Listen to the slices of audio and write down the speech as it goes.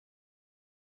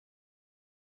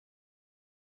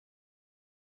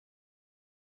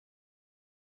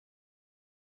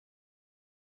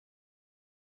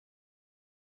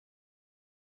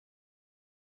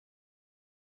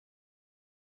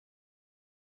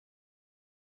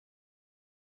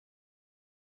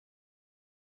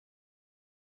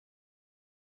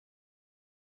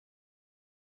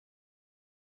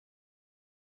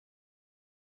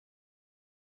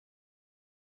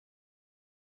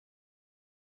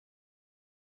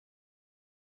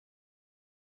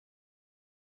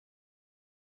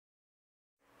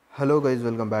Hello guys,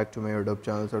 welcome back to my YouTube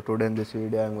channel. So today in this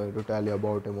video I'm going to tell you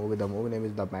about a movie. The movie name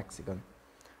is The Mexican.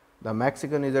 The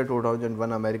Mexican is a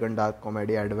 2001 American dark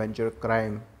comedy adventure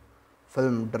crime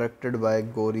film directed by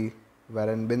Gory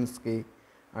Verbinski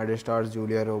and stars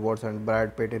Julia Roberts and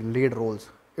Brad Pitt in lead roles.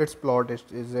 Its plot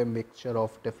is a mixture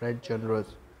of different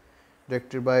genres.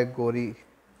 Directed by Gory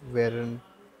Verbinski,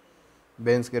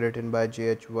 written by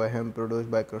J.H. Wahem,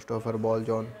 produced by Christopher Ball,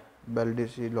 John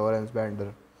Baldacci, Lawrence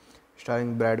Bender,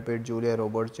 starring Brad Pitt, Julia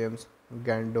Roberts, James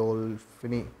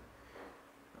Gandolfini.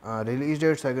 Release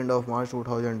date 2nd of March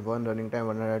 2001, running time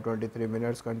 123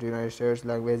 minutes, country United States,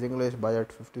 language English, budget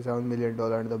 $57 million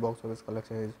and the box office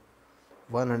collection is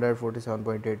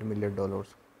 $147.8 million.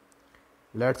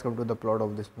 Let's come to the plot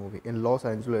of this movie. In Los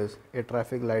Angeles, a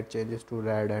traffic light changes to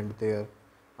red and there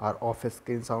are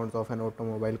off-screen sounds of an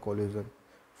automobile collision.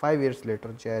 5 years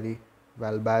later, Jerry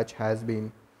Walbach has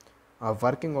been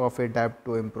working off a debt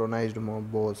to improvised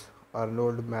mob boss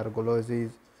Arnold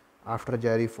Margolese after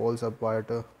Jerry falls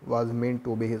apart was meant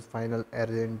to be his final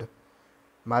errand.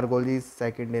 Margolese,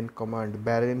 second in command,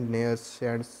 Baron Nair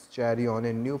sends Jerry on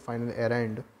a new final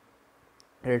errand,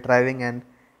 retrieving an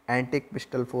antique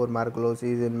pistol for Margolese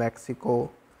in Mexico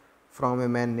from a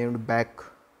man named Beck.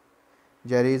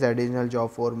 Jerry's additional job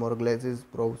for Margolese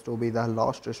proves to be the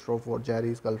last straw for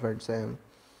Jerry's girlfriend Sam,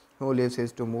 who leaves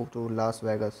his to move to Las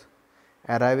Vegas.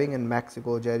 Arriving in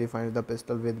Mexico, Jerry finds the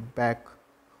pistol with Beck,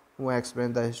 who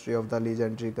explains the history of the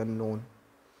legendary gun known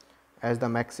as the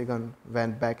Mexican.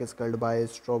 When Beck is killed by a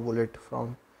straw bullet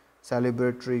from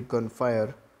celebratory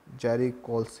gunfire, Jerry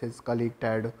calls his colleague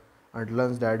Ted and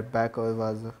learns that Beck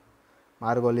was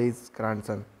Margolese's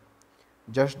grandson.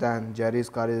 Just then, Jerry's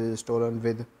car is stolen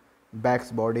with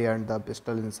Beck's body and the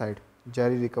pistol inside.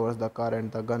 Jerry recovers the car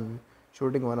and the gun,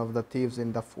 shooting one of the thieves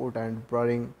in the foot and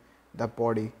burying the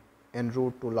body. En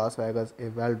route to Las Vegas, a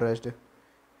well-dressed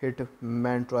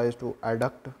hitman tries to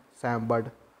abduct Sam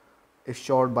but is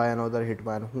shot by another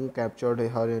hitman who captured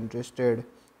her instead.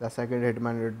 The second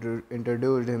hitman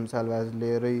introduced himself as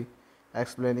Larry,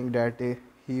 explaining that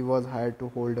he was hired to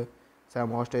hold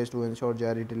Sam hostage to ensure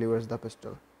Jerry delivers the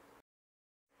pistol.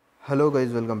 Hello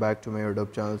guys, welcome back to my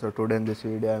YouTube channel. So today in this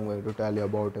video I'm going to tell you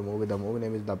about a movie. The movie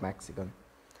name is The Mexican.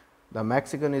 The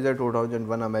Mexican is a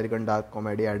 2001 American dark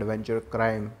comedy adventure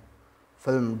crime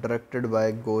film directed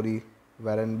by Gory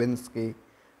Verbinski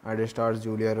and stars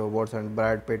Julia Roberts and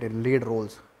Brad Pitt in lead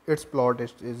roles. Its plot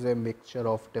is a mixture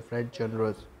of different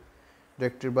genres.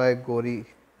 Directed by Gory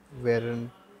Verbinski,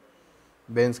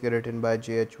 written by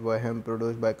J.H. Wahem,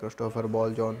 produced by Christopher Ball,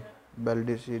 John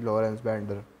Baldacci, Lawrence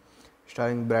Bender,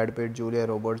 starring Brad Pitt, Julia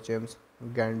Roberts, James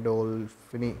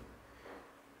Gandolfini.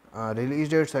 Release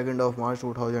date 2nd of March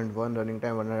 2001, running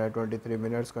time 123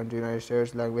 minutes, country United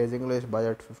States, language English,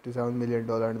 budget $57 million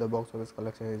and the box office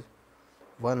collection is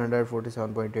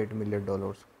 $147.8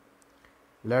 million.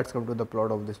 Let's come to the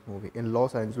plot of this movie. In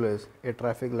Los Angeles, a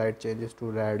traffic light changes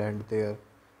to red and there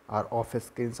are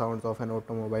off-screen sounds of an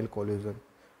automobile collision.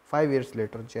 5 years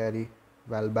later, Jerry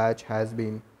Walbach has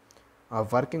been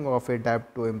working off a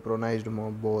debt to improvised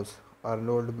mob boss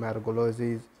Arnold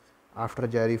Margolese after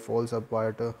Jerry falls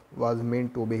apart was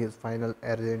meant to be his final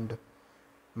errand.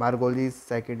 Margolese,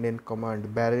 second in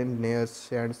command, Baron Nair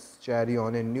sends Jerry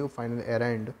on a new final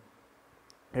errand,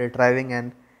 retrieving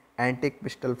an antique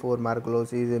pistol for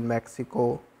Margolese in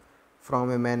Mexico from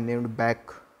a man named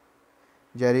Beck.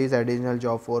 Jerry's additional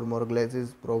job for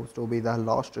Margolese proves to be the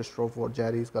last straw for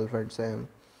Jerry's girlfriend Sam,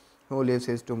 who leaves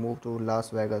his to move to Las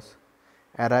Vegas.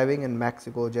 Arriving in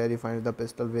Mexico, Jerry finds the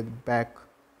pistol with Beck,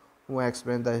 who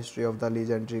explains the history of the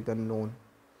legendary gun known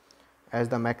as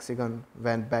the Mexican.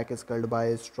 When Beck is killed by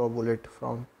a straw bullet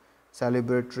from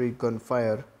celebratory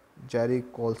gunfire, Jerry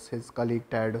calls his colleague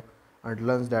Ted and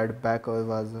learns that Beck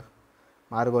was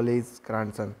Margolese's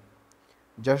grandson.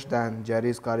 Just then,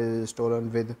 Jerry's car is stolen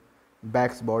with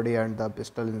Beck's body and the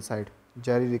pistol inside.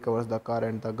 Jerry recovers the car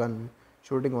and the gun,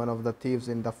 shooting one of the thieves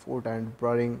in the foot and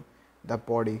burying the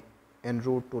body. En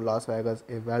route to Las Vegas,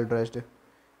 a well-dressed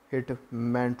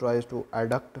hitman tries to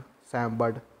abduct Sam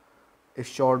but is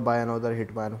shot by another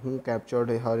hitman who captured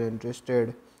her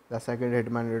instead. The second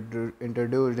hitman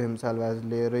introduced himself as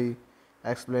Larry,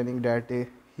 explaining that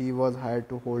he was hired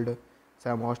to hold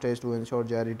Sam hostage to ensure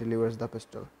Jerry delivers the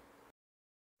pistol.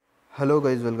 Hello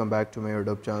guys, welcome back to my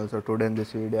YouTube channel. So today in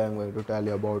this video I'm going to tell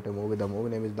you about a movie. The movie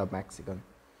name is The Mexican.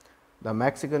 The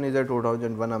Mexican is a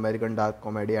 2001 American dark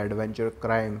comedy adventure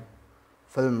crime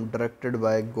film directed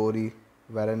by Gory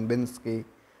Verbinski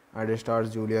and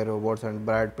stars Julia Roberts and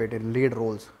Brad Pitt in lead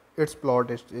roles. Its plot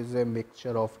is a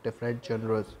mixture of different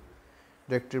genres.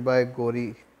 Directed by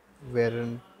Gory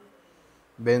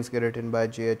Bansky, written by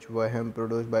J.H. Wyham,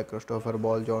 produced by Christopher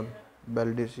Ball, John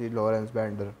Baldacci, Lawrence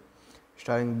Bender,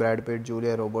 starring Brad Pitt,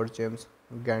 Julia Roberts, James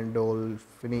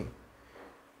Gandolfini.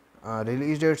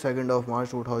 Release date 2nd of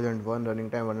March 2001, running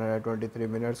time 123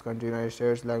 minutes, country United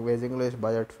States, language English,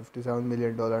 budget $57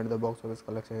 million and the box office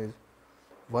collection is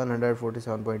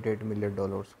 $147.8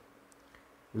 million.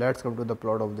 Let's come to the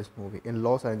plot of this movie. In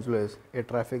Los Angeles, a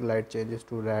traffic light changes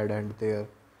to red and there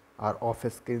are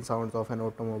off-screen sounds of an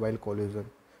automobile collision.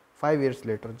 5 years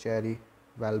later, Jerry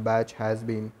Walbach has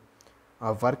been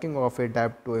working off a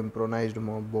debt to improvised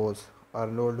mob boss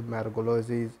Arnold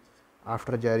Margolese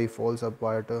after Jerry falls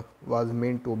apart was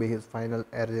meant to be his final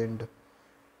errand.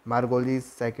 Margoli's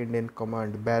second in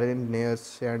command, Baron Nair,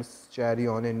 sends Jerry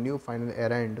on a new final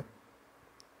errand,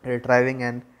 retrieving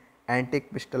an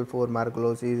antique pistol for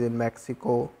Margolese in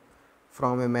Mexico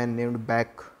from a man named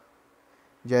Beck.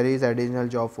 Jerry's additional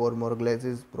job for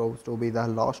Margolese proves to be the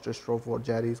last straw for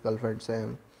Jerry's girlfriend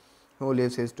Sam, who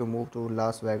leaves his to move to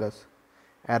Las Vegas.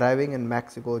 Arriving in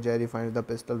Mexico, Jerry finds the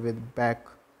pistol with Beck,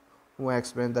 who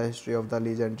explains the history of the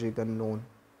legendary gun known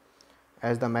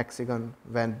as the Mexican.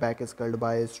 When Beck is killed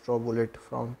by a straw bullet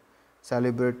from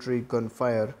celebratory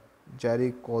gunfire,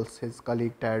 Jerry calls his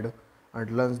colleague Ted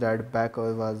and learns that Beck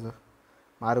was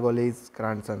Margolis's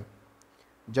grandson.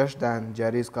 Just then,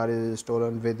 Jerry's car is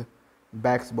stolen with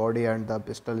Beck's body and the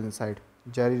pistol inside.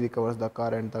 Jerry recovers the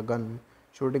car and the gun,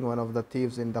 shooting one of the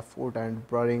thieves in the foot and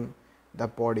burying the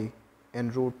body. En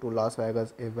route to Las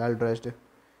Vegas, a well-dressed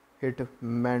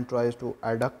hitman tries to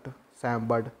abduct Sam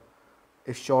but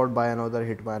is shot by another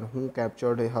hitman who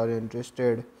captured her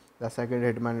instead. The second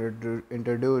hitman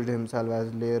introduced himself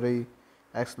as Larry,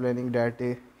 explaining that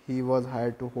he was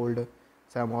hired to hold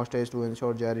Sam hostage to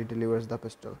ensure Jerry delivers the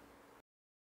pistol.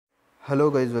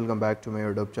 Hello guys, welcome back to my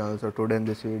YouTube channel. So today in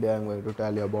this video I am going to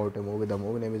tell you about a movie. The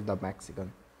movie name is The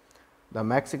Mexican. The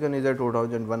Mexican is a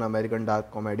 2001 American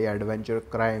dark comedy adventure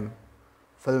crime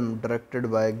film directed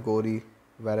by Gory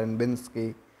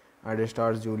Verbinski and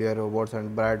stars Julia Roberts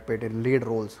and Brad Pitt in lead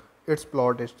roles. Its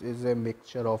plot is a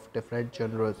mixture of different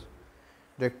genres.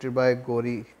 Directed by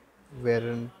Gory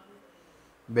Verbinski,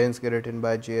 written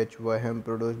by J.H. Wyham,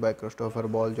 produced by Christopher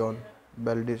Ball, John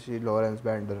Baldacci, Lawrence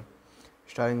Bender,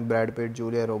 starring Brad Pitt,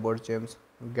 Julia Roberts, James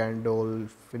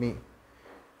Gandolfini.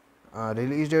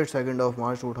 Release date 2nd of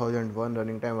March 2001,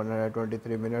 running time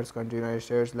 123 minutes, country United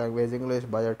States, language English,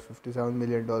 budget $57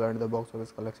 million and the box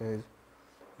office collection is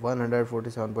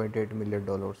 $147.8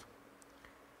 million.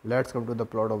 Let's come to the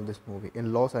plot of this movie.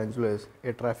 In Los Angeles,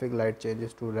 a traffic light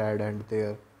changes to red and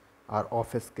there are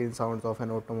off-screen sounds of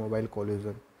an automobile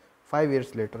collision. 5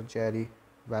 years later, Jerry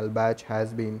Walbach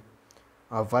has been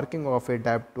working off a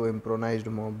debt to improvised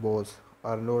mob boss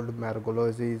Arnold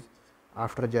Margolese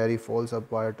after Jerry falls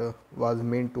apart was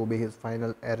meant to be his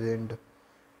final errand.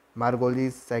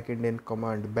 Margoli's second in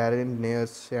command, Baron Nair,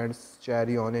 sends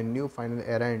Jerry on a new final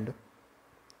errand,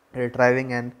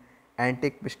 retrieving an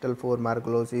antique pistol for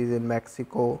Margolese in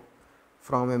Mexico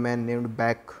from a man named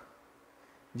Beck.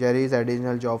 Jerry's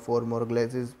additional job for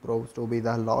Margolese proves to be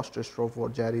the last straw for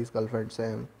Jerry's girlfriend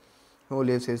Sam, who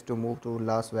leaves his to move to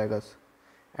Las Vegas.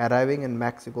 Arriving in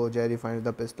Mexico, Jerry finds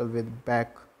the pistol with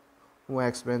Beck, who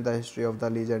explains the history of the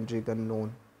legendary gun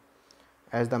known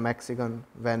as the Mexican.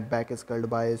 When Beck is killed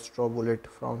by a straw bullet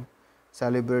from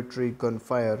celebratory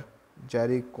gunfire,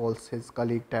 Jerry calls his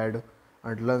colleague Ted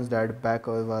and learns that Beck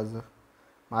was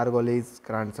Margolis's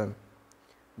grandson.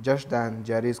 Just then,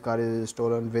 Jerry's car is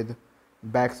stolen with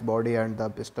Beck's body and the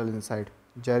pistol inside.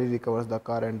 Jerry recovers the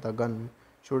car and the gun,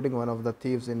 shooting one of the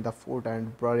thieves in the foot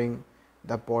and burying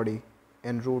the body.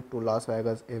 En route to Las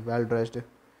Vegas, a well-dressed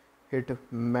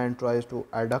hitman tries to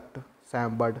abduct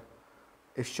Sam but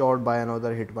is shot by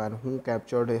another hitman who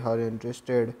captured her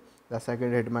instead. The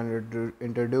second hitman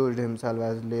introduced himself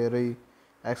as Larry,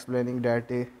 explaining that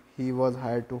he was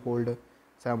hired to hold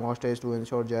Sam hostage to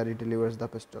ensure Jerry delivers the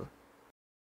pistol.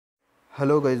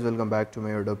 Hello guys, welcome back to my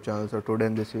YouTube channel. So today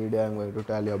in this video I am going to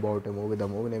tell you about a movie. The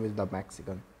movie name is The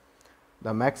Mexican.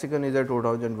 The Mexican is a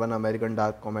 2001 American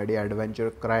dark comedy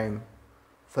adventure crime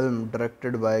film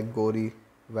directed by Gory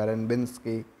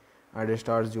Verbinski and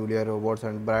stars Julia Roberts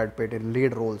and Brad Pitt in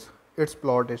lead roles. Its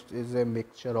plot is a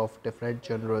mixture of different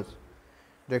genres.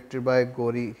 Directed by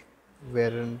Gory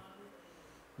Verbinski,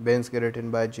 written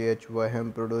by J.H.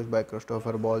 Wyham, produced by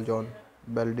Christopher Ball, John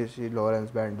Baldacci,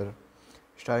 Lawrence Bender,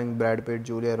 starring Brad Pitt,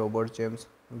 Julia Roberts, James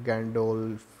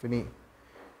Gandolfini.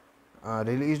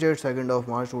 Release date 2nd of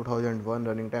March 2001,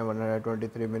 running time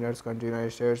 123 minutes, country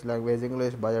United States, language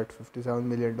English, budget $57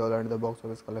 million and the box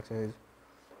office collection is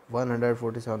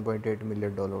 $147.8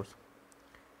 million.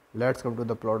 Let's come to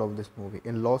the plot of this movie.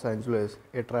 In Los Angeles,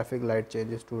 a traffic light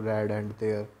changes to red and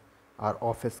there are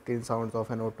off-screen sounds of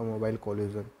an automobile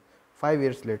collision. 5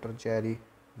 years later, Jerry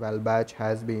Walbach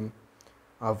has been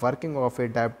working off a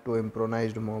debt to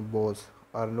improvised mob boss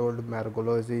Arnold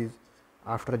Margolese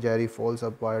after Jerry falls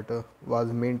apart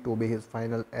was meant to be his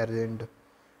final errand.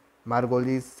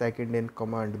 Margoli's second in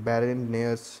command, Baron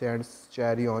Nair, sends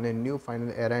Jerry on a new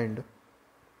final errand,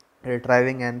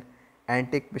 retrieving an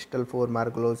antique pistol for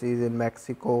Margolese in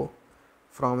Mexico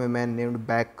from a man named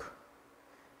Beck.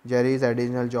 Jerry's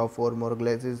additional job for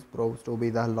Margolese proves to be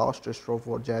the last straw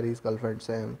for Jerry's girlfriend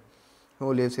Sam,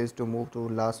 who leaves his to move to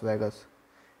Las Vegas.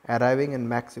 Arriving in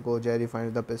Mexico, Jerry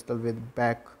finds the pistol with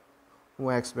Beck, who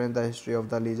explains the history of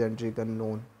the legendary gun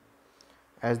known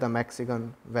as the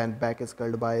Mexican. When Beck is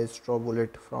killed by a straw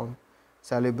bullet from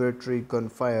celebratory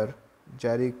gunfire,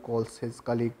 Jerry calls his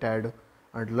colleague Ted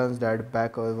and learns that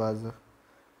Beck was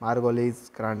Margolis's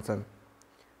grandson.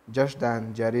 Just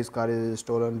then, Jerry's car is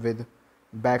stolen with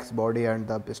Beck's body and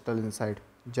the pistol inside.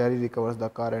 Jerry recovers the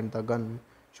car and the gun,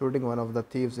 shooting one of the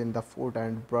thieves in the foot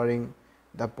and burying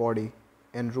the body.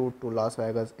 En route to Las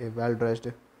Vegas, a well-dressed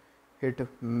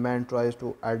hitman tries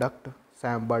to abduct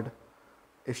Sam but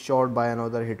is shot by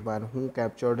another hitman who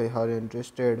captured her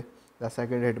instead. The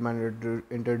second hitman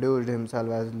introduced himself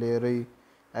as Larry,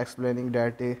 explaining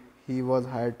that he was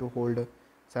hired to hold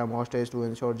Sam hostage to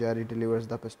ensure Jerry delivers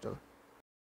the pistol.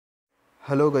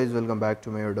 Hello guys, welcome back to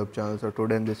my YouTube channel. So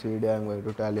today in this video I am going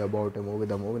to tell you about a movie.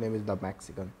 The movie name is The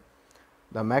Mexican.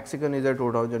 The Mexican is a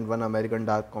 2001 American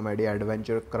dark comedy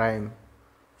adventure crime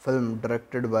film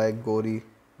directed by Gory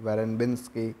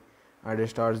Verbinski and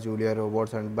stars Julia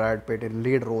Roberts and Brad Pitt in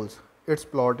lead roles. Its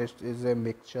plot is a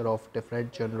mixture of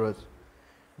different genres.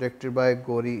 Directed by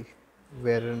Gory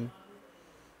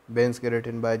Verbinski,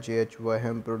 written by J.H.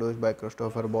 Wahem, produced by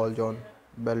Christopher Ball, John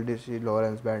Baldacci,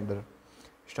 Lawrence Bender,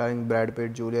 starring Brad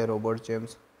Pitt, Julia Roberts,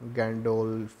 James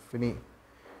Gandolfini.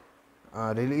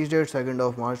 Release date 2nd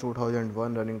of March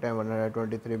 2001, running time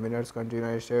 123 minutes, country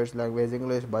United States, language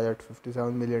English, budget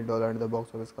 $57 million and the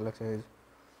box office collection is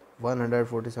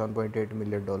 $147.8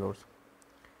 million.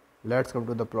 Let's come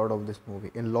to the plot of this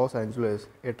movie. In Los Angeles,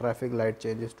 a traffic light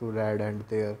changes to red and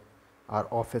there are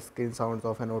off-screen sounds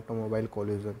of an automobile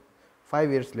collision. 5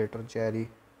 years later, Jerry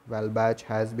Walbach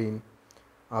has been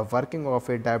working off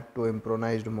a debt to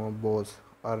improvised mob boss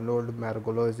Arnold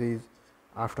Margolese. Margolese,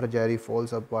 after Jerry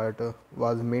falls apart,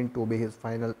 was meant to be his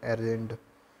final errand.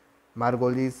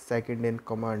 Margoli's second in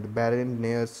command, Baron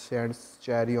Nair, sends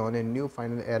Jerry on a new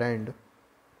final errand, retrieving an antique pistol for Margolese in Mexico from a man named Beck. Jerry calls his colleague Ted and learns that Beck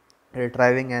was Margoles's grandson. Margoli's second in command, Baron Nair, sends Jerry on a new final errand,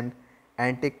 retrieving an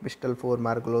antique pistol for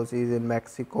Margolese in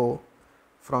Mexico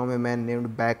from a man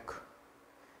named Beck.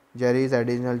 Jerry's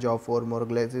additional job for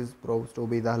Margolese proves to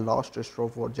be the last straw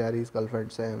for Jerry's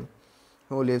girlfriend Sam,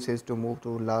 who leaves his to move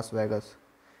to Las Vegas.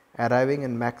 Arriving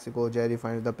in Mexico, Jerry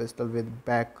finds the pistol with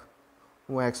Beck,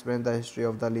 who explains the history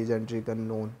of the legendary gun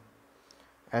known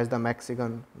as the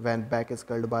Mexican. When Beck is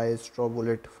killed by a straw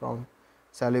bullet from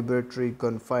celebratory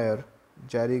gunfire,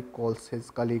 Jerry calls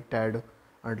his colleague Ted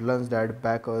and learns that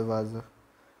Beck was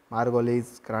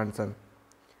Margolis's grandson.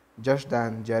 Just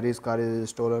then, Jerry's car is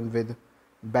stolen with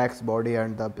Beck's body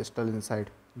and the pistol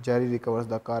inside. Jerry recovers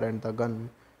the car and the gun,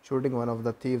 shooting one of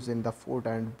the thieves in the foot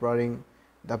and burying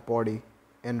the body.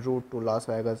 En route to Las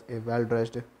Vegas, a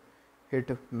well-dressed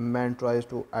hitman tries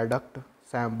to abduct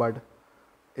Sam but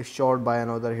is shot by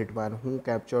another hitman who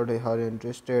captured her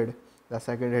instead. The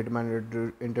second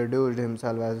hitman introduced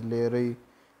himself as Larry,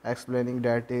 explaining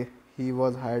that he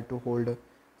was hired to hold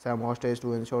Sam hostage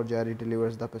to ensure Jerry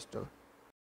delivers the pistol.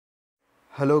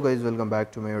 Hello guys, welcome back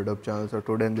to my YouTube channel. So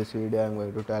today in this video I am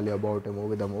going to tell you about a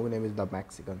movie. The movie name is The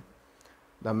Mexican.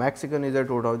 The Mexican is a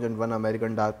 2001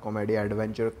 American dark comedy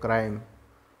adventure crime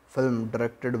film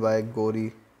directed by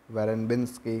Gory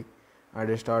Verbinski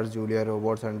and stars Julia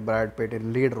Roberts and Brad Pitt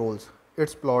in lead roles.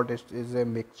 Its plot is a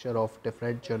mixture of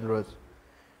different genres.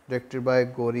 Directed by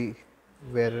Gory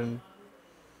Verbinski,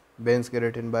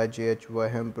 written by J.H.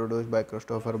 Wahem, produced by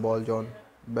Christopher Ball, John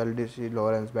Baldacci,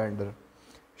 Lawrence Bender,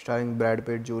 starring Brad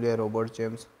Pitt, Julia Roberts,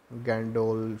 James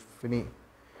Gandolfini.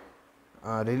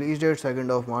 Release date 2nd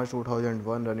of March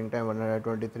 2001, running time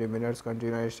 123 minutes, country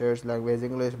United States, language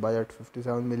English, budget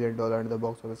 $57 million and the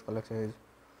box office collection is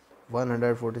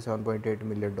 $147.8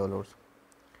 million.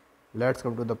 Let's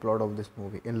come to the plot of this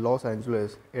movie. In Los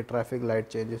Angeles, a traffic light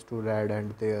changes to red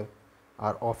and there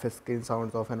are off-screen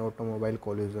sounds of an automobile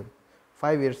collision.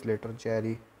 5 years later,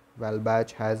 Jerry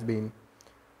Walbach has been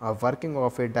working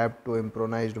off a debt to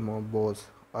improvised mob boss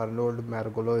Arnold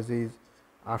Margolese.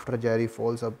 After Jerry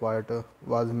falls apart,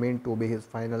 was meant to be his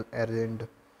final errand.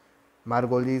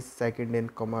 Margoli's second in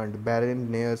command,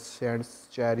 Baron Nair, sends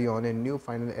Cherry on a new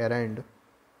final errand,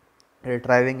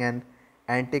 retrieving an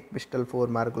antique pistol for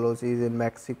Margolis in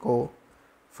Mexico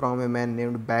from a man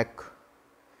named Beck.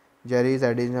 Jerry's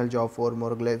additional job for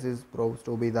Margolis proves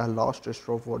to be the last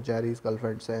straw for Jerry's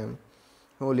girlfriend Sam,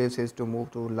 who leaves his to move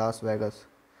to Las Vegas.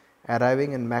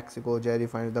 Arriving in Mexico, Jerry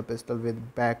finds the pistol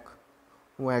with Beck,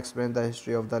 who explains the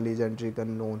history of the legendary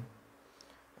gun known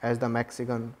as the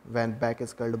Mexican. When Beck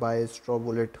is killed by a straw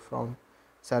bullet from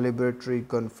celebratory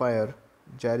gunfire,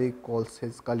 Jerry calls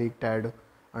his colleague Ted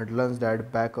and learns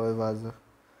that Beck was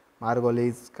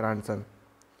Margoli's grandson.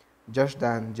 Just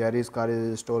then, Jerry's car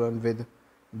is stolen with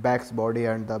Beck's body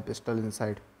and the pistol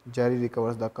inside. Jerry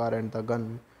recovers the car and the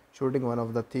gun, shooting one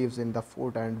of the thieves in the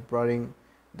foot and burying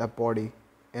the body.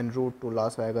 En route to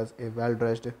Las Vegas, a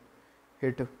well-dressed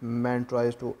hitman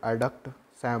tries to abduct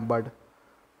Sam but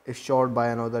is shot by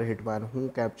another hitman who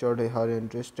captured her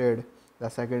instead. The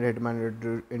second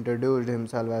hitman introduced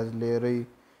himself as Larry,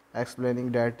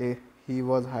 explaining that he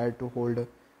was hired to hold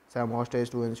Sam hostage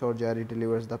to ensure Jerry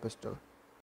delivers the pistol.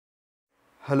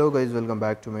 Hello guys, welcome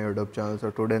back to my YouTube channel. So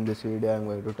today in this video I am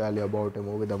going to tell you about a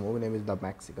movie. The movie name is The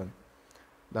Mexican.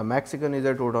 The Mexican is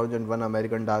a 2001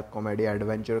 American dark comedy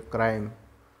adventure crime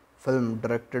film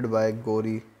directed by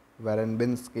Gory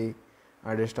Verbinski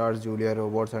and stars Julia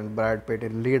Roberts and Brad Pitt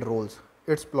in lead roles.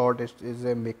 Its plot is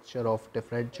a mixture of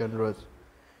different genres.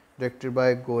 Directed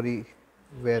by Gory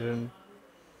Verbinski,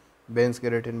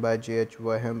 written by J.H.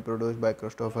 Wahem, produced by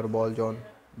Christopher Ball, John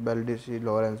Baldacci,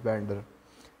 Lawrence Bender.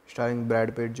 Starring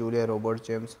Brad Pitt, Julia Roberts,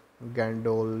 James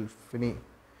Gandolfini.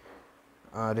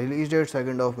 Release date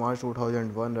 2nd of March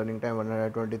 2001. Running time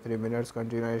 123 minutes.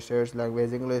 Country United States.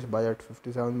 Language English. Budget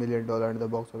 $57 million and the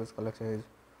box office collection is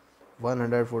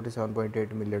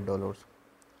 $147.8 million.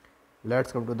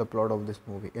 Let's come to the plot of this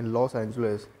movie. In Los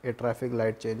Angeles, a traffic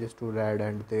light changes to red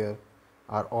and there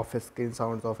are off-screen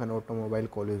sounds of an automobile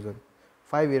collision.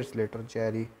 5 years later,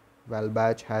 Jerry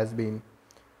Walbach has been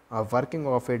working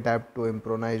off a debt to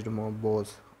improvised mob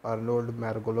boss Arnold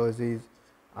Margolese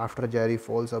after Jerry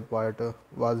falls apart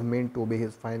was meant to be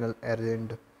his final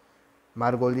errand.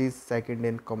 Margoli's second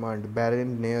in command,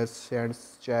 Baron Nair,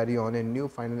 sends Jerry on a new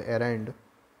final errand,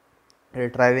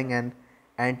 retrieving an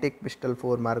antique pistol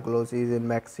for Margolese in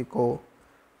Mexico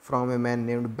from a man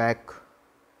named Beck.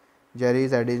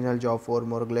 Jerry's additional job for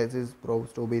Margolese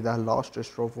proves to be the last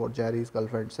straw for Jerry's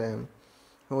girlfriend Sam,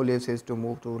 who leaves his to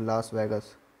move to Las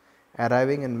Vegas.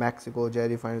 Arriving in Mexico,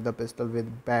 Jerry finds the pistol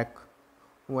with Beck,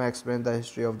 who explains the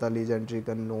history of the legendary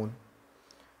gun known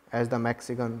as the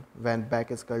Mexican. When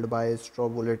Beck is killed by a straw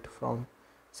bullet from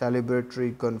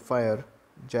celebratory gunfire,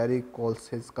 Jerry calls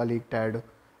his colleague Ted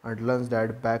and learns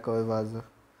that Beck was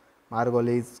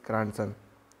Margoli's grandson.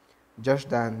 Just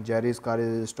then, Jerry's car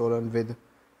is stolen with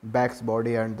Beck's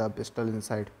body and the pistol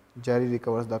inside. Jerry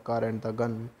recovers the car and the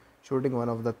gun, shooting one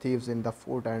of the thieves in the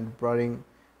foot and burying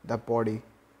the body.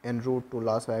 En route to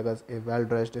Las Vegas, a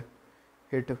well-dressed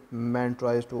hitman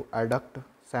tries to abduct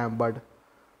Sam but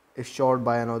is shot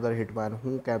by another hitman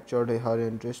who captured her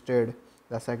instead.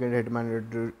 The second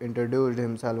hitman introduced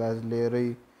himself as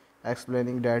Larry,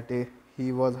 explaining that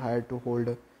he was hired to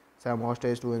hold Sam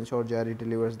hostage to ensure Jerry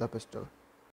delivers the pistol.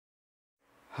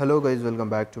 Hello guys, welcome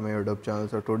back to my YouTube channel.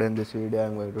 So today in this video I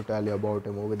am going to tell you about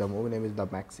a movie. The movie name is The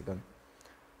Mexican.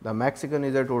 The Mexican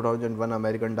is a 2001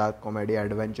 American dark comedy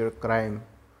adventure crime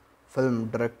film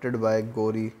directed by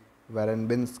Gory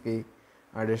Verbinski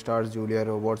and stars Julia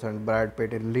Roberts and Brad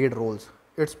Pitt in lead roles.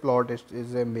 Its plot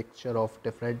is a mixture of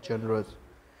different genres.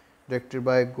 Directed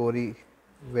by Gory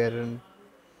Verbinski,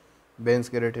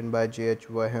 written by J.H.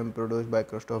 Wahem, produced by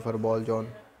Christopher Ball, John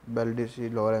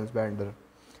Baldacci, Lawrence Bender.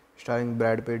 Starring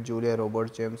Brad Pitt, Julia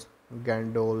Roberts, James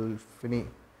Gandolfini.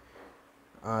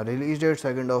 Release date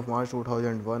 2nd of March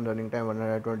 2001. Running time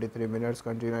 123 minutes.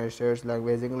 Country United States.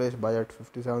 Language English. Budget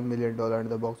 $57 million and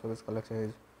the box office collection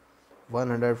is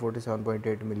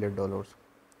 $147.8 million.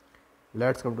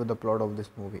 Let's come to the plot of this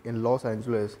movie. In Los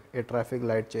Angeles, a traffic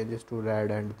light changes to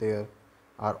red and there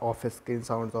are off-screen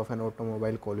sounds of an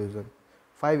automobile collision.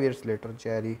 5 years later,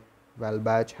 Jerry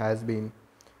Walbach has been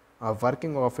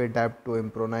working off a debt to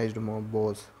improvised mob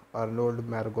boss Arnold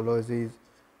Margolese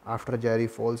after Jerry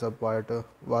falls apart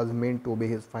was meant to be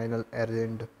his final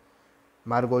errand.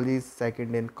 Margoli's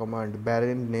second in command,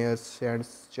 Baron Nair,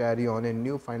 sends Jerry on a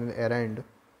new final errand,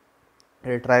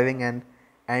 retrieving an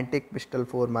antique pistol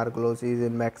for Margolese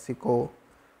in Mexico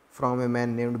from a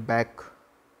man named Beck.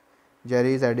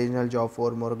 Jerry's additional job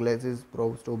for Margolese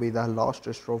proves to be the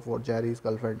last straw for Jerry's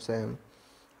girlfriend Sam,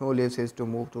 who leaves his to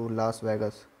move to Las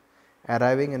Vegas.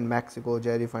 Arriving in Mexico,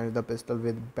 Jerry finds the pistol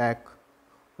with Beck,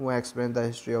 who explains the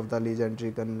history of the legendary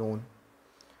gun known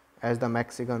as the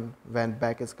Mexican. When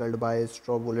Beck is killed by a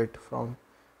straw bullet from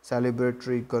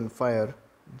celebratory gunfire,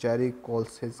 Jerry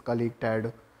calls his colleague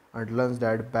Ted and learns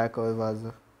that Beck was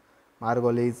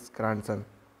Margoli's grandson.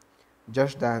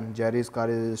 Just then, Jerry's car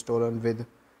is stolen with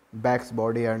Beck's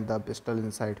body and the pistol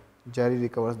inside. Jerry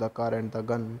recovers the car and the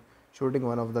gun, shooting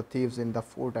one of the thieves in the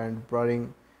foot and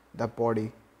burying the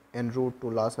body. En route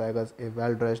to Las Vegas, a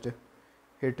well-dressed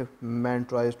hitman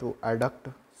tries to abduct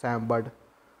Sam but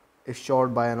is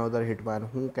shot by another hitman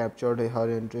who captured her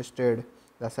instead.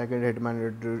 The second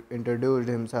hitman introduced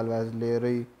himself as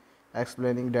Larry,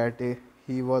 explaining that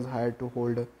he was hired to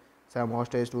hold Sam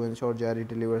hostage to ensure Jerry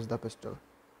delivers the pistol.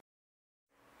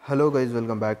 Hello guys,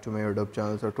 welcome back to my YouTube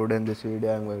channel. So today in this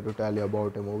video I am going to tell you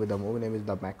about a movie. The movie name is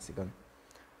The Mexican.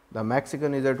 The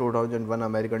Mexican is a 2001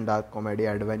 American dark comedy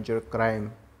adventure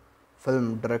crime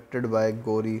film directed by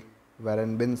Gory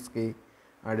Verbinski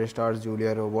and stars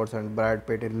Julia Roberts and Brad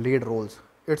Pitt in lead roles.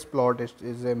 Its plot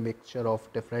is a mixture of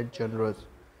different genres.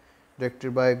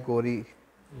 Directed by Gory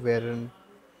Verbinski,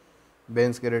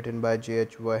 written by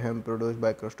J.H. Wahem, produced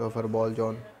by Christopher Ball,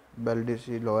 John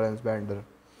Baldissi, Lawrence Bender.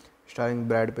 Starring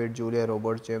Brad Pitt, Julia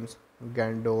Roberts, James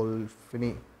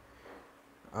Gandolfini.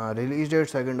 Release date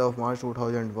 2nd of March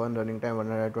 2001. Running time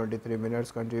 123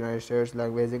 minutes. Country United States.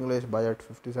 Language English. Budget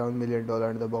 $57 million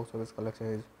and the box office collection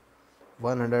is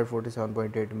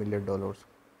 $147.8 million.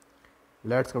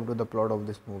 Let's come to the plot of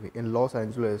this movie. In Los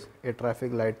Angeles, a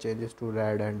traffic light changes to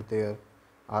red and there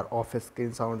are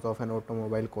off-screen sounds of an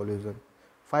automobile collision.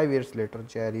 5 years later,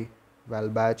 Jerry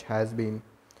Walbach has been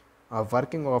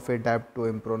working off a debt to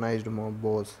improvised mob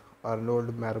boss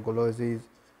Arnold Margolese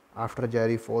after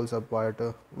Jerry falls apart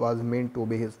was meant to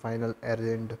be his final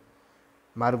errand.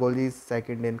 Margolese's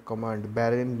second in command,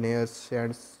 Baron Nair,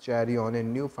 sends Jerry on a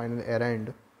new final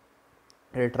errand,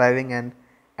 retrieving an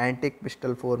antique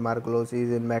pistol for Margolese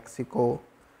in Mexico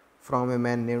from a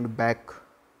man named Beck.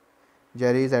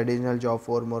 Jerry's additional job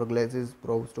for Margolese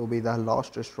proves to be the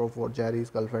last straw for Jerry's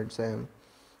girlfriend Sam,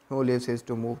 who leaves his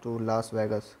to move to Las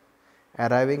Vegas.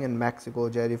 Arriving in Mexico,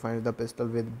 Jerry finds the pistol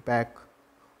with Beck,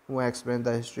 who explains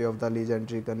the history of the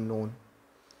legendary gun known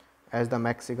as the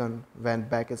Mexican. When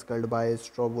Beck is killed by a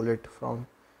straw bullet from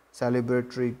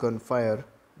celebratory gunfire,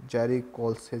 Jerry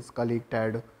calls his colleague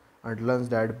Ted and learns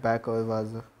that Beck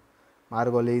was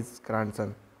Margoli's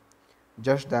grandson.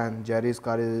 Just then, Jerry's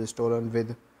car is stolen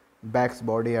with Beck's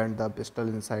body and the pistol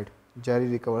inside. Jerry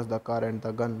recovers the car and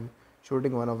the gun,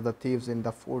 shooting one of the thieves in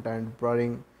the foot and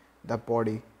burying the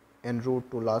body. En route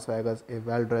to Las Vegas, a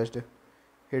well-dressed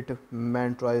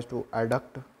hitman tries to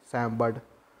abduct Sam but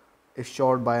is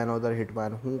shot by another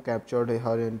hitman who captured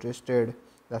her instead.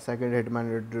 The second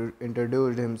hitman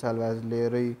introduced himself as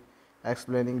Larry,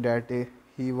 explaining that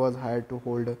he was hired to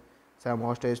hold Sam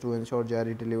hostage to ensure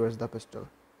Jerry delivers the pistol.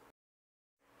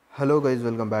 Hello guys,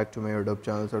 welcome back to my YouTube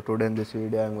channel. So today in this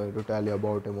video I am going to tell you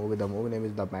about a movie. The movie name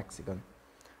is The Mexican.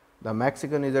 The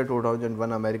Mexican is a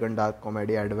 2001 American dark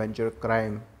comedy adventure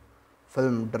crime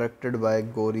film directed by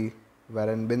Gory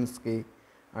Verbinski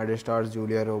and stars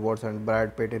Julia Roberts and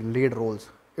Brad Pitt in lead roles.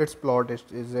 Its plot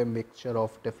is a mixture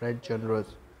of different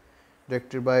genres.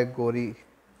 Directed by Gory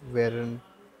Verbinski,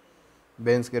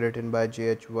 written by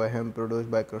J.H. Wahem,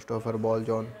 produced by Christopher Ball,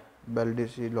 John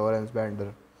Baldissi, Lawrence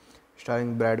Bender.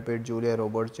 Starring Brad Pitt, Julia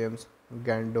Roberts, James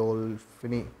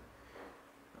Gandolfini.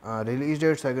 Release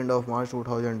date 2nd of March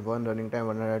 2001. Running time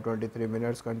 123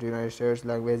 minutes. Country United States.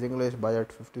 Language English. Budget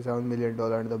 $57 million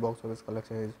and the box office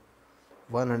collection is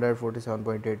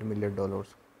 $147.8 million.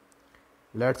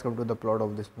 Let's come to the plot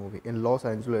of this movie. In Los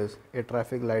Angeles, a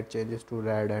traffic light changes to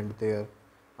red and there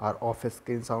are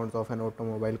off-screen sounds of an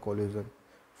automobile collision.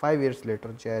 5 years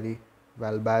later, Jerry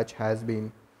Walbach has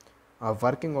been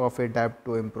working off a debt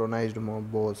to improvised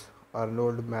mob boss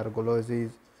Arnold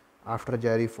Margolese after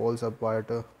Jerry falls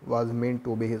apart was meant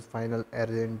to be his final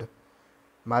errand.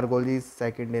 Margolese's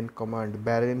second in command,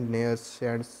 Baron Nair,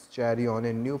 sends Jerry on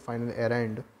a new final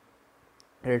errand,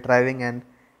 retrieving an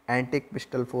antique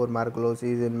pistol for Margolese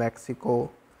in Mexico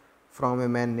from a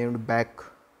man named Beck.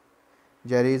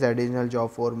 Jerry's additional job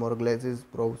for Margolese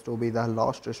proves to be the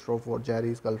last straw for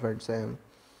Jerry's girlfriend Sam,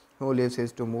 who leaves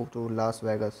his to move to Las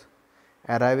Vegas.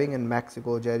 Arriving in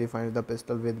Mexico, Jerry finds the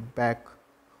pistol with Beck,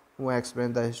 who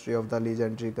explains the history of the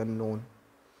legendary gun known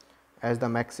as the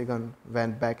Mexican.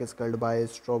 When Beck is killed by a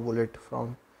straw bullet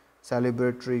from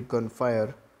celebratory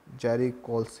gunfire, Jerry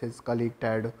calls his colleague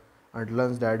Ted and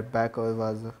learns that Beck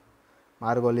was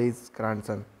Margoli's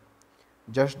grandson.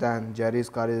 Just then, Jerry's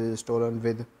car is stolen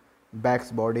with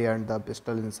Beck's body and the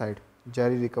pistol inside.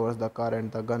 Jerry recovers the car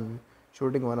and the gun,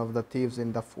 shooting one of the thieves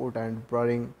in the foot and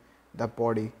burying the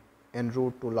body. En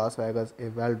route to Las Vegas, a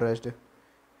well-dressed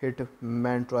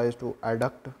hitman tries to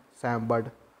abduct Sam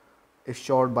but is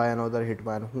shot by another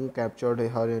hitman who captured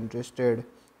her interested.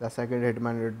 The second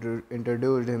hitman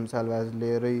introduced himself as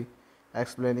Larry,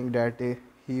 explaining that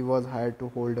he was hired to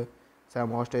hold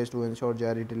Sam hostage to ensure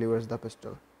Jerry delivers the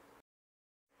pistol.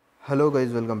 Hello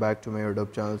guys, welcome back to my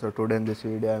YouTube channel. So today in this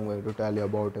video I am going to tell you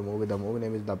about a movie. The movie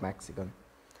name is The Mexican.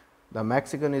 The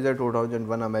Mexican is a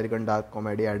 2001 American dark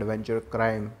comedy adventure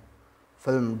crime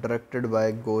film directed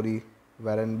by Gory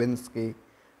Verbinski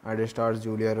and stars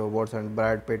Julia Roberts and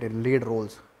Brad Pitt in lead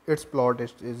roles. Its plot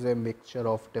is a mixture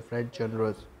of different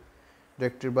genres.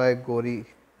 Directed by Gory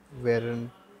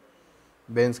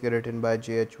Verbinski, written by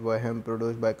J.H. Wahem,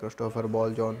 produced by Christopher Ball,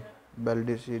 John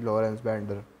Baldacci, Lawrence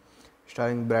Bender,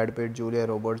 starring Brad Pitt, Julia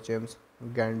Roberts, James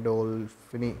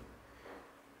Gandolfini.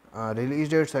 Release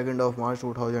date 2nd of March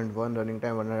 2001, running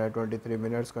time 123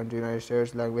 minutes, country United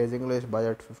States, language English,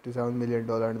 budget $57 million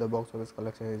and the box office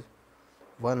collection is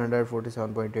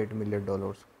 $147.8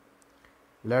 million.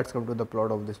 Let's come to the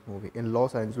plot of this movie. In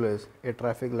Los Angeles, a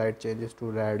traffic light changes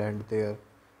to red and there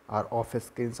are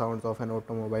off-screen sounds of an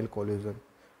automobile collision.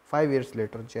 5 years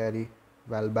later, Jerry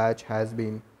Walbach has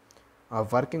been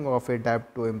working off a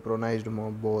debt to improvised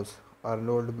mob boss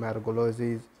Arnold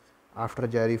Margolese after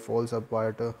Jerry falls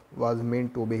apart was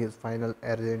meant to be his final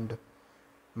errand.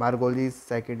 Margolis,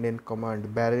 second in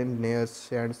command, Baron Nair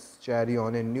sends Jerry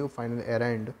on a new final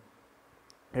errand,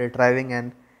 retrieving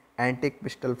an antique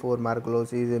pistol for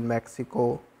Margolese in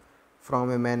Mexico from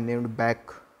a man named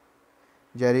Beck.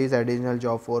 Jerry's additional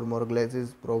job for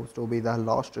Margolese proves to be the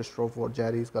last straw for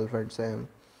Jerry's girlfriend Sam,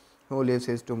 who leaves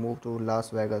his to move to Las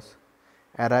Vegas.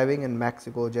 Arriving in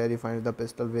Mexico, Jerry finds the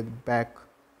pistol with Beck,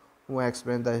 who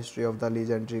explains the history of the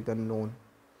legendary gun known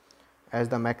as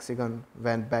the Mexican.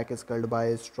 When Beck is killed by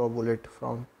a straw bullet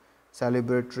from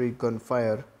celebratory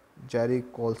gunfire, Jerry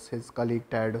calls his colleague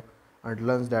Ted and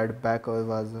learns that Beck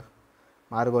was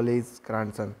Margolis's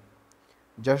grandson.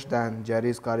 Just then,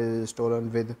 Jerry's car is stolen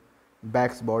with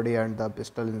Beck's body and the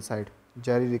pistol inside.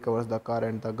 Jerry recovers the car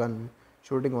and the gun,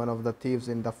 shooting one of the thieves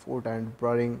in the foot and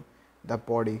burying the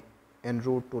body. En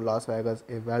route to Las Vegas,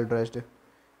 a well-dressed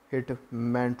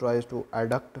hitman tries to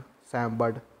abduct Sam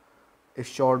but is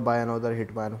shot by another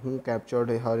hitman who captured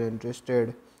her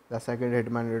interested. The second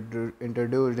hitman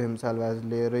introduced himself as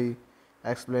Larry,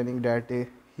 explaining that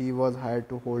he was hired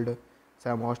to hold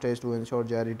Sam hostage to ensure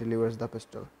Jerry delivers the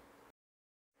pistol.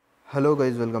 Hello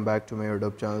guys, welcome back to my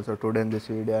YouTube channel. So today in this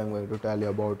video I am going to tell you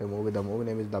about a movie. The movie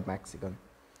name is The Mexican.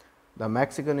 The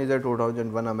Mexican is a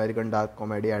 2001 American dark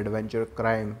comedy adventure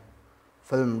crime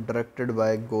film directed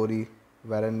by Gory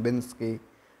Verbinski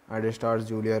and stars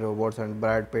Julia Roberts and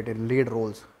Brad Pitt in lead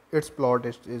roles. Its plot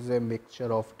is a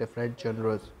mixture of different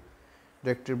genres.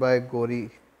 Directed by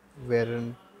Gory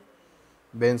Verbinski,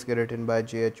 written by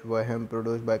J.H. Wahem,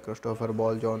 produced by Christopher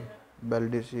Ball, John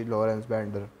Baldacci, Lawrence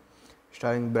Bender,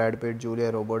 starring Brad Pitt,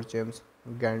 Julia Roberts, James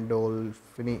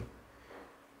Gandolfini.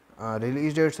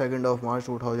 Release date 2nd of March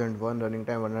 2001, running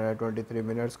time 123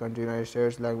 minutes, country United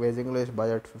States, language English,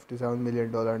 budget $57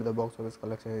 million and the box office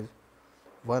collection is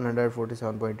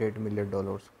 $147.8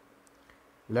 million.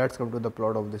 Let's come to the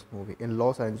plot of this movie. In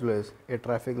Los Angeles, a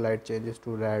traffic light changes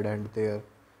to red and there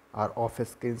are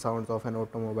off-screen sounds of an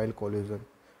automobile collision.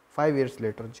 5 years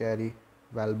later, Jerry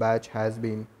Walbach has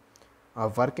been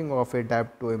working off a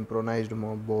debt to improvised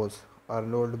mob boss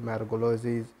Arnold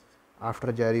Margolese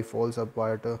after Jerry falls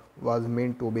apart was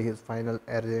meant to be his final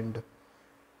errand.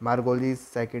 Margolese,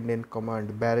 second in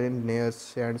command, Baron Nair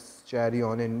sends Jerry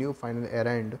on a new final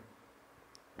errand,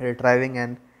 retrieving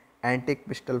an antique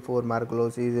pistol for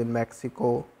Margolese in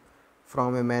Mexico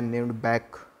from a man named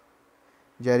Beck.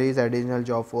 Jerry's additional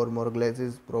job for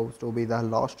Margolese proves to be the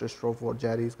last straw for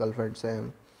Jerry's girlfriend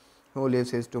Sam, who leaves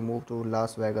his to move to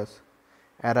Las Vegas.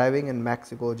 Arriving in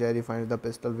Mexico, Jerry finds the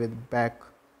pistol with Beck,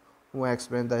 who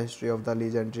explains the history of the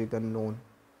legendary gun known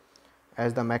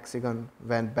as the Mexican.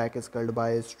 When Beck is killed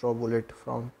by a straw bullet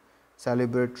from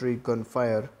celebratory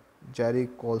gunfire, Jerry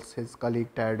calls his colleague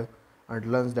Ted and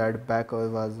learns that Beck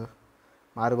was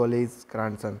Margolis's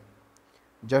grandson.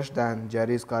 Just then,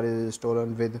 Jerry's car is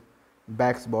stolen with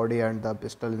Beck's body and the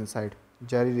pistol inside.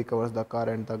 Jerry recovers the car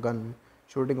and the gun,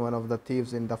 shooting one of the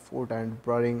thieves in the foot and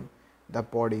burying the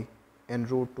body. En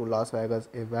route to Las Vegas,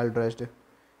 a well-dressed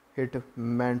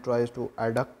hitman tries to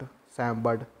abduct Sam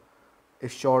but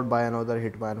is shot by another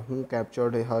hitman who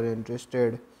captured her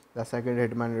interested. The second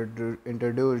hitman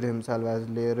introduced himself as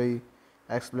Larry,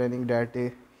 explaining that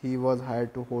he was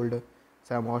hired to hold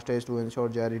Sam hostage to ensure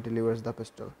Jerry delivers the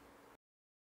pistol.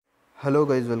 Hello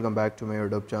guys, welcome back to my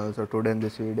YouTube channel. So today in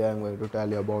this video I'm going to tell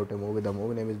you about a movie. The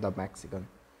movie name is The Mexican.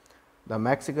 The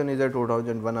Mexican is a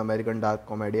 2001 American dark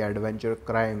comedy adventure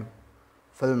crime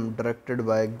film directed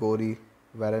by Gory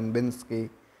Verbinski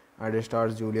and it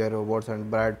stars Julia Roberts and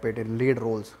Brad Pitt in lead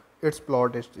roles. Its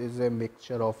plot is a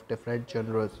mixture of different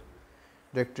genres.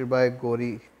 Directed by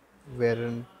Gory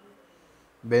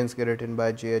Verbinski, written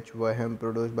by J.H. Wahem,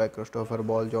 produced by Christopher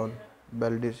Ball, John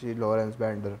Baldacci, Lawrence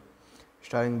Bender.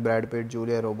 Starring Brad Pitt,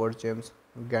 Julia Roberts, James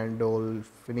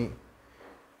Gandolfini.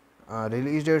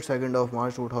 Release date 2nd of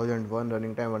March 2001,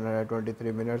 running time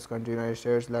 123 minutes, country United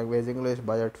States, language English,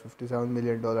 budget $57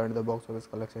 million and the box office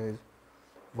collection is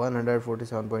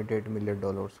 $147.8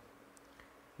 million.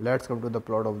 Let's come to the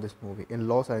plot of this movie. In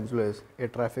Los Angeles, a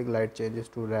traffic light changes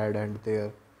to red and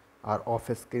there are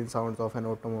off-screen sounds of an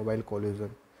automobile collision.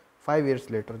 5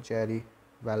 years later, Jerry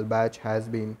Walbach has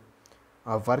been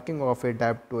working off a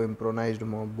debt to improvised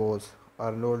mob boss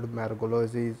Arnold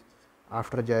Margolese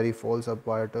after Jerry falls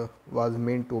apart was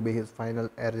meant to be his final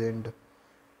errand.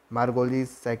 Margolis,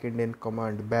 second in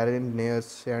command, Baron Nair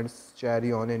sends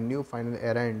Jerry on a new final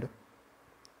errand,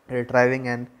 retrieving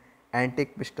an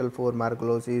antique pistol for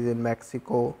Margolese in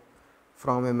Mexico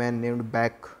from a man named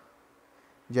Beck.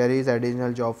 Jerry's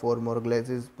additional job for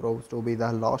Margolese proves to be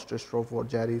the last straw for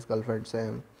Jerry's girlfriend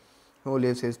Sam, who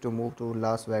leaves his to move to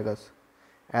Las Vegas.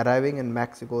 Arriving in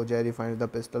Mexico, Jerry finds the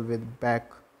pistol with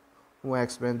Beck, who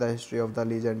explains the history of the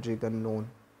legendary gun known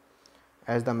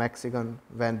as the Mexican.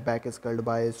 When Beck is killed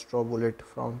by a straw bullet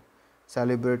from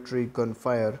celebratory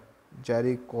gunfire,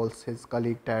 Jerry calls his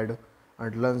colleague Ted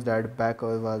and learns that Beck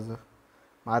was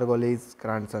Margolis's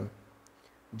grandson.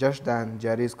 Just then,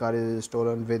 Jerry's car is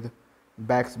stolen with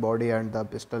Beck's body and the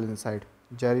pistol inside.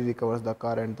 Jerry recovers the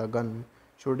car and the gun,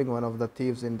 shooting one of the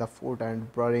thieves in the foot and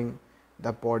burying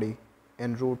the body.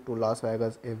 En route to Las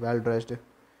Vegas, a well-dressed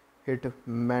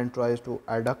hitman tries to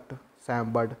abduct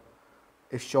Sam but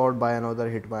is shot by another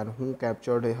hitman who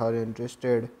captured her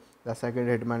instead. The second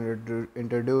hitman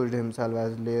introduced himself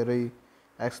as Larry,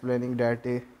 explaining that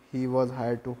he was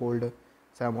hired to hold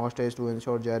Sam hostage to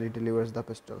ensure Jerry delivers the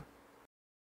pistol.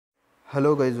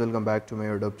 Hello guys, welcome back to my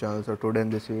YouTube channel. So today in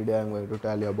this video I'm going to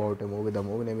tell you about a movie. The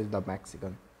movie name is The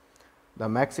Mexican. The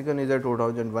Mexican is a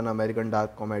 2001 American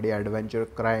dark comedy adventure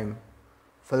crime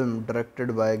film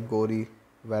directed by Gory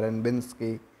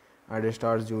Verbinski and it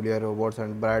stars Julia Roberts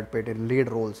and Brad Pitt in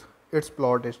lead roles. Its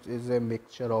plot is a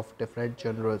mixture of different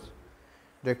genres.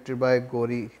 Directed by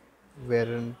Gory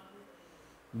Verbinski,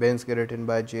 written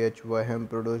by J.H. Wahem,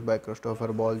 produced by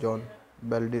Christopher Ball, John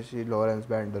Baldacci, Lawrence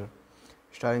Bender.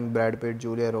 Starring Brad Pitt,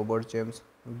 Julia Roberts, James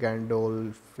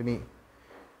Gandolfini.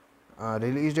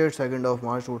 Release date 2nd of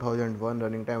March 2001,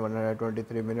 running time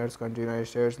 123 minutes, country United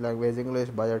States, language English,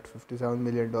 budget $57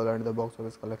 million and the box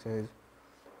office collection is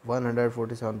 $147.8 million.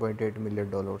 Bansky, written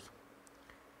by J.H. Wahem,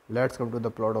 produced by Christopher Ball, John Baldacci, Lawrence Bender. Starring Brad Pitt, Julia Roberts, James Gandolfini. Release date 2nd of March 2001, running time 123 minutes, country United States, language English, budget $57 million and the box office collection is $147.8 million. Let's come to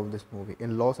the plot of this movie.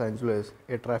 In Los Angeles,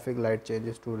 a traffic light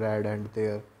changes to red and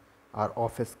there are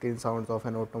off-screen sounds of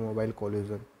an automobile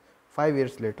collision. 5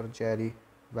 years later, Jerry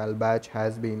Walbach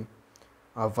has been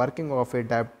working off a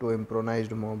debt to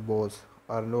improvised mob boss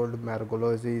Arnold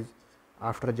Margolese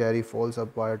after Jerry falls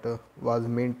apart was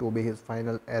meant to be his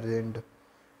final errand.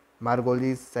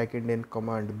 Margolese, second in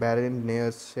command, Baron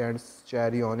Nair sends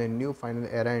Jerry on a new final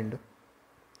errand,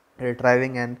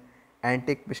 retrieving an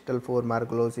antique pistol for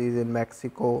Margolese in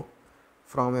Mexico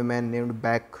from a man named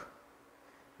Beck.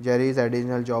 Jerry's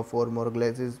additional job for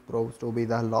Margolese proves to be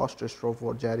the last straw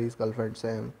for Jerry's girlfriend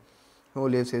Sam, who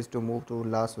leaves his to move to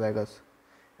Las Vegas.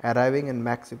 Arriving in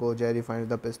Mexico, Jerry finds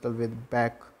the pistol with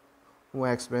Beck, who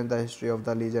explains the history of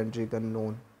the legendary gun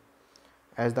known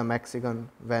as the Mexican.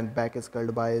 When Beck is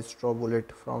killed by a straw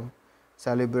bullet from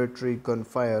celebratory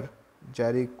gunfire,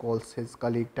 Jerry calls his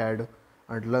colleague Ted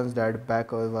and learns that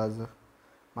Beck was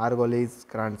Margolis's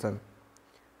grandson.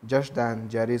 Just then,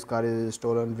 Jerry's car is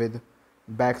stolen with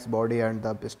Beck's body and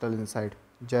the pistol inside.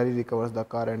 Jerry recovers the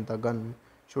car and the gun,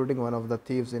 shooting one of the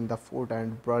thieves in the foot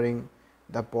and burying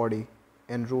the body.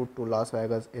 En route to Las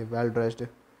Vegas, a well-dressed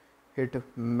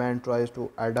hitman tries to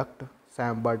abduct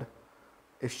Sam but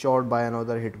is shot by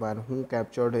another hitman who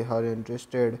captured her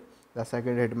instead. The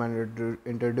second hitman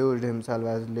introduced himself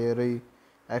as Larry,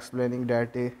 explaining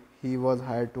that he was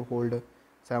hired to hold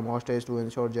Sam hostage to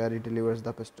ensure Jerry delivers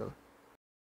the pistol.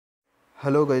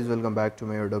 Hello guys, welcome back to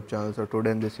my YouTube channel. So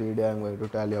today in this video I'm going to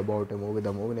tell you about a movie.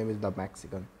 The movie name is The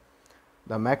Mexican.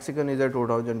 The Mexican is a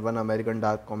 2001 American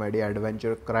dark comedy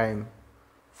adventure crime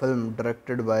film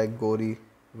directed by Gory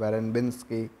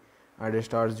Verbinski and it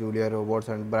stars Julia Roberts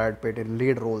and Brad Pitt in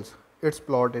lead roles. Its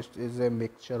plot is a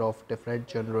mixture of different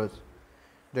genres.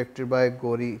 Directed by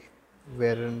Gory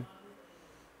Verbinski,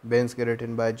 Baines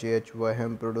written by J.H.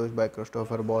 Wyham, produced by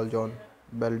Christopher Ball, John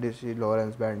Baldacci,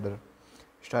 Lawrence Bender,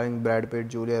 starring Brad Pitt,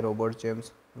 Julia Roberts,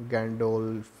 James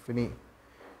Gandolfini.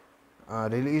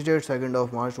 Release date 2nd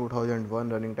of March 2001,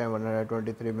 running time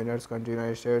 123 minutes, country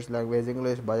United States, language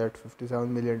English, budget $57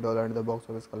 million, and the box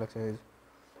office collection is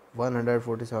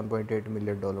 $147.8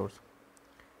 million.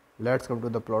 Let's come to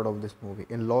the plot of this movie.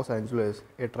 In Los Angeles,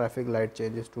 a traffic light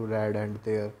changes to red and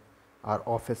there are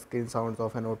off-screen sounds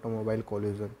of an automobile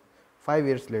collision. 5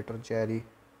 years later, Jerry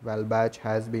Walbach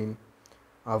has been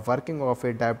working off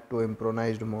a debt to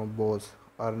improvised mob boss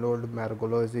Arnold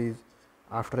Margolese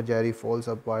after Jerry falls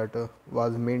apart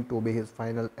was meant to be his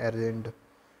final errand.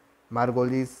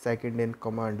 Margoli's second in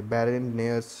command, Baron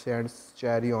Nair, sends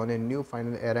Jerry on a new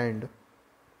final errand,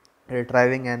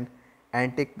 retrieving an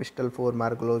antique pistol for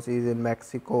Margolese in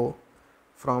Mexico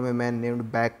from a man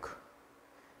named Beck.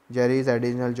 Jerry's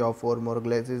additional job for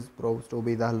Margolese proves to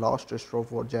be the last straw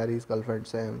for Jerry's girlfriend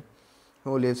Sam,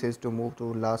 who leaves his to move to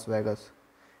Las Vegas.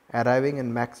 Arriving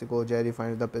in Mexico, Jerry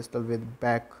finds the pistol with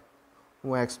Beck,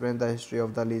 who explains the history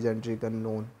of the legendary gun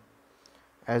known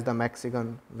as the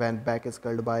Mexican. When Beck is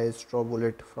killed by a straw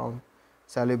bullet from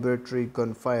celebratory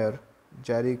gunfire,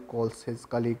 Jerry calls his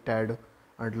colleague Ted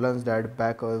and learns that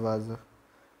Beck was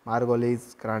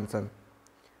Margolis's grandson.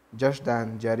 Just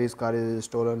then, Jerry's car is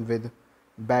stolen with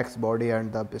Beck's body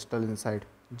and the pistol inside.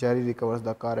 Jerry recovers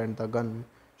the car and the gun,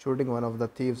 shooting one of the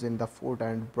thieves in the foot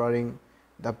and burying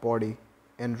the body.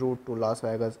 En route to Las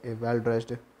Vegas, a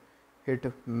well-dressed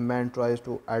hitman tries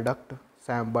to abduct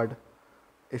Sam but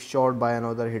is shot by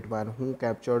another hitman who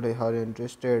captured her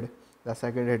instead. The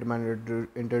second hitman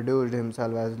introduced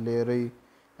himself as Larry,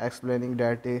 explaining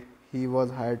that he was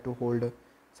hired to hold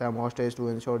Sam hostage to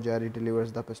ensure Jerry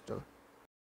delivers the pistol.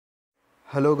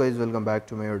 Hello guys, welcome back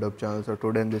to my YouTube channel. So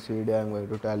today in this video I am going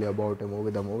to tell you about a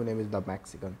movie. The movie name is The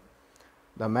Mexican.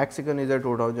 The Mexican is a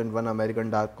 2001 American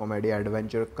dark comedy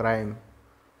adventure crime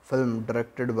film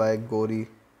directed by Gory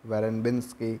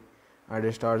Verbinski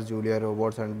and stars Julia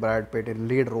Roberts and Brad Pitt in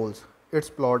lead roles. Its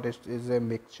plot is a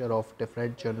mixture of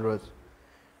different genres.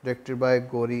 Directed by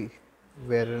Gory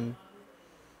Verbinski,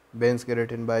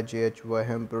 written by J.H.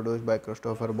 Wyham, produced by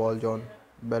Christopher Ball, John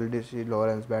Baldacci,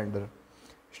 Lawrence Bender,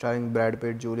 starring Brad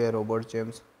Pitt, Julia Roberts,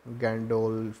 James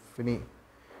Gandolfini.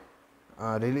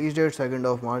 Release date 2nd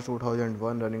of March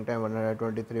 2001, running time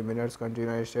 123 minutes, country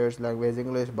United States, language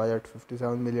English, budget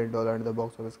 $57 million, and the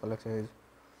box office collection is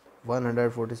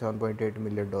 $147.8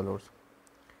 million.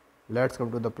 Let's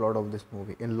come to the plot of this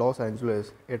movie. In Los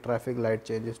Angeles, a traffic light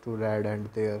changes to red and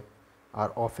there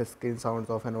are off-screen sounds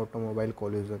of an automobile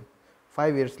collision.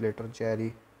 5 years later,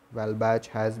 Jerry Walbach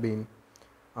has been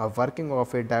working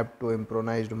off a debt to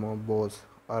improvised mob boss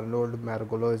Arnold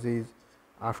Margolese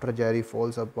after Jerry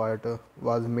falls apart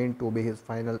was meant to be his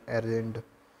final errand.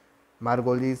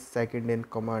 Margoli's second in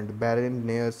command, Baron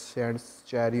Nair, sends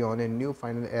Jerry on a new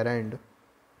final errand,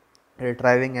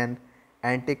 retrieving an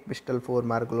antique pistol for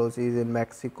Margolese in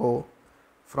Mexico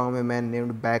from a man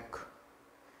named Beck.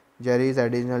 Jerry's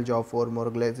additional job for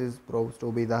Margolese proves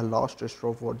to be the last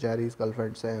straw for Jerry's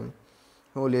girlfriend Sam,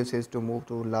 who leaves his to move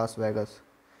to Las Vegas.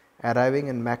 Arriving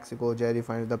in Mexico, Jerry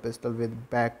finds the pistol with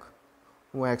Beck,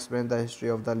 who explains the history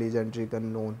of the legendary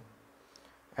gun known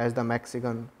as the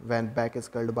Mexican. When Beck is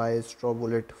killed by a straw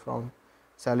bullet from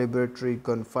celebratory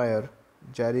gunfire,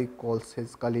 Jerry calls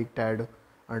his colleague Ted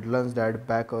and learns that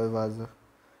Beck was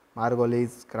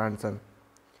Margolis's grandson.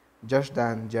 Just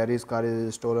then, Jerry's car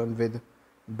is stolen with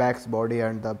Beck's body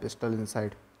and the pistol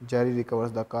inside. Jerry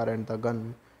recovers the car and the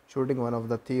gun, shooting one of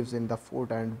the thieves in the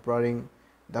foot and burying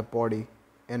the body.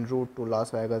 En route to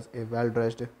Las Vegas, a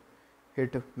well-dressed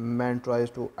hitman tries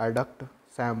to abduct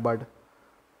Sam but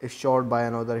is shot by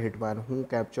another hitman who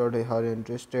captured her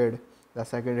instead. The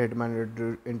second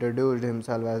hitman introduced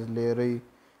himself as Larry,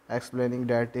 explaining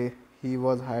that he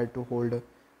was hired to hold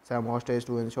Sam hostage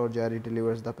to ensure Jerry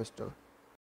delivers the pistol.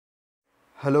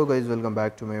 Hello guys, welcome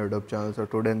back to my YouTube channel. So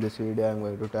today in this video I am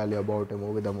going to tell you about a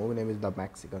movie. The movie name is The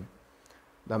Mexican.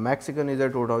 The Mexican is a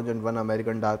 2001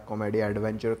 American dark comedy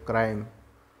adventure crime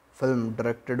film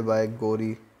directed by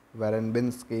Gory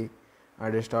Verbinski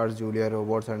and stars Julia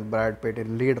Roberts and Brad Pitt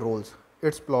in lead roles.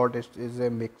 Its plot is a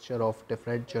mixture of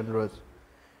different genres.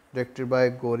 Directed by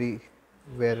Gory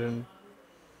Verbinski,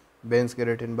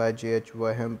 written by J.H.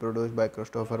 Wyham, produced by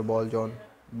Christopher Ball, John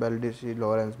Baldacci,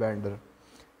 Lawrence Bender,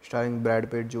 starring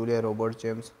Brad Pitt, Julia Roberts,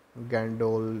 James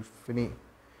Gandolfini.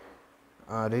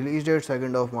 Release date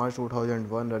 2nd of March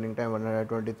 2001, running time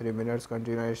 123 minutes,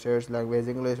 country United States, language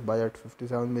English, budget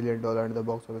 $57 million, and the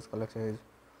box office collection is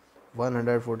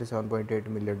 $147.8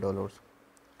 million.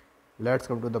 Let's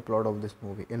come to the plot of this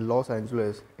movie. In Los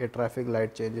Angeles, a traffic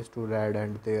light changes to red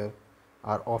and there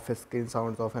are off-screen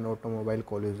sounds of an automobile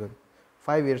collision.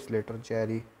 5 years later,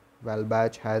 Jerry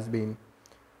Walbach has been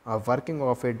working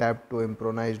off a debt to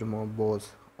improvised mob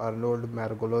boss Arnold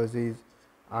Margolese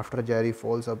after Jerry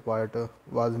falls apart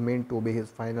was meant to be his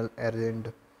final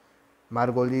errand.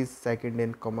 Margoli's second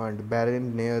in command,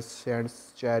 Baron Nair,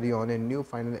 sends Jerry on a new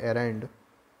final errand,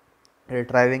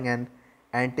 retrieving an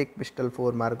antique pistol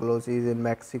for Margolese in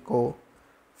Mexico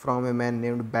from a man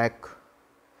named Beck.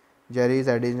 Jerry's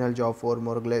additional job for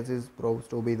Margolese proves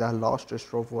to be the last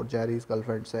straw for Jerry's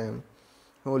girlfriend Sam,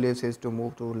 who leaves his to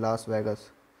move to Las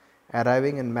Vegas.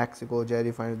 Arriving in Mexico,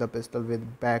 Jerry finds the pistol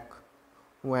with Beck,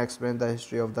 who explains the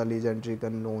history of the legendary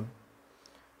gun known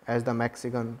as the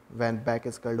Mexican. When Beck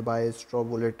is killed by a straw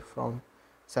bullet from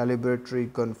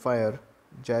celebratory gunfire,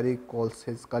 Jerry calls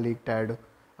his colleague Ted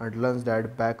and learns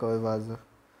that Beck was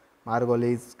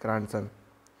Margolis's grandson.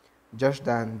 Just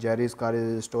then, Jerry's car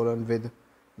is stolen with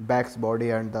Beck's body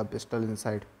and the pistol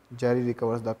inside. Jerry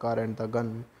recovers the car and the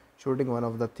gun, shooting one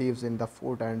of the thieves in the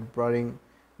foot and burying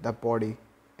the body.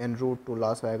 En route to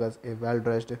Las Vegas, a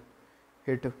well-dressed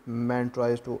hitman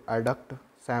tries to abduct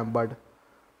Sam but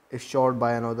is shot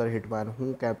by another hitman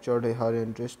who captured her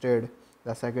instead.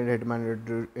 The second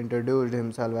hitman introduced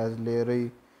himself as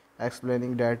Larry,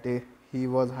 explaining that he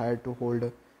was hired to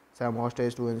hold Sam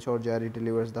hostage to ensure Jerry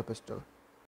delivers the pistol.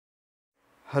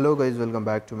 Hello guys, welcome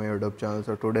back to my YouTube channel.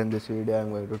 So today in this video I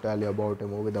am going to tell you about a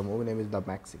movie. The movie name is The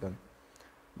Mexican.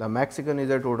 The Mexican is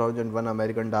a 2001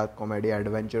 American dark comedy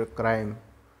adventure crime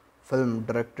film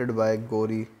directed by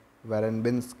Gory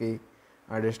Verbinski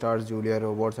and stars Julia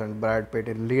Roberts and Brad Pitt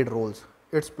in lead roles.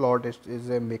 Its plot is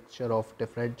a mixture of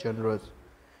different genres.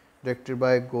 Directed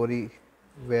by Gory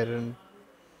Verbinski,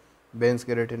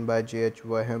 written by J.H.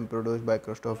 Wahem, produced by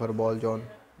Christopher Ball, John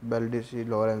Baldissi,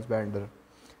 Lawrence Bender.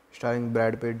 Starring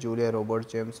Brad Pitt, Julia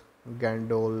Roberts, James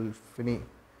Gandolfini.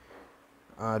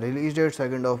 Release date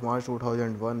 2nd of March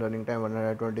 2001, running time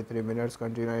 123 minutes,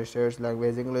 country United States,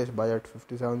 language English, budget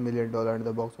 $57 million and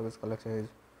the box office collection is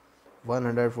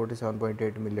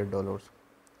 $147.8 million.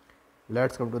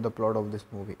 Let's come to the plot of this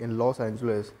movie. In Los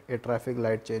Angeles, a traffic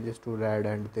light changes to red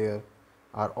and there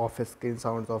are off-screen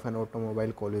sounds of an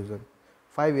automobile collision.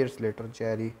 5 years later,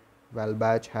 Jerry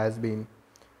Walbach has been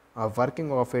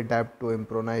working off a debt to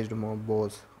improvised mob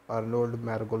boss Arnold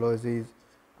Margolese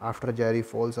after Jerry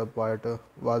falls apart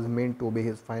was meant to be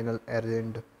his final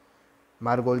errand.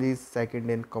 Margoli's second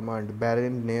in command,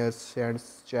 Baron Nair,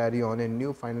 sends Jerry on a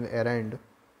new final errand,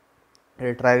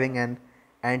 retrieving an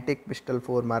antique pistol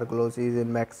for Margolese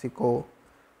in Mexico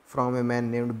from a man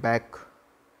named Beck.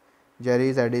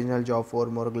 Jerry's additional job for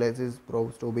Margolese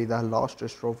proves to be the last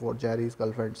straw for Jerry's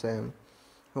girlfriend Sam,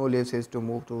 who leaves his to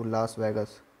move to Las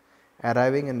Vegas.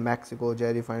 Arriving in Mexico,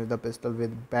 Jerry finds the pistol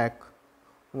with Beck,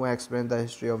 who explains the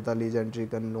history of the legendary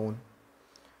gun known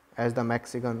as the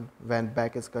Mexican. When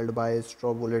Beck is killed by a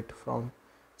straw bullet from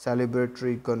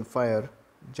celebratory gunfire,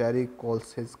 Jerry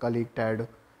calls his colleague Ted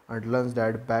and learns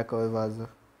that Beck was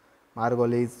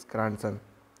Margolis's grandson.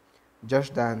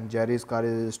 Just then, Jerry's car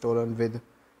is stolen with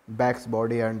Beck's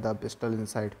body and the pistol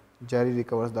inside. Jerry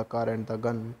recovers the car and the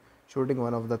gun, shooting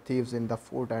one of the thieves in the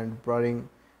foot and burying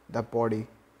the body.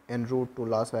 En route to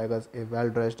Las Vegas, a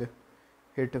well-dressed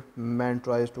hitman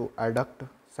tries to abduct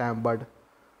Sam but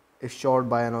is shot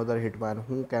by another hitman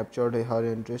who captured her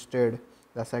instead.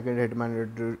 The second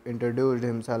hitman introduced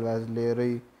himself as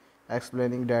Larry,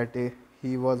 explaining that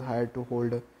he was hired to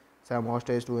hold Sam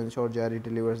hostage to ensure Jerry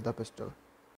delivers the pistol.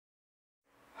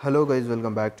 Hello guys,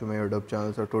 welcome back to my YouTube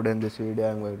channel. So today in this video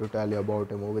I am going to tell you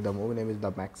about a movie. The movie name is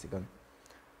The Mexican.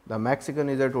 The Mexican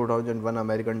is a 2001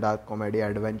 American dark comedy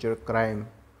adventure crime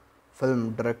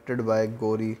film directed by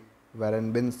Gory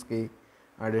Verbinski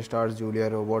and stars Julia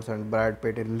Roberts and Brad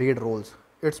Pitt in lead roles.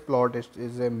 Its plot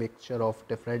is a mixture of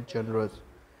different genres.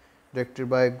 Directed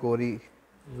by Gory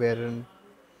Verbinski,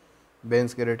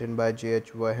 written by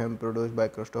J.H. Wahem, produced by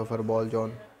Christopher Ball,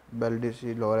 John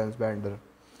Baldissi, Lawrence Bender.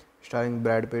 Starring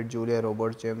Brad Pitt, Julia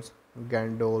Roberts, James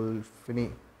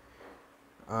Gandolfini.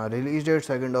 Release date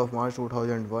 2nd of March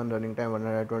 2001, running time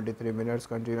 123 minutes,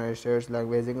 country United States,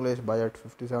 language English, budget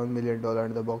 $57 million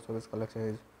and the box office collection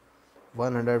is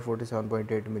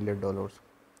 $147.8 million.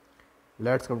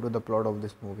 Let's come to the plot of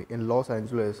this movie. In Los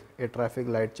Angeles, a traffic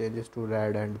light changes to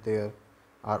red and there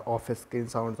are off-screen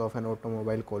sounds of an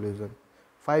automobile collision.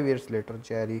 5 years later,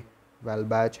 Jerry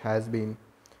Walbach has been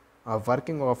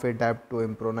working off a debt to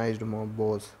improvised mob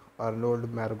boss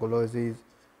Arnold Margolese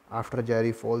after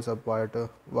Jerry falls apart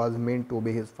was meant to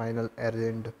be his final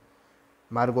errand.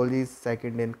 Margoli's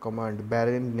second in command,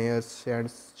 Baron Nair,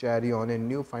 sends Cherry on a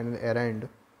new final errand,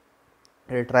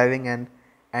 retrieving an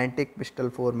antique pistol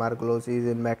for Margolis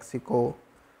in Mexico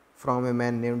from a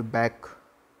man named Beck.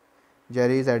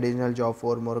 Jerry's additional job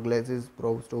for Margolis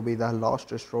proves to be the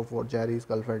last straw for Jerry's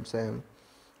girlfriend Sam,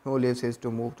 who leaves his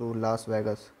to move to Las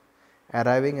Vegas.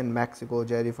 Arriving in Mexico,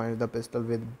 Jerry finds the pistol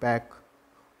with Beck,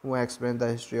 who explains the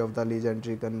history of the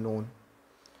legendary gun known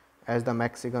as the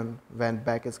Mexican. When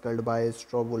Beck is killed by a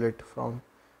straw bullet from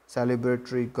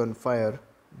celebratory gunfire,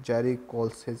 Jerry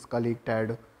calls his colleague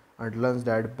Ted and learns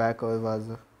that Beck was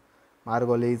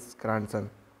Margoli's grandson.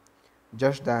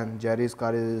 Just then, Jerry's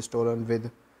car is stolen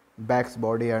with Beck's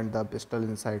body and the pistol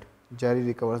inside. Jerry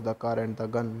recovers the car and the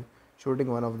gun,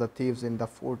 shooting one of the thieves in the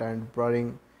foot and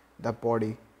burying the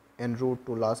body. En route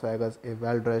to Las Vegas, a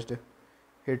well-dressed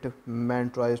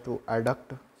hitman tries to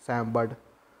abduct Sam but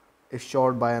is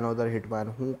shot by another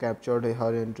hitman who captured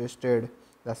her instead.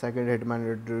 The second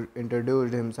hitman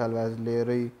introduced himself as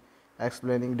Larry,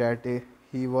 explaining that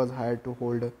he was hired to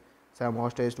hold Sam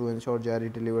hostage to ensure Jerry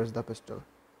delivers the pistol.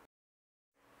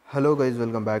 Hello guys,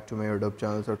 welcome back to my YouTube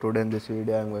channel. So today in this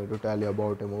video I am going to tell you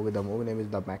about a movie. The movie name is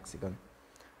The Mexican.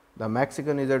 The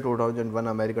Mexican is a 2001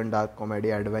 American dark comedy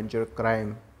adventure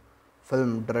crime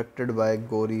film directed by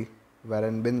Gory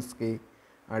Verbinski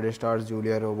and stars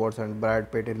Julia Roberts and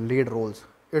Brad Pitt in lead roles.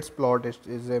 Its plot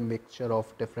is a mixture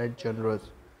of different genres.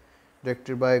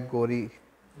 Directed by Gory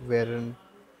Verbinski,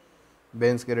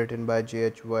 written by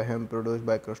J.H. Wahem, produced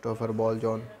by Christopher Ball,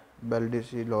 John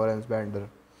Baldissi, Lawrence Bender.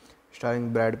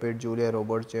 Starring Brad Pitt, Julia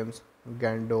Roberts, James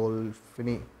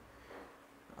Gandolfini.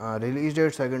 Release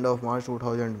date 2nd of March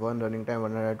 2001, running time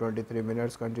 123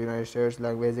 minutes, country United States,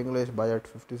 language English, budget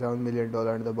 $57 million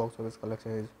and the box office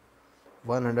collection is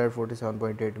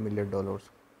 $147.8 million.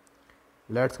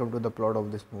 Let's come to the plot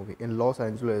of this movie. In Los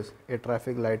Angeles, a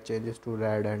traffic light changes to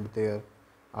red and there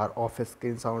are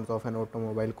off-screen sounds of an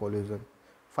automobile collision.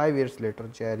 5 years later,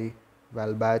 Jerry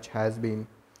Welbach has been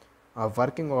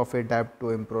working off a debt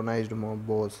to improvised mob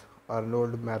boss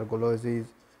Arnold Margolese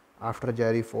after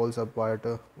Jerry falls apart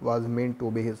was meant to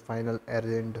be his final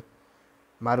errand.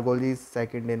 Margoli's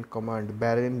second in command,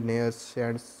 Baron Nair,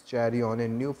 sends Jerry on a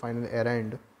new final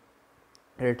errand,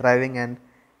 retrieving an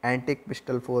antique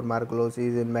pistol for Margolese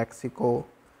in Mexico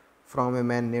from a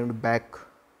man named Beck.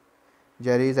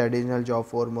 Jerry's additional job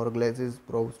for Margolese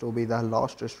proves to be the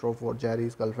last straw for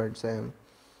Jerry's girlfriend Sam,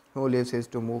 who leaves his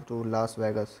to move to Las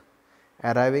Vegas.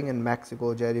 Arriving in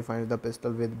Mexico, Jerry finds the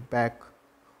pistol with Beck,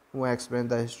 who explains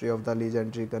the history of the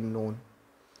legendary gun known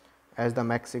as the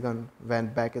Mexican. When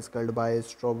Beck is killed by a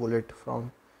straw bullet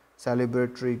from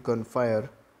celebratory gunfire,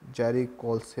 Jerry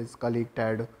calls his colleague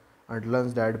Ted and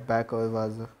learns that Beck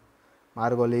was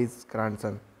Margoli's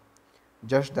grandson.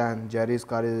 Just then, Jerry's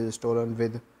car is stolen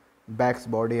with Beck's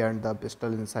body and the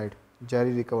pistol inside.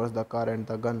 Jerry recovers the car and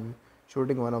the gun,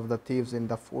 shooting one of the thieves in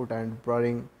the foot and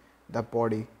burying the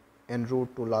body. En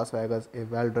route to Las Vegas, a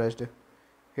well-dressed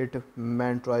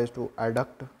hitman tries to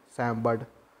abduct Sam but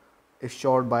is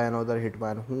shot by another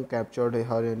hitman who captured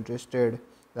her instead.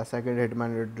 The second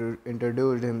hitman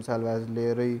introduced himself as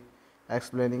Larry,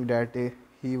 explaining that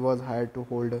he was hired to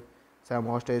hold Sam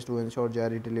hostage to ensure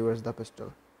Jerry delivers the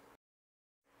pistol.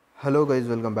 Hello guys,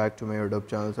 welcome back to my YouTube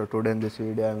channel. So today in this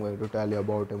video I am going to tell you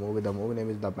about a movie. The movie name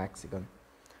is The Mexican.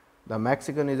 The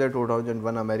Mexican is a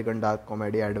 2001 American dark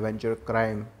comedy adventure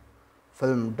crime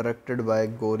film directed by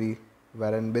Gory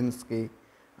Verbinski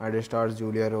and stars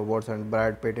Julia Roberts and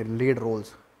Brad Pitt in lead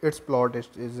roles. Its plot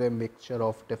is a mixture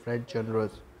of different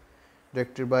genres.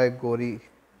 Directed by Gory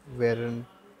Verbinski,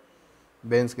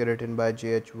 written by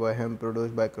J.H. Wahem,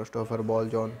 produced by Christopher Ball,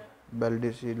 John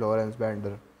Baldissi, Lawrence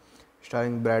Bender.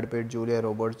 Starring Brad Pitt, Julia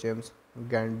Roberts, James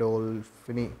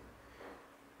Gandolfini.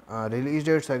 Release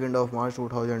date 2nd of March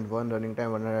 2001, running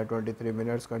time 123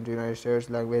 minutes, country United States,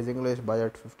 language English,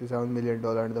 budget $57 million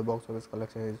and the box office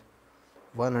collection is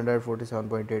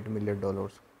 $147.8 million.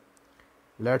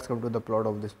 Let's come to the plot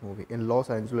of this movie. In Los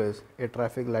Angeles, a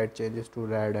traffic light changes to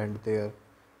red and there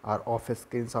are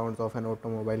off-screen sounds of an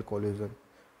automobile collision.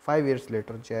 5 years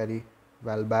later, Jerry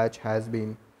Welbach has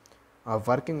been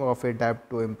working off a debt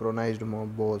to improvised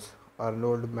mob boss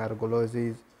Arnold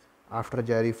Margolese after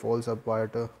Jerry falls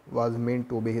apart was meant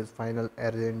to be his final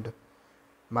errand.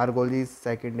 Margoli's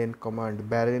second in command,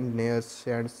 Baron Nair,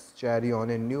 sends Jerry on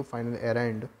a new final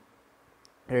errand,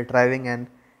 retrieving an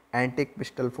antique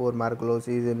pistol for Margolese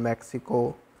in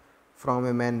Mexico from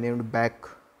a man named Beck.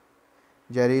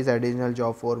 Jerry's additional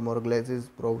job for Margolese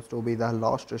proves to be the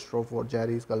last straw for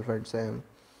Jerry's girlfriend Sam,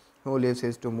 who leaves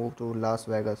his to move to Las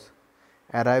Vegas.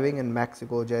 Arriving in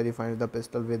Mexico, Jerry finds the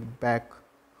pistol with Beck,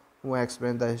 who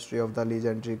explains the history of the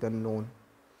legendary gun known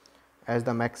as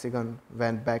the Mexican.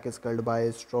 When Beck is killed by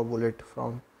a straw bullet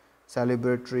from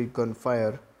celebratory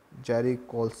gunfire, Jerry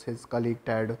calls his colleague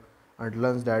Ted and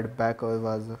learns that Beck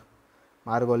was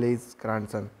Margoli's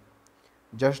grandson.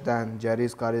 Just then,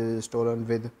 Jerry's car is stolen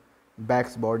with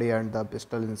Beck's body and the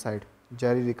pistol inside.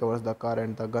 Jerry recovers the car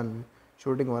and the gun,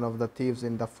 shooting one of the thieves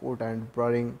in the foot and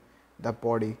burying the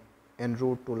body. En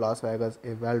route to Las Vegas,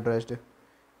 a well-dressed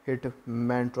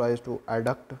hitman tries to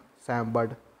abduct Sam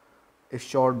but is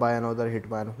shot by another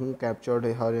hitman who captured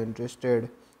her instead.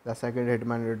 The second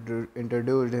hitman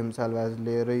introduced himself as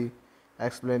Larry,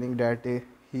 explaining that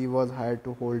he was hired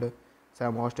to hold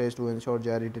Sam hostage to ensure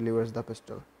Jerry delivers the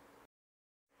pistol.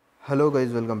 Hello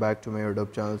guys, welcome back to my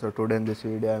YouTube channel. So today in this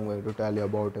video I am going to tell you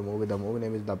about a movie. The movie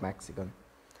name is The Mexican.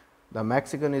 The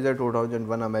Mexican is a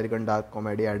 2001 American dark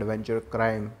comedy adventure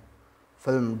crime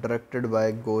film directed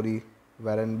by Gory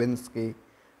Verbinski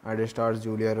and stars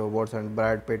Julia Roberts and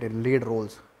Brad Pitt in lead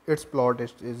roles. Its plot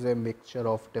is a mixture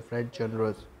of different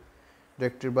genres.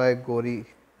 Directed by Gory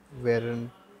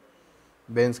Verbinski,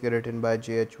 written by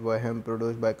J.H. Wahem,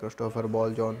 produced by Christopher Ball,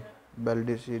 John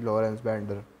Baldacci, Lawrence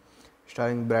Bender.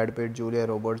 Starring Brad Pitt, Julia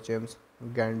Roberts, James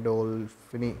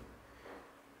Gandolfini.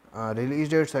 Release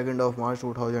date 2nd of March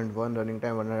 2001. Running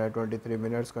time 123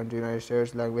 minutes. Country United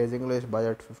States. Language English.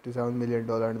 Budget $57 million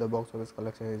and the box office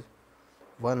collection is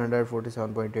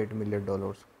 $147.8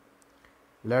 million.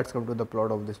 Let's come to the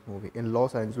plot of this movie. In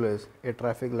Los Angeles, a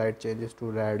traffic light changes to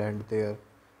red and there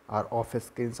are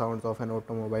off-screen sounds of an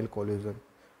automobile collision.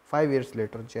 5 years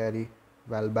later, Jerry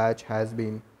Walbach has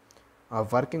been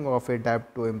working off a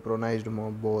debt to improvised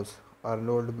mob boss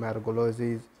Arnold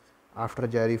Margolese after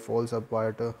Jerry falls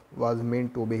apart was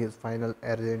meant to be his final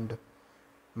errand.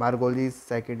 Margolese's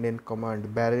second in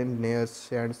command, Baron Nair,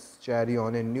 sends Jerry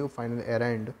on a new final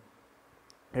errand,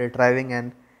 retrieving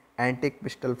an antique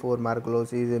pistol for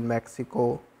Margolese in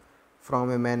Mexico from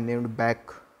a man named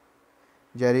Beck.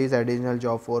 Jerry's additional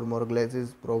job for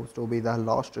Margolese proves to be the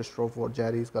last straw for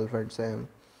Jerry's girlfriend Sam,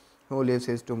 who leaves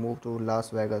his to move to Las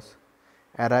Vegas.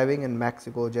 Arriving in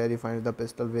Mexico, Jerry finds the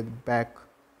pistol with Beck,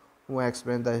 who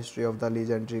explains the history of the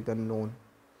legendary gun known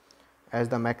as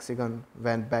the Mexican.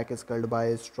 When Beck is killed by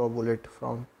a straw bullet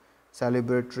from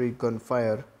celebratory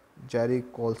gunfire, Jerry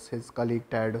calls his colleague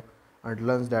Ted and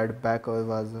learns that Beck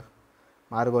was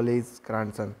Margoli's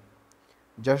grandson.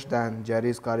 Just then,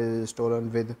 Jerry's car is stolen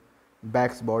with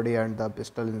Beck's body and the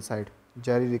pistol inside.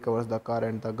 Jerry recovers the car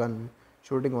and the gun,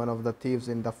 shooting one of the thieves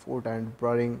in the foot and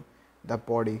burying the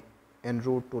body. En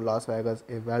route to Las Vegas,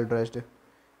 a well-dressed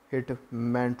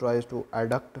hitman tries to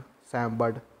abduct Sam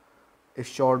but is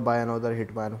shot by another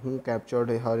hitman who captured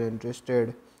her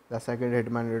instead. The second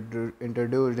hitman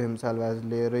introduced himself as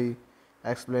Larry,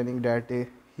 explaining that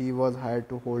he was hired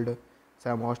to hold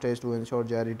Sam hostage to ensure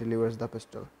Jerry delivers the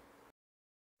pistol.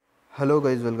 Hello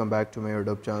guys, welcome back to my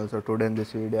YouTube channel. So today in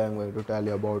this video I am going to tell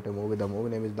you about a movie. The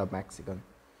movie name is The Mexican.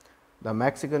 The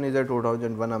Mexican is a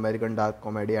 2001 American dark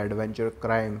comedy adventure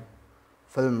crime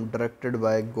film directed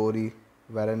by Gory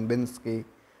Verbinski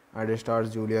and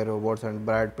stars Julia Roberts and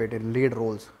Brad Pitt in lead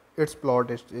roles. Its plot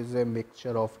is a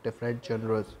mixture of different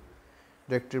genres.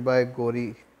 Directed by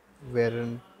Gory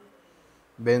Verbinski,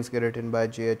 written by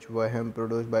J.H. Wahem,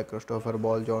 produced by Christopher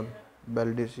Ball, John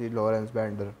Baldacci, Lawrence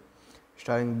Bender.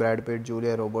 Starring Brad Pitt,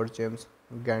 Julia Roberts, James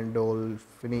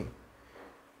Gandolfini.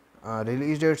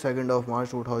 Release date 2nd of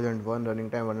March 2001. Running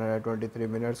time 123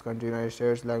 minutes. Country United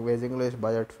States. Language English.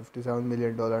 Budget $57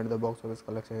 million and the box office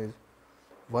collection is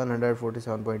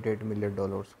 $147.8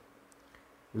 million.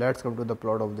 Let's come to the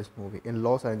plot of this movie. In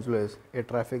Los Angeles, a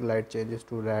traffic light changes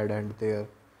to red and there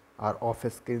are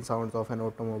off-screen sounds of an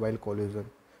automobile collision.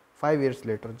 5 years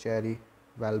later, Jerry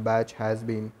Walbach has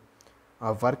been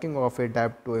working off a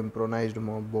debt to improvised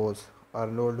mob boss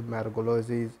Arnold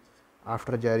Margolese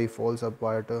after Jerry falls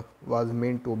apart was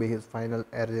meant to be his final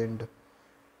errand.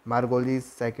 Margolese's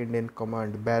second in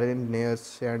command, Baron Nair,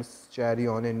 sends Jerry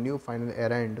on a new final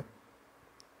errand,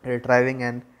 retrieving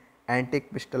an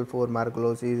antique pistol for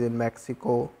Margolese in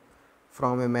Mexico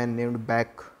from a man named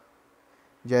Beck.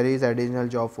 Jerry's additional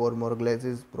job for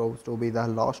Margolese proves to be the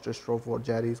last straw for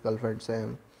Jerry's girlfriend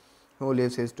Sam, who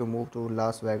leaves his to move to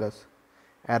Las Vegas.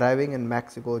 Arriving in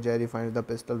Mexico, Jerry finds the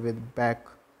pistol with Beck,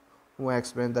 who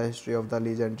explains the history of the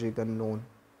legendary gun known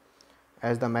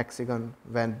as the Mexican.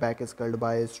 When Beck is killed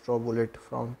by a straw bullet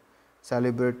from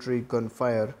celebratory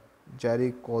gunfire,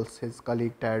 Jerry calls his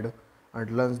colleague Ted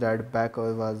and learns that Beck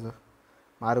was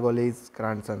Margoli's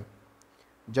grandson.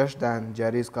 Just then,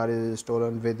 Jerry's car is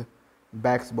stolen with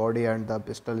Beck's body and the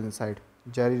pistol inside.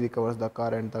 Jerry recovers the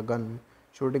car and the gun,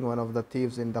 shooting one of the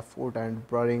thieves in the foot and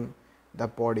burying the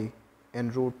body. En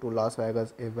route to Las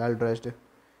Vegas, a well-dressed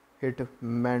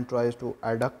hitman tries to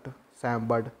abduct Sam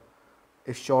but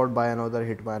is shot by another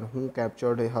hitman who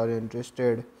captured her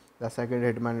interested. The second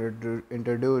hitman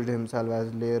introduced himself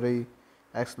as Larry,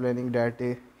 explaining that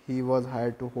he was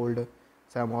hired to hold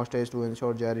Sam hostage to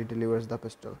ensure Jerry delivers the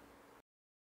pistol.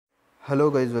 Hello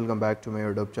guys, welcome back to my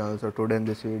YouTube channel. So today in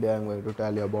this video I am going to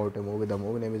tell you about a movie. The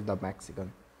movie name is The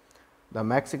Mexican. The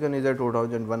Mexican is a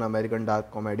 2001 American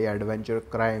dark comedy adventure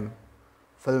crime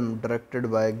film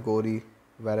directed by Gory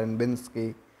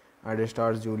Verbinski and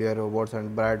stars Julia Roberts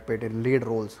and Brad Pitt in lead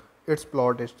roles. Its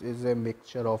plot is a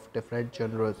mixture of different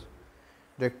genres.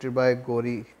 Directed by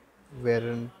Gory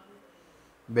Verbinski,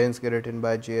 written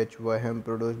by J.H. Wahem,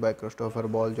 produced by Christopher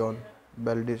Ball, John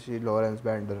Baldacci, Lawrence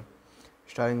Bender,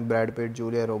 starring Brad Pitt,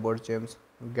 Julia Roberts, James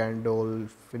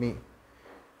Gandolfini.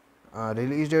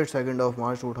 Release date 2nd of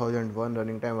March 2001,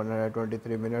 running time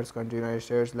 123 minutes, country United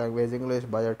States, language English,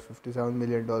 budget $57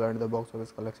 million and the box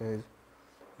office collection is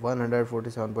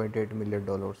 $147.8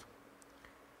 million.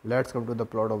 Let's come to the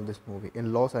plot of this movie.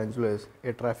 In Los Angeles,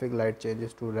 a traffic light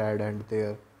changes to red and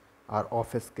there are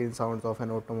off-screen sounds of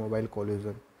an automobile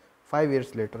collision. 5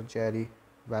 years later, Jerry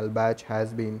Walbach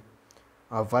has been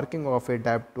working off a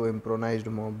debt to improvised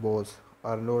mob boss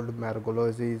Arnold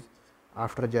Margolese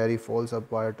after Jerry falls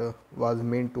apart was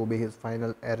meant to be his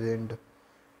final errand.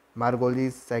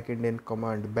 Margolis, second in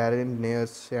command, Baron Nair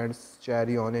sends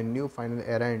Jerry on a new final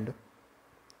errand,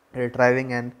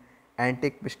 retrieving an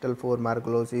antique pistol for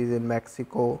Margolese in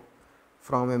Mexico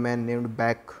from a man named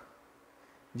Beck.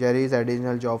 Jerry's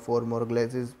additional job for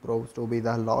Margolese proves to be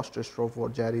the last straw for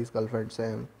Jerry's girlfriend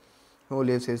Sam, who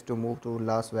leaves his to move to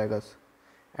Las Vegas.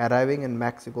 Arriving in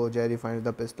Mexico, Jerry finds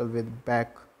the pistol with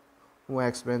Beck, who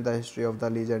explains the history of the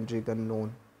legendary gun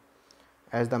known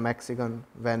as the Mexican.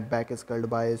 When Beck is killed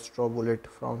by a straw bullet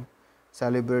from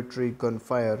celebratory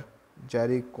gunfire,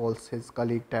 Jerry calls his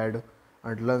colleague Ted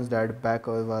and learns that Beck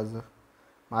was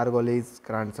Margolis's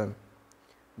grandson.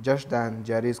 Just then,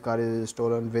 Jerry's car is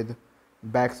stolen with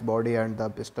Beck's body and the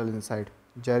pistol inside.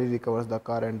 Jerry recovers the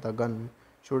car and the gun,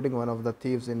 shooting one of the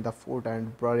thieves in the foot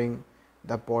and burying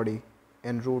the body.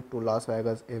 En route to Las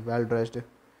Vegas, a well-dressed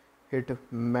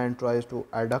hitman tries to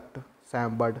abduct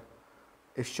Sam but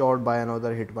is shot by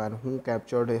another hitman who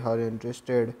captured her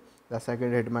interested. The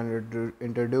second hitman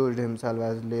introduced himself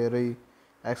as Larry,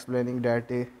 explaining that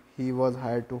he was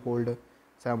hired to hold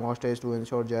Sam hostage to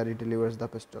ensure Jerry delivers the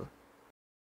pistol.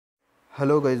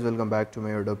 Hello guys, welcome back to my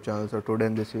YouTube channel. So today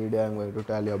in this video I am going to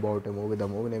tell you about a movie. The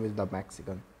movie name is The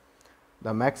Mexican.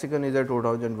 The Mexican is a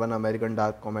 2001 American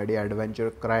dark comedy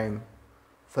adventure crime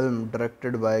film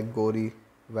directed by Gory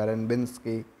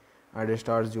Verbinski and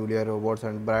stars Julia Roberts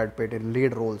and Brad Pitt in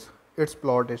lead roles. Its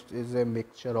plot is a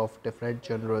mixture of different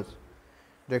genres.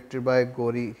 Directed by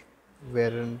Gory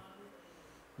Verbinski,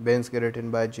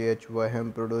 written by J.H.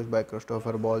 Wahem, produced by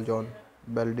Christopher Ball, John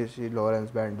Baldacci,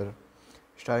 Lawrence Bender,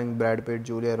 starring Brad Pitt,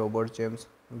 Julia Roberts, James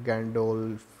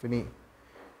Gandolfini.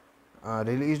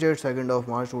 Release date 2nd of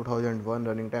March 2001,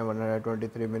 running time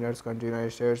 123 minutes, country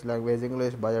United States, language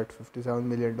English, budget $57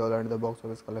 million and the box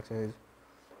office collection is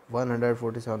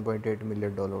 $147.8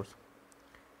 million.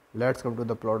 Let's come to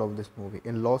the plot of this movie.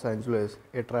 In Los Angeles,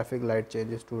 a traffic light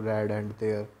changes to red and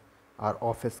there are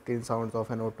off-screen sounds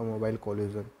of an automobile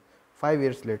collision. 5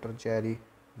 years later, Jerry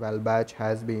Walbach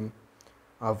has been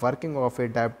working off a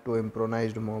debt to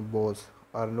improvised mob boss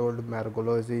Arnold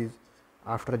Margolese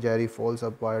after Jerry falls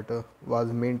apart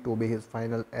was meant to be his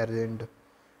final errand.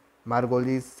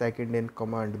 Margolese, second in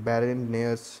command, Baron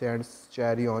Nair sends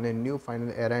Jerry on a new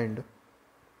final errand,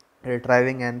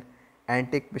 retrieving an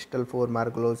antique pistol for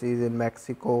Margolese in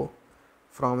Mexico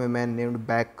from a man named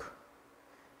Beck.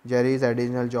 Jerry's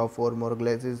additional job for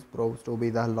Margolese proves to be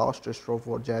the last straw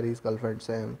for Jerry's girlfriend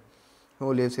Sam,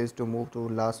 who leaves his to move to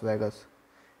Las Vegas.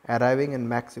 Arriving in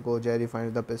Mexico, Jerry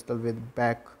finds the pistol with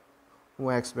Beck, who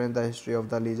explains the history of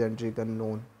the legendary gun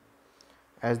known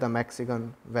as the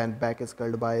Mexican. When Beck is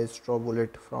killed by a straw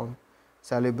bullet from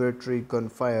celebratory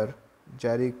gunfire,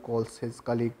 Jerry calls his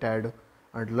colleague Ted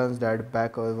and learns that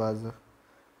Beck was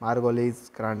Margolis's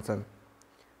grandson.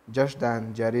 Just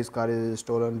then, Jerry's car is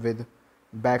stolen with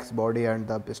Beck's body and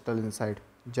the pistol inside.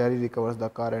 Jerry recovers the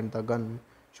car and the gun,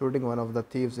 shooting one of the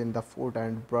thieves in the foot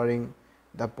and burying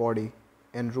the body.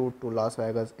 En route to Las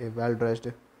Vegas, a well-dressed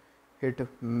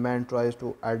hitman tries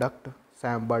to abduct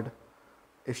Sam but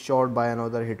is shot by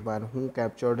another hitman who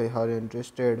captured her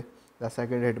interested. The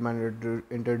second hitman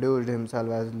introduced himself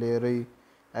as Larry,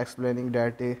 explaining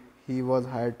that he was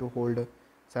hired to hold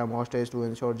Sam hostage to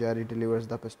ensure Jerry delivers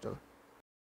the pistol.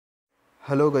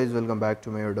 Hello guys, welcome back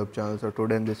to my YouTube channel. So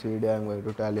today in this video I'm going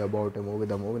to tell you about a movie.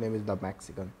 The movie name is The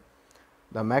Mexican.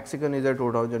 The Mexican is a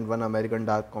 2001 American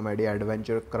dark comedy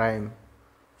adventure crime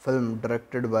film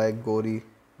directed by Gory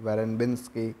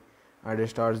Verbinski and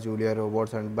stars Julia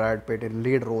Roberts and Brad Pitt in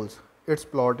lead roles. Its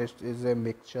plot is a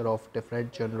mixture of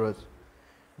different genres.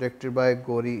 Directed by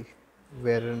Gory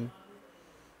Verbinski,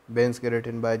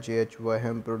 written by J.H.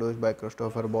 Wahem, produced by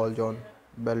Christopher Ball, John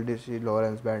Baldacci,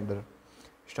 Lawrence Bender.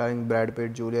 Starring Brad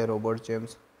Pitt, Julia Roberts,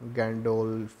 James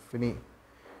Gandolfini.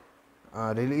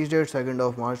 Release date 2nd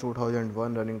of March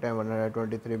 2001. Running time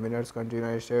 123 minutes. Country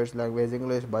United States. Language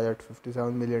English. Budget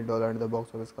 $57 million and the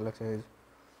box office collection is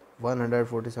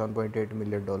 $147.8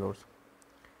 million.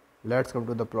 Let's come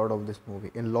to the plot of this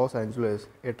movie. In Los Angeles,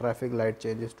 a traffic light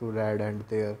changes to red and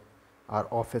there are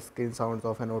off-screen sounds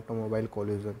of an automobile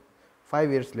collision. 5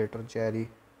 years later, Jerry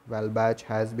Walbach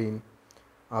has been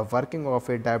working off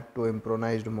a debt to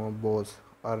improvised mob boss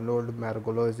Arnold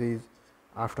Margolese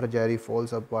after Jerry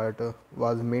falls apart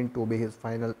was meant to be his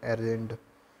final errand.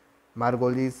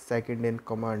 Margolis, second in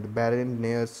command, Baron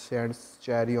Nair sends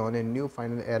Jerry on a new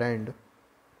final errand,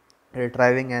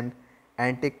 retrieving an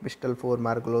antique pistol for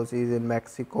Margolese in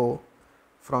Mexico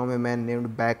from a man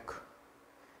named Beck.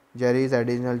 Jerry's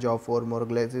additional job for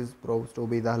Margolese proves to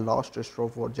be the last straw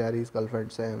for Jerry's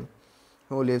girlfriend Sam,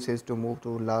 who leaves his to move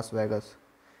to Las Vegas.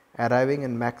 Arriving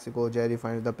in Mexico, Jerry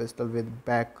finds the pistol with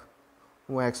Beck,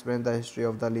 who explains the history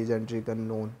of the legendary gun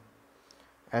known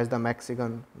as the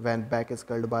Mexican. When Beck is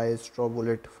killed by a straw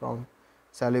bullet from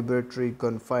celebratory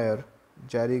gunfire,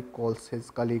 Jerry calls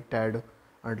his colleague Ted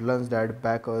and learns that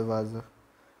Beck was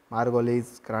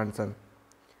Margolis's grandson.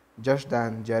 Just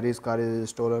then, Jerry's car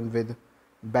is stolen with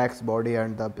Beck's body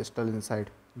and the pistol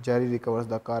inside. Jerry recovers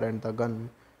the car and the gun,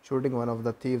 shooting one of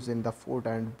the thieves in the foot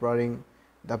and burying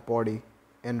the body.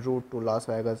 En route to Las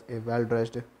Vegas, a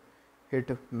well-dressed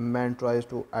hitman tries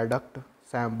to abduct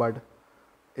Sam but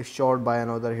is shot by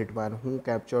another hitman who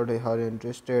captured her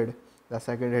instead. The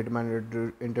second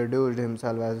hitman introduced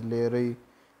himself as Larry,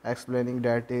 explaining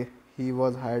that he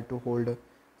was hired to hold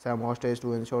Sam hostage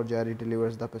to ensure Jerry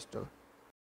delivers the pistol.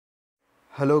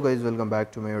 Hello guys, welcome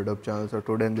back to my YouTube channel. So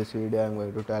today in this video I'm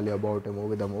going to tell you about a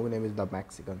movie. The movie name is The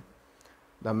Mexican.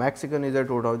 The Mexican is a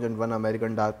 2001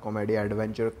 American dark comedy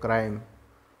adventure crime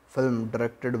film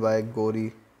directed by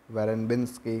Gory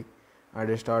Verbinski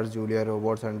and stars Julia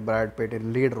Roberts and Brad Pitt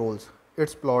in lead roles.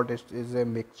 Its plot is a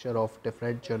mixture of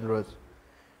different genres.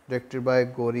 Directed by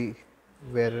Gory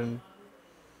Verbinski,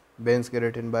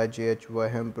 written by J.H.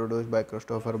 Wahem, produced by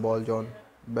Christopher Ball, John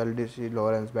Baldacci,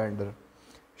 Lawrence Bender.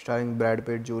 Starring Brad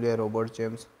Pitt, Julia Roberts,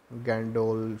 James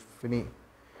Gandolfini.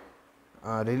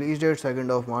 Release date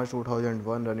 2nd of March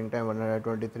 2001. Running time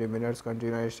 123 minutes. Country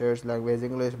United States. Language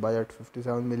English. Budget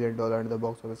 $57 million and the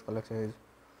box office collection is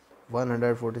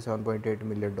 $147.8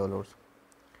 million.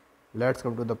 Let's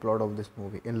come to the plot of this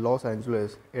movie. In Los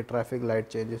Angeles, a traffic light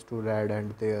changes to red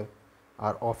and there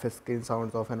are off-screen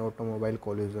sounds of an automobile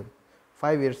collision.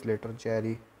 5 years later,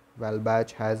 Jerry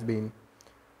Walbach has been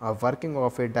working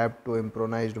off a debt to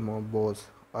improvised mob boss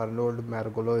Arnold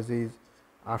Margolese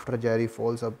after Jerry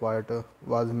falls apart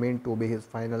was meant to be his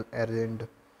final errand.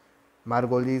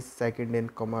 Margolese, second in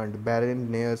command, Baron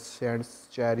Nair sends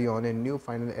Jerry on a new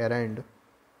final errand,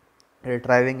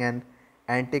 retrieving an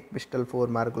antique pistol for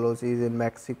Margolese in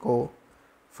Mexico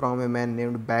from a man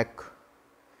named Beck.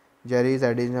 Jerry's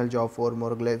additional job for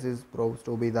Margolese proves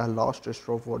to be the last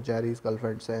straw for Jerry's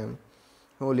girlfriend Sam,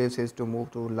 who leaves his to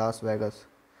move to Las Vegas.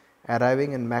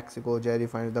 Arriving in Mexico, Jerry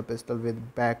finds the pistol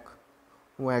with Beck,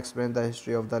 who explains the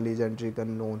history of the legendary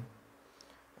gun known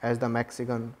as the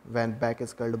Mexican. When Beck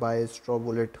is killed by a straw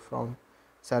bullet from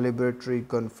celebratory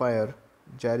gunfire,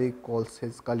 Jerry calls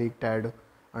his colleague Ted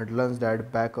and learns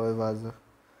that Beck was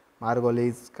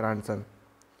Margolis's grandson.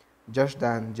 Just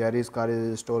then, Jerry's car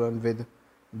is stolen with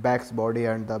Beck's body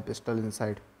and the pistol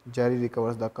inside. Jerry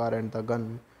recovers the car and the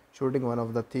gun, shooting one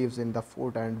of the thieves in the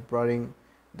foot and burying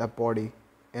the body.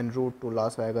 En route to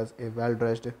Las Vegas, a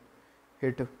well-dressed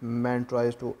hitman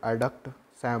tries to abduct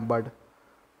Sam but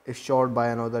is shot by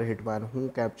another hitman who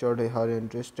captured her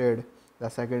instead. The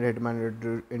second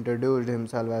hitman introduced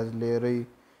himself as Larry,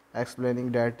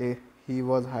 explaining that he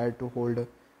was hired to hold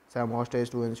Sam hostage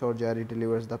to ensure Jerry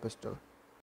delivers the pistol.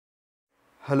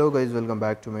 Hello guys, welcome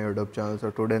back to my YouTube channel.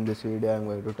 So today in this video I'm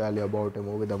going to tell you about a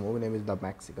movie. The movie name is The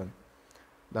Mexican.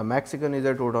 The Mexican is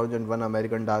a 2001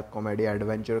 American dark comedy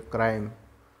adventure crime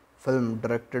film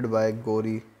directed by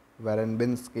Gory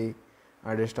Verbinski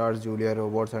and stars Julia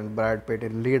Roberts and Brad Pitt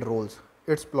in lead roles.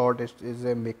 Its plot is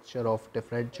a mixture of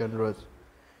different genres.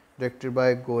 Directed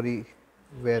by Gory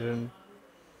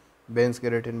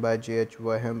Bansky written by J.H.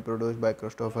 Wyham, produced by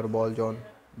Christopher Ball, John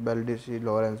Baldacci,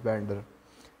 Lawrence Bender,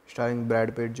 starring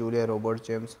Brad Pitt, Julia Roberts,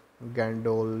 James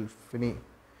Gandolfini.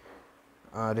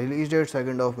 Release date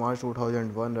 2nd of March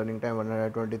 2001, running time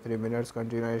 123 minutes,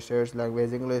 country United States,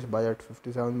 language English, budget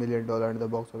 $57 million and the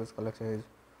box office collection is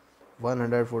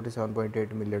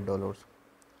 $147.8 million.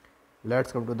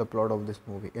 Let's come to the plot of this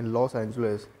movie. In Los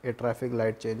Angeles, a traffic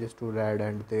light changes to red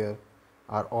and there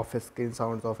are off-screen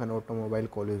sounds of an automobile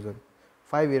collision.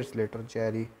 5 years later,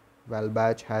 Jerry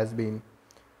Walbach has been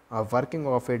working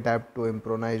off a debt to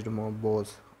improvised mob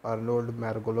boss Arnold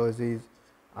Margolese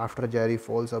after Jerry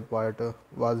falls apart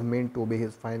was meant to be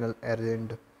his final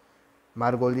errand.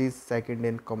 Margoli's second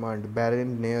in command,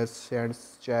 Baron Nair,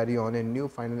 sends Jerry on a new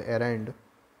final errand,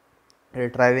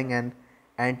 retrieving an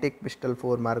antique pistol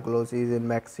for Margolese in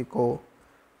Mexico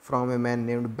from a man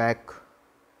named Beck.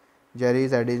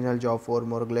 Jerry's additional job for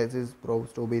Margolese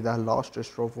proves to be the last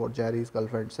straw for Jerry's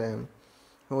girlfriend Sam,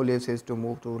 who leaves his to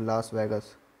move to Las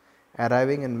Vegas.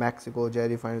 Arriving in Mexico,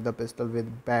 Jerry finds the pistol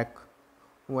with Beck,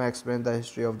 who explains the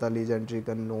history of the legendary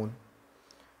gun known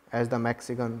as the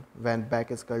Mexican. When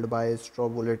Beck is killed by a straw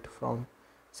bullet from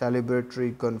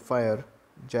celebratory gunfire,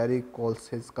 Jerry calls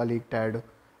his colleague Ted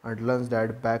and learns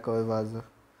that Beck was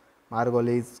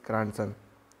Margolis's grandson.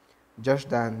 Just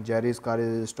then, Jerry's car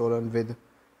is stolen with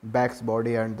Beck's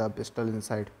body and the pistol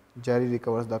inside. Jerry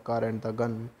recovers the car and the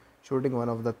gun, shooting one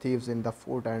of the thieves in the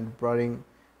foot and burying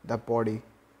the body.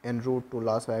 En route to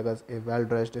Las Vegas, a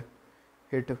well-dressed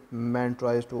hitman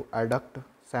tries to abduct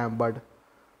Sam but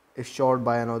is shot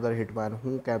by another hitman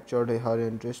who captured her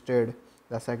instead.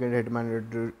 The second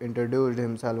hitman introduced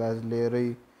himself as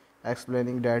Larry,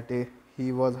 explaining that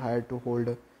he was hired to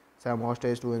hold Sam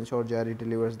hostage to ensure Jerry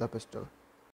delivers the pistol.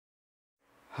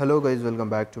 Hello guys, welcome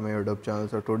back to my YouTube channel.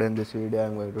 So today in this video I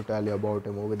am going to tell you about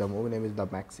a movie. The movie name is The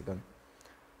Mexican.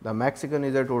 The Mexican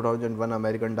is a 2001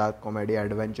 American dark comedy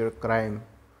adventure crime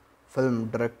film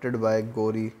directed by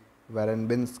Gory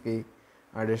Verbinski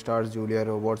and stars Julia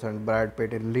Roberts and Brad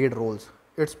Pitt in lead roles.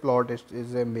 Its plot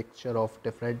is a mixture of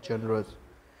different genres.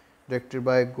 Directed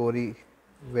by Gory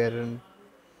Verbinski,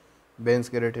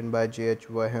 written by J.H.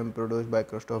 Wyham, produced by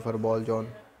Christopher Ball, John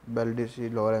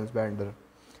Baldacci, Lawrence Bender,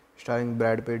 starring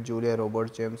Brad Pitt, Julia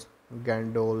Roberts, James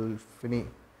Gandolfini.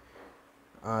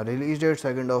 Release date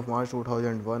 2nd of March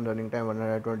 2001, running time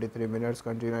 123 minutes,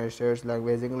 country United States,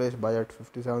 language English, budget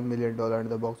 $57 million and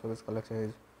the box office collection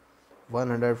is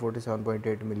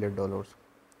 $147.8 million.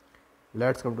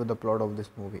 Let's come to the plot of this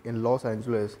movie. In Los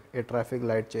Angeles, a traffic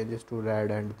light changes to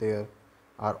red and there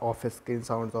are off-screen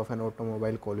sounds of an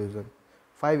automobile collision.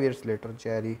 5 years later,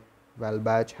 Jerry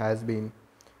Walbach has been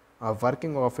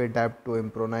working off a debt to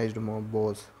improvised mob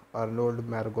boss Arnold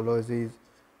Margolese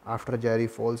after Jerry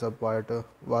falls apart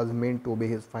was meant to be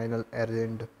his final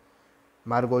errand.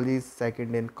 Margoli's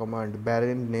second in command,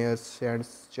 Baron Nair,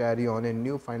 sends Jerry on a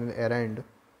new final errand,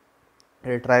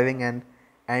 retrieving an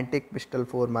antique pistol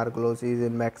for Margolese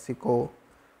in Mexico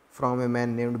from a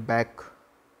man named Beck.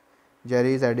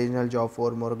 Jerry's additional job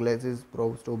for Margolese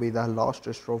proves to be the last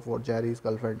straw for Jerry's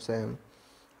girlfriend Sam,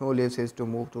 who leaves his to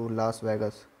move to Las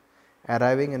Vegas.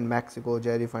 Arriving in Mexico,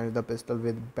 Jerry finds the pistol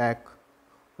with Beck,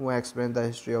 who explains the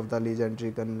history of the legendary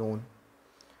gun known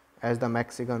as the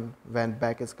Mexican. When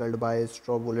Beck is killed by a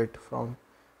straw bullet from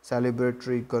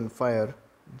celebratory gunfire,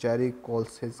 Jerry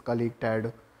calls his colleague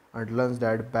Ted and learns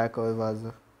that Beck was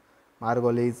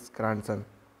Margolis's grandson.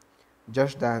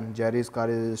 Just then, Jerry's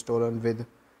car is stolen with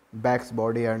Beck's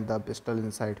body and the pistol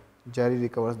inside. Jerry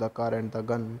recovers the car and the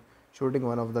gun, shooting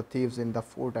one of the thieves in the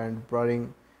foot and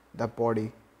burying the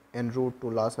body. En route to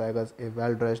Las Vegas, a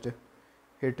well-dressed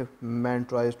hitman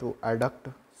tries to abduct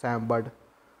Sam but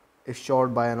is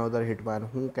shot by another hitman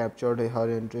who captured her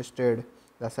instead.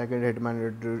 The second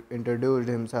hitman introduced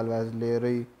himself as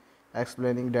Larry,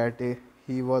 explaining that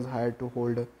he was hired to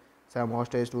hold Sam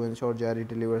hostage to ensure Jerry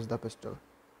delivers the pistol.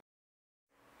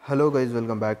 Hello guys,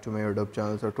 welcome back to my YouTube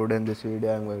channel. So today in this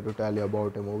video I am going to tell you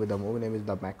about a movie. The movie name is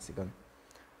The Mexican.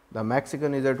 The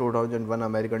Mexican is a 2001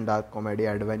 American dark comedy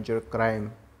adventure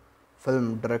crime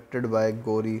film directed by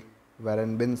Gory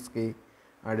Verbinski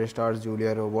and stars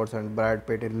Julia Roberts and Brad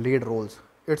Pitt in lead roles.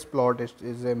 Its plot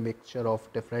is a mixture of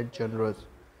different genres.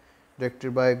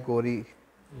 Directed by Gory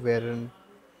Verbinski,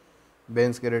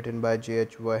 written by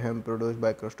J.H. Wyham, produced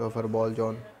by Christopher Ball,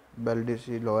 John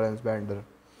Baldacci, Lawrence Bender,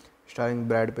 starring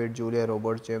Brad Pitt, Julia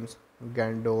Roberts, James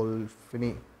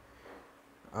Gandolfini.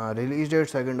 Release date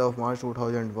 2nd of March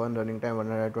 2001, running time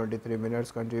 123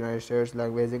 minutes, country United States,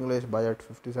 language English, budget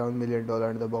 $57 million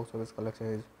and the box office collection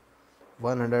is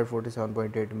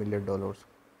 $147.8 million.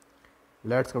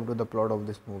 Let's come to the plot of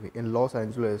this movie. In Los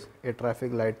Angeles, a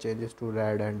traffic light changes to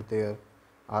red and there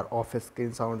are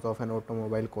off-screen sounds of an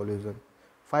automobile collision.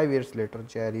 5 years later,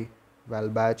 Jerry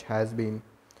Walbach has been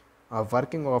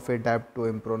working off a debt to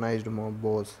improvised mob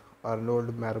boss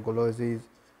Arnold Margolese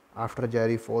after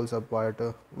Jerry falls apart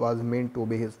was meant to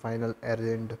be his final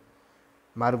errand.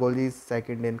 Margoli's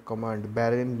second in command,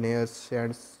 Baron Nair,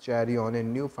 sends Jerry on a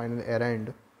new final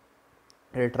errand,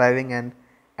 retrieving an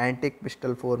antique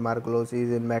pistol for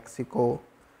Margolese in Mexico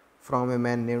from a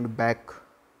man named Beck.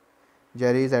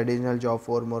 Jerry's additional job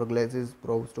for Margolese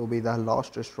proves to be the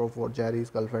last straw for Jerry's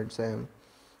girlfriend Sam,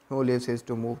 who leaves his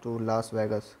to move to Las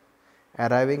Vegas.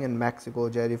 Arriving in Mexico,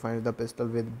 Jerry finds the pistol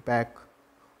with Beck,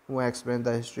 who explains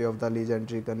the history of the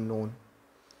legendary gun known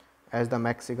as the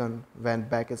Mexican. When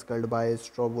Beck is killed by a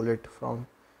straw bullet from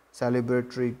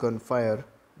celebratory gunfire,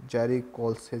 Jerry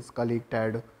calls his colleague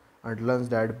Ted and learns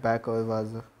that Beck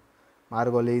was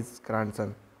Margolis's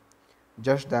grandson.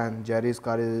 Just then, Jerry's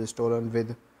car is stolen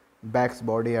with Beck's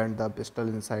body and the pistol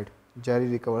inside. Jerry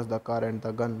recovers the car and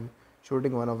the gun,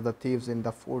 shooting one of the thieves in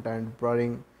the foot and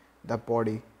burying the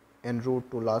body. En route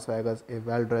to Las Vegas, a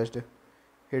well-dressed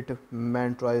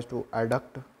hitman tries to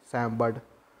abduct Sam but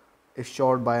is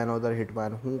shot by another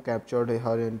hitman who captured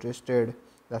her instead.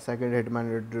 The second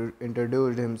hitman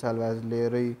introduced himself as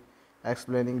Larry,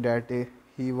 explaining that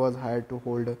he was hired to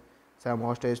hold Sam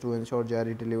hostage to ensure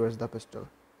Jerry delivers the pistol.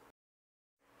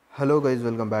 Hello guys,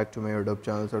 welcome back to my YouTube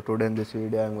channel. So today in this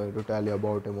video I am going to tell you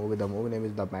about a movie. The movie name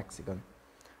is The Mexican.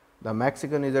 The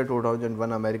Mexican is a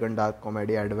 2001 American dark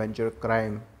comedy adventure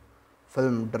crime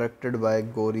film directed by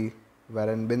Gory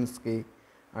Verbinski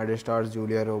and stars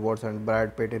Julia Roberts and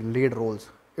Brad Pitt in lead roles.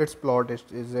 Its plot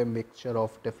is a mixture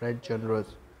of different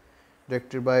genres.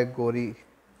 Directed by Gory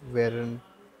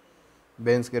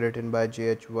Verbinski, written by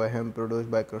J.H. Wahem, produced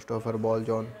by Christopher Ball,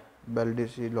 John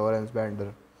Baldacci, Lawrence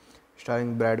Bender,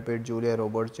 starring Brad Pitt, Julia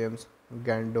Roberts, James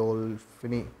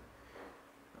Gandolfini.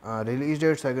 Release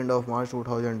date 2nd of March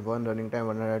 2001, running time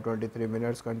 123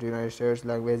 minutes, country United States,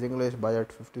 language English, budget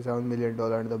 $57 million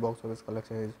and the box office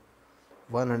collection is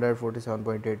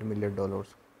 $147.8 million.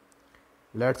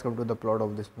 Let's come to the plot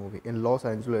of this movie. In Los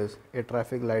Angeles, a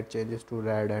traffic light changes to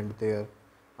red and there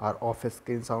are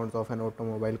off-screen sounds of an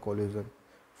automobile collision.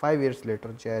 5 years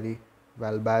later, Jerry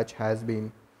Walbach has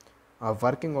been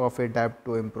working off a debt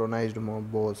to improvised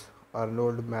mob boss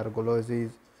Arnold Margolese.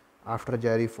 Margolese, after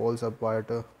Jerry falls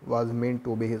apart, was meant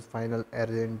to be his final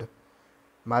errand.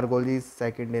 Margoli's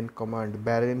second in command,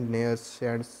 Baron Nair,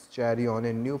 sends Jerry on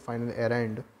a new final errand, retrieving an antique pistol for Margolese in Mexico from a man named Beck. Jerry calls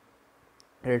his colleague Ted and learns that Beck was Margoles's grandson. Margoli's second in command, Baron Nair, sends Jerry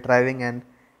on a new final errand, retrieving an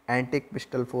antique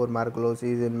pistol for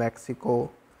Margolese in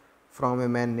Mexico from a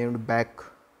man named Beck.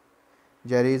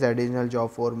 Jerry's additional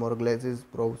job for Margolese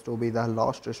proves to be the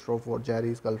last straw for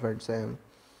Jerry's girlfriend Sam,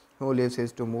 who leaves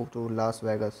his to move to Las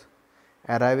Vegas.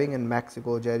 Arriving in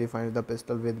Mexico, Jerry finds the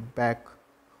pistol with Beck,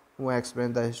 who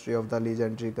explains the history of the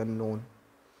legendary gun known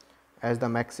as the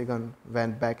Mexican.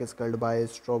 When Beck is killed by a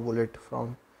straw bullet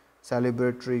from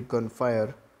celebratory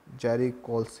gunfire, Jerry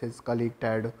calls his colleague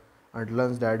Ted and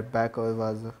learns that Beck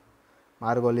was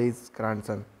Margolis's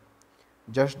grandson.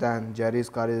 Just then, Jerry's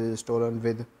car is stolen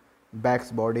with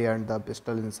Beck's body and the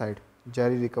pistol inside.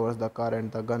 Jerry recovers the car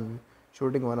and the gun,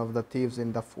 shooting one of the thieves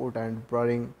in the foot and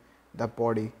burying the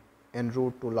body. En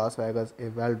route to Las Vegas, a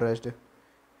well-dressed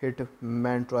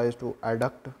hitman tries to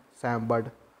abduct Sam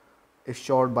but is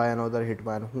shot by another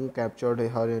hitman who captured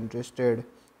her instead.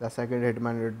 The second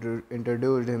hitman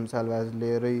introduced himself as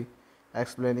Larry,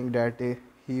 explaining that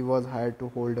he was hired to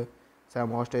hold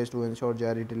Sam hostage to ensure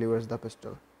Jerry delivers the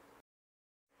pistol.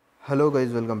 Hello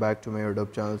guys, welcome back to my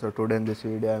YouTube channel. So today in this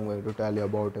video I am going to tell you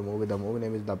about a movie. The movie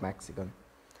name is The Mexican.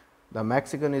 The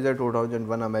Mexican is a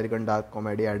 2001 American dark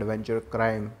comedy adventure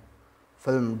crime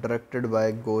film directed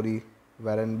by Gory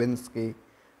Verbinski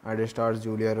and stars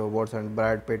Julia Roberts and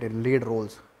Brad Pitt in lead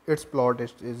roles. Its plot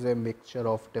is a mixture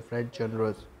of different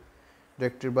genres.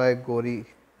 Directed by Gory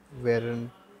Verbinski,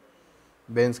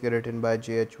 written by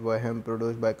J.H. Wahem,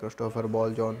 produced by Christopher Ball,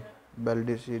 John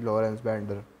Baldacci, Lawrence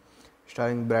Bender,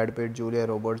 starring Brad Pitt, Julia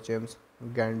Roberts, James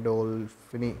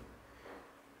Gandolfini.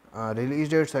 Release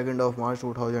date 2nd of March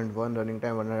 2001, running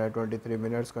time 123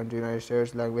 minutes, country United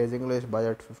States, language English,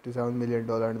 budget $57 million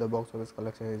and the box office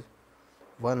collection is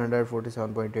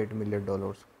 $147.8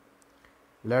 million.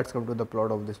 Let's come to the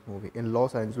plot of this movie. In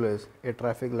Los Angeles, a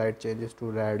traffic light changes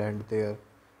to red and there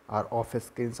are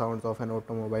off-screen sounds of an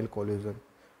automobile collision.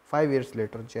 5 years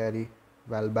later, Jerry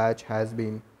Walbach has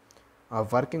been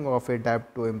working off a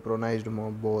debt to improvised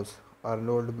mob boss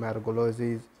Arnold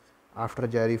Margolese. After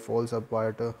Jerry falls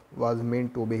apart, was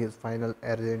meant to be his final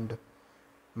errand.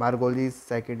 Margoli's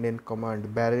second in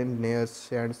command, Baron Nair,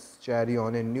 sends Cherry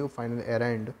on a new final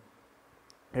errand,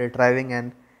 retrieving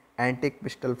an antique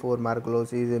pistol for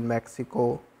Margolis in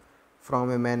Mexico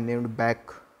from a man named Beck.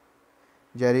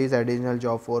 Jerry's additional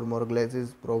job for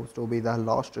Margolis proves to be the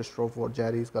last straw for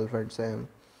Jerry's girlfriend Sam,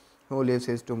 who leaves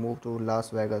his to move to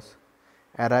Las Vegas.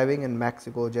 Arriving in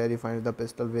Mexico, Jerry finds the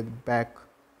pistol with Beck,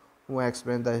 who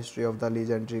explains the history of the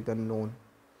legendary gun known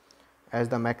as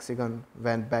the Mexican.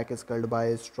 When Beck is killed by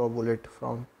a straw bullet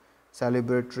from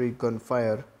celebratory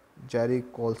gunfire, Jerry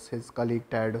calls his colleague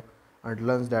Ted and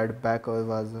learns that Beck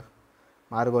was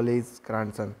Margoli's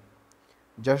grandson.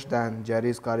 Just then,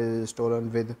 Jerry's car is stolen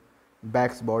with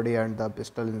Beck's body and the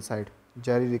pistol inside.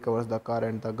 Jerry recovers the car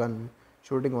and the gun,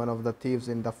 shooting one of the thieves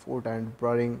in the foot and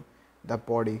burying the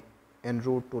body. En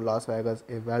route to Las Vegas,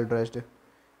 a well-dressed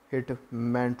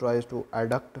hitman tries to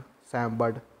abduct Sam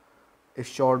but is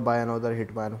shot by another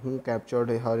hitman who captured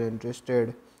her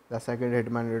instead. The second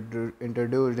hitman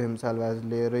introduced himself as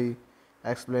Larry,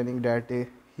 explaining that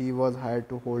he was hired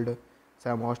to hold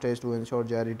Sam hostage to ensure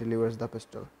Jerry delivers the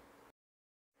pistol.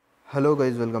 Hello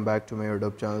guys, welcome back to my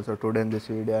YouTube channel. So today in this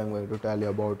video I am going to tell you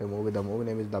about a movie. The movie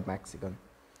name is The Mexican.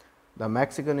 The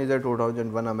Mexican is a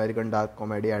 2001 American dark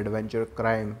comedy adventure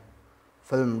crime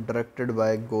film directed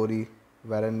by Gory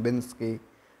Verbinski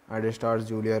and stars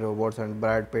Julia Roberts and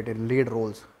Brad Pitt in lead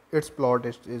roles. Its plot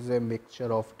is a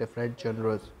mixture of different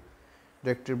genres.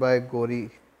 Directed by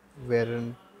Gory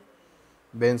Verbinski,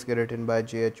 written by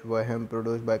J.H. Wahem,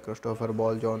 produced by Christopher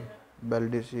Ball, John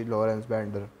Baldissi, Lawrence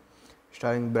Bender.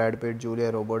 Starring Brad Pitt,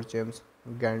 Julia Roberts, James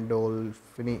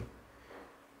Gandolfini.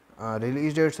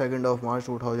 Release date 2nd of March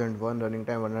 2001, running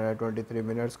time 123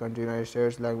 minutes, country United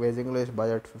States, language English,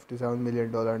 budget $57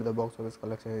 million and the box office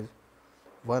collection is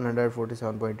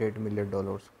 $147.8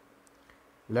 million.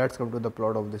 Let's come to the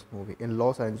plot of this movie. In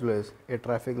Los Angeles, a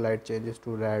traffic light changes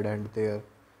to red and there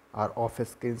are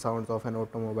off-screen sounds of an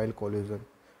automobile collision.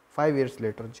 5 years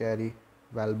later, Jerry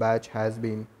Walbach has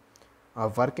been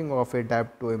working off a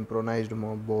debt to improvised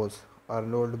mob boss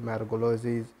Arnold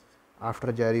Margolese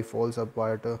after Jerry falls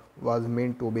apart was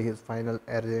meant to be his final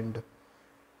errand.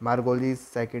 Margoli's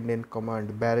second in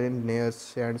command, Baron Nair,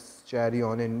 sends Jerry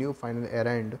on a new final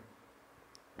errand,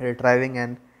 retrieving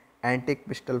an antique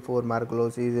pistol for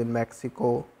Margolese in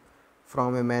Mexico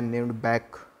from a man named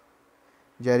Beck.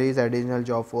 Jerry's additional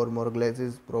job for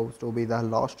Margolese proves to be the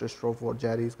last straw for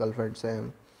Jerry's girlfriend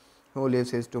Sam, who leaves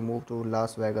his to move to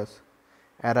Las Vegas.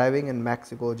 Arriving in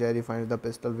Mexico, Jerry finds the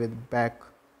pistol with Beck,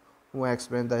 who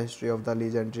explains the history of the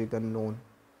legendary gun known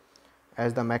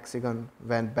as the Mexican.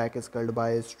 When Beck is killed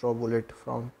by a straw bullet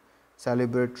from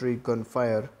celebratory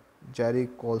gunfire, Jerry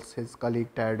calls his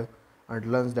colleague Ted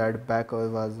and learns that Beck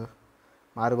was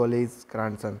Margoli's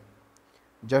grandson.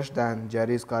 Just then,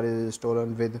 Jerry's car is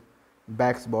stolen with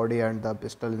Beck's body and the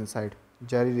pistol inside.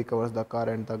 Jerry recovers the car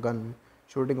and the gun,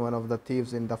 shooting one of the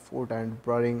thieves in the foot and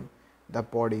burying the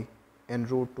body. En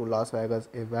route to Las Vegas,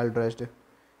 a well-dressed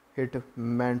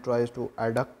hitman tries to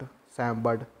abduct Sam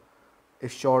but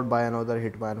is shot by another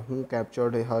hitman who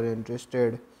captured her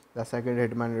instead. The second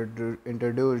hitman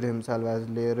introduced himself as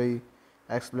Larry,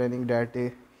 explaining that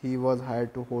he was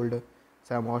hired to hold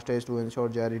Sam hostage to ensure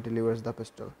Jerry delivers the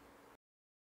pistol.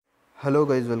 Hello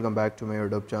guys, welcome back to my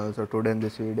YouTube channel. So today in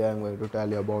this video I am going to tell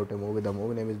you about a movie. The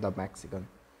movie name is The Mexican.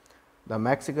 The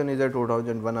Mexican is a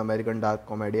 2001 American dark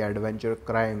comedy adventure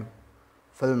crime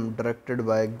film directed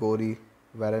by Gory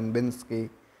Verbinski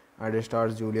and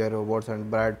stars Julia Roberts and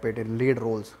Brad Pitt in lead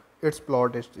roles. Its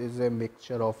plot is a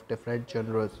mixture of different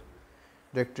genres.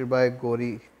 Directed by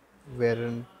Gory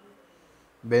Verbinski,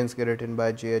 written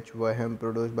by J.H. Wahem,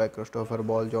 produced by Christopher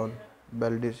Ball, John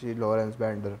Baldissi, Lawrence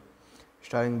Bender.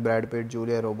 Starring Brad Pitt,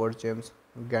 Julia Roberts, James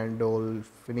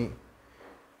Gandolfini.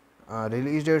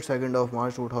 Release date 2nd of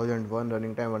March 2001,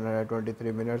 running time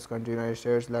 123 minutes, country United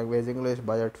States, language English,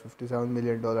 budget $57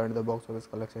 million and the box office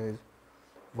collection is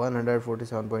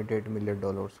 $147.8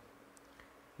 million.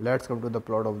 Let's come to the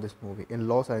plot of this movie. In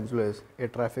Los Angeles, a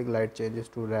traffic light changes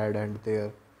to red and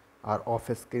there are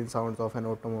off-screen sounds of an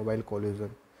automobile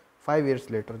collision. 5 years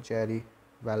later, Jerry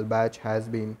Walbach has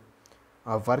been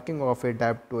working off a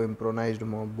debt to improvised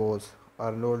mob boss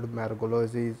Arnold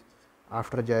Margolese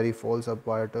after Jerry falls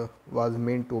apart was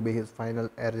meant to be his final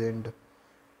errand.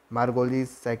 Margoli's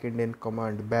second in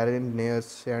command, Baron Nair,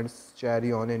 sends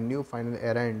Jerry on a new final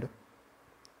errand,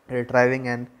 retrieving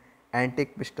an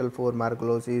antique pistol for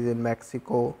Margolese in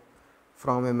Mexico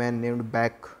from a man named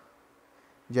Beck.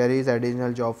 Jerry's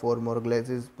additional job for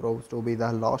Margolese proves to be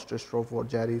the last straw for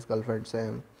Jerry's girlfriend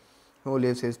Sam, who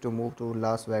leaves his to move to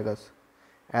Las Vegas.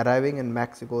 Arriving in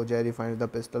Mexico, Jerry finds the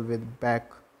pistol with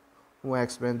Beck, who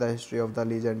explains the history of the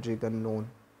legendary gun known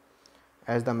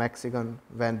as the Mexican.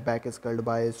 When Beck is killed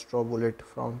by a straw bullet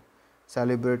from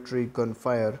celebratory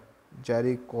gunfire,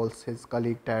 Jerry calls his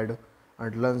colleague Ted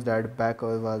and learns that Beck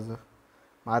was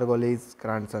Margoli's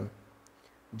grandson.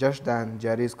 Just then,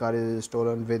 Jerry's car is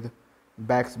stolen with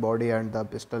Beck's body and the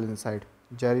pistol inside.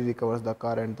 Jerry recovers the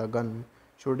car and the gun,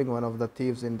 shooting one of the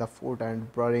thieves in the foot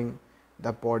and burying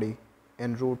the body.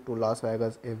 En route to Las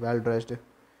Vegas, a well-dressed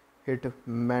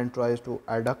hitman tries to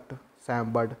abduct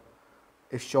Sam but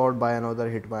is shot by another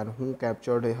hitman who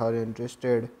captured her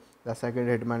instead. The second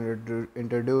hitman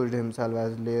introduced himself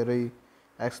as Larry,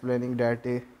 explaining that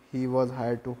he was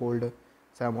hired to hold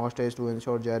Sam hostage to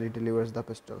ensure Jerry delivers the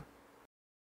pistol.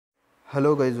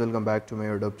 Hello guys, welcome back to my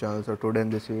YouTube channel. So today in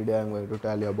this video I am going to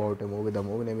tell you about a movie. The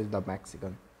movie name is The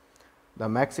Mexican. The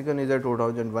Mexican is a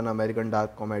 2001 American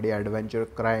dark comedy adventure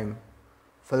crime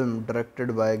film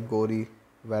directed by Gory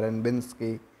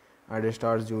Verbinski and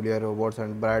stars Julia Roberts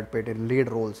and Brad Pitt in lead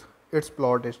roles. Its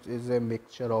plot is a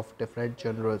mixture of different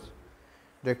genres.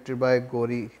 Directed by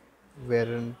Gory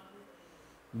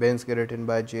Verbinski, written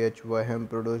by J.H. Wahem,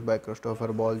 produced by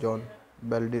Christopher Ball, John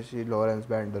Baldissi, Lawrence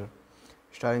Bender.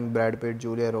 Starring Brad Pitt,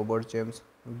 Julia Roberts, James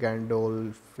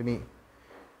Gandolfini.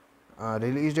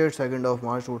 Release date 2nd of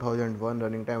March 2001,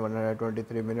 running time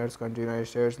 123 minutes, country United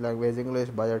States, language English,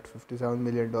 budget $57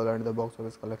 million and the box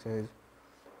office collection is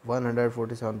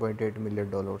 $147.8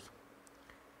 million.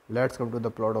 Let's come to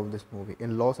the plot of this movie.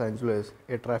 In Los Angeles,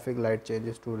 a traffic light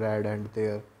changes to red and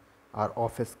there are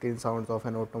off-screen sounds of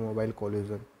an automobile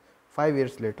collision. 5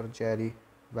 years later, Jerry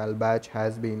Walbach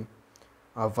has been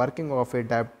working off a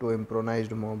debt to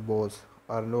improvised mob boss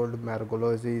Arnold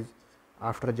Margolese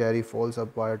after Jerry falls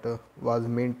apart was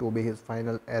meant to be his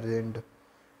final errand.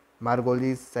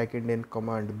 Margoli's second in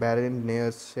command, Baron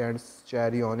Nair, sends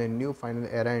Jerry on a new final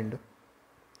errand,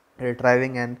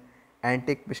 retrieving an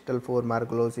antique pistol for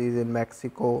Margolese in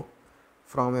Mexico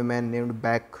from a man named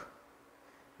Beck.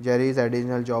 Jerry's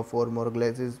additional job for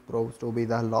Margolese proves to be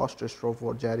the last straw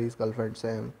for Jerry's girlfriend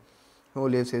Sam, who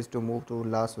leaves his to move to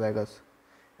Las Vegas.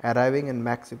 Arriving in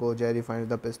Mexico, Jerry finds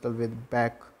the pistol with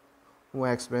Beck, who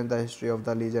explains the history of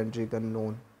the legendary gun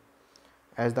known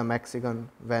as the Mexican.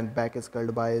 When Beck is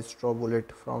killed by a straw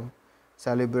bullet from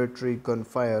celebratory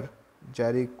gunfire,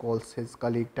 Jerry calls his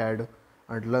colleague Ted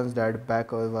and learns that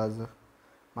Beck was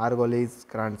Margoli's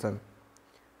grandson.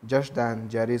 Just then,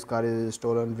 Jerry's car is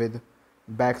stolen with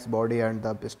Beck's body and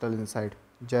the pistol inside.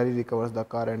 Jerry recovers the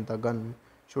car and the gun,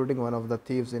 shooting one of the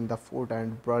thieves in the foot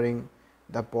and burying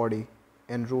the body.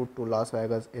 En route to Las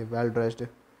Vegas, a well-dressed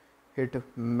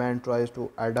hitman tries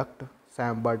to abduct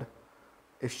Sam but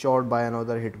is shot by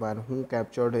another hitman who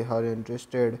captured her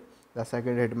instead. The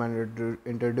second hitman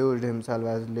introduced himself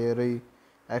as Larry,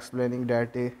 explaining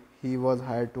that he was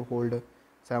hired to hold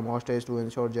Sam hostage to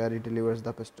ensure Jerry delivers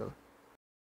the pistol.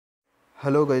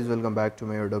 Hello guys, welcome back to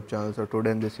my YouTube channel. So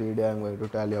today in this video I am going to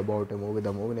tell you about a movie.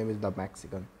 The movie name is The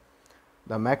Mexican.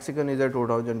 The Mexican is a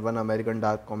 2001 American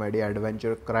dark comedy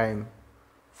adventure crime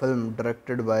film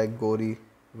directed by Gory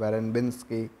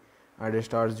Verbinski and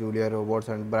stars Julia Roberts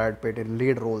and Brad Pitt in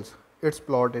lead roles. Its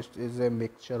plot is a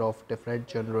mixture of different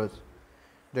genres.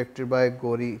 Directed by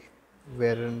Gory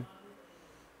Verbinski,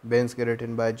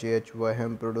 written by J.H.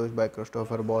 Wahem, produced by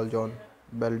Christopher Ball, John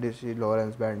Baldissi,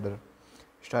 Lawrence Bender.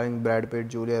 Starring Brad Pitt,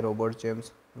 Julia Roberts,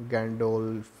 James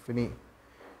Gandolfini.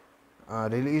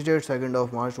 Release date 2nd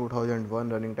of March 2001,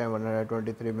 running time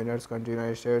 123 minutes, country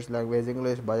United States, language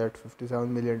English, budget $57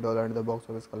 million and the box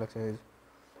office collection is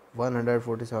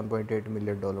 $147.8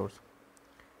 million.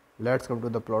 Let's come to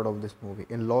the plot of this movie.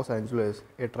 In Los Angeles,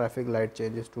 a traffic light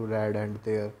changes to red and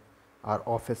there are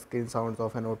off-screen sounds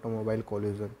of an automobile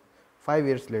collision. 5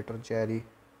 years later, Jerry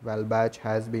Walbach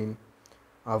has been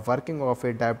working off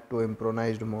a debt to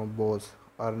improvised mob boss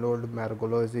Arnold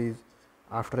Margolese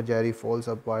after Jerry falls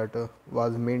apart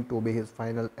was meant to be his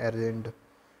final errand.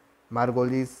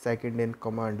 Margoli's second in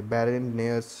command, Baron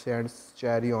Nair, sends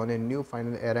Jerry on a new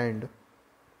final errand,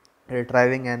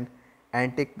 retrieving an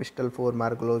antique pistol for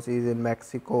Margolese in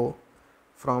Mexico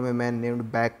from a man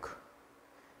named Beck.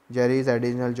 Jerry's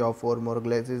additional job for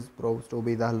Margolese proves to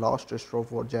be the last straw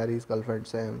for Jerry's girlfriend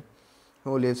Sam,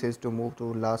 who leaves his to move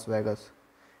to Las Vegas.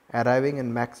 Arriving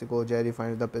in Mexico, Jerry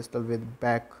finds the pistol with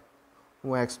Beck,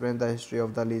 who explains the history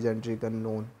of the legendary gun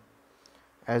known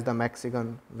as the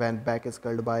Mexican. When Beck is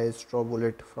killed by a straw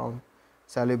bullet from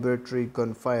celebratory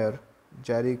gunfire,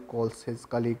 Jerry calls his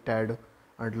colleague Ted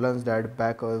and learns that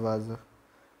Beck was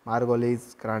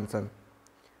Margoli's grandson.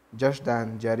 Just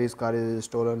then, Jerry's car is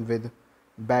stolen with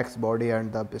Beck's body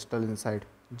and the pistol inside.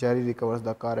 Jerry recovers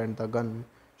the car and the gun,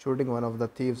 shooting one of the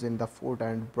thieves in the foot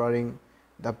and burying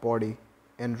the body.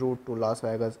 En route to Las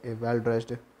Vegas, a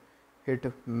well-dressed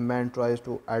hitman tries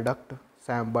to abduct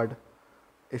Sam but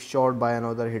is shot by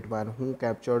another hitman who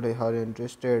captured her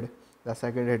instead. The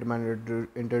second hitman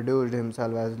introduced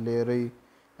himself as Larry,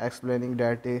 explaining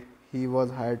that he was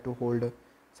hired to hold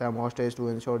Sam hostage to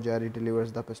ensure Jerry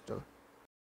delivers the pistol.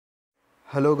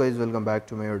 Hello guys, welcome back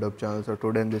to my YouTube channel. So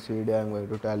today in this video I am going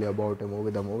to tell you about a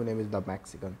movie. The movie name is The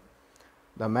Mexican.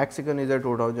 The Mexican is a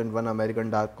 2001 American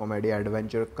dark comedy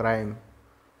adventure crime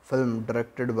film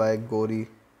directed by Gory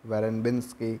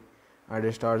Verbinski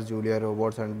and stars Julia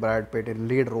Roberts and Brad Pitt in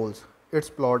lead roles. Its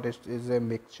plot is a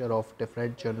mixture of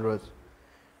different genres.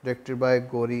 Directed by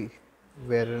Gory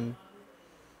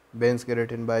Verbinski,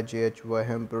 written by J.H.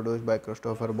 Wahem, produced by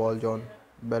Christopher Ball, John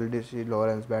Baldissi,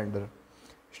 Lawrence Bender,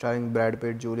 starring Brad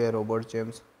Pitt, Julia Roberts,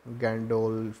 James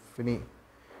Gandolfini.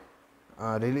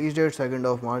 Release date 2nd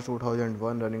of March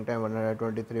 2001, running time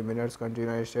 123 minutes, country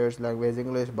United States, language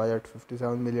English, budget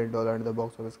 $57 million and the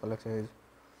box office collection is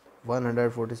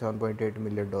 $147.8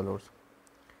 million.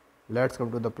 Let's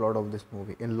come to the plot of this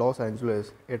movie. In Los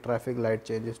Angeles, a traffic light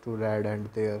changes to red and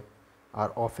there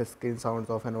are off-screen sounds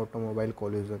of an automobile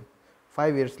collision.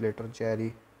 5 years later,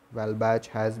 Jerry Walbach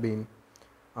has been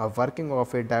working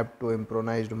off a debt to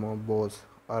improvised mob boss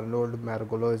Arnold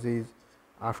Margolese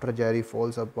after Jerry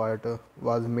falls apart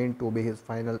was meant to be his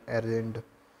final errand.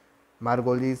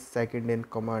 Margoli's second in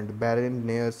command, Baron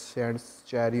Nair, sends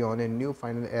Jerry on a new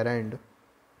final errand,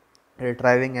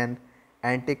 retrieving an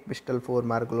antique pistol for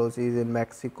Margoli's in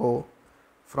Mexico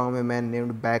from a man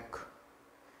named Beck.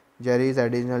 Jerry's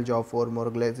additional job for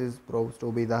Margoli's proves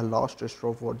to be the last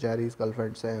straw for Jerry's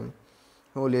girlfriend Sam,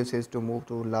 who leaves his to move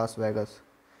to Las Vegas.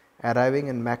 Arriving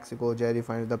in Mexico, Jerry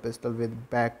finds the pistol with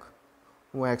Beck,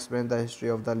 who explains the history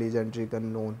of the legendary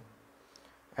gun known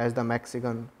as the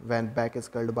Mexican. When Beck is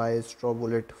killed by a straw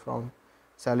bullet from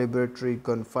celebratory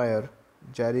gunfire,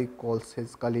 Jerry calls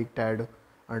his colleague Ted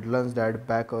and learns that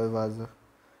Beck was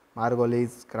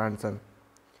Margoli's grandson.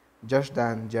 Just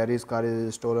then, Jerry's car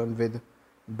is stolen with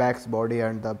Beck's body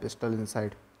and the pistol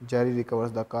inside. Jerry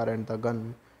recovers the car and the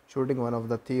gun, shooting one of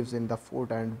the thieves in the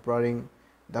foot and burying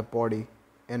the body.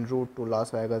 En route to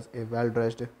Las Vegas, a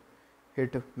well-dressed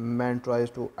hitman tries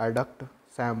to abduct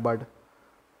Sam but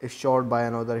is shot by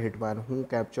another hitman who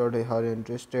captured her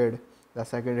instead. The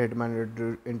second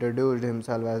hitman introduced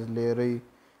himself as Larry,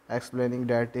 explaining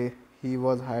that he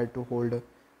was hired to hold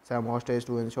Sam hostage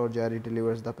to ensure Jerry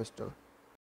delivers the pistol.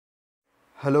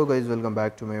 Hello guys, welcome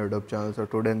back to my YouTube channel. So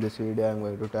today in this video I am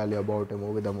going to tell you about a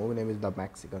movie. The movie name is The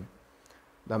Mexican.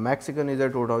 The Mexican is a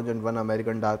 2001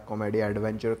 American dark comedy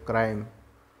adventure crime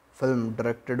film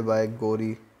directed by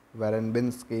Gory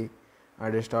Verbinski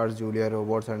and stars Julia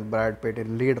Roberts and Brad Pitt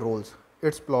in lead roles.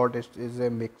 Its plot is a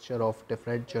mixture of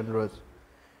different genres.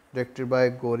 Directed by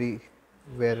Gory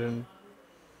Verbinski,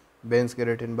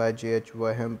 written by J.H.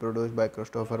 Wahem, produced by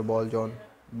Christopher Ball, John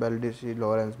Baldissi,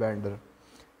 Lawrence Bender,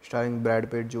 starring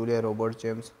Brad Pitt, Julia Roberts,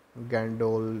 James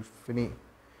Gandolfini.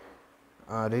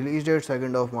 Release date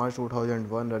 2nd of March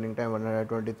 2001, running time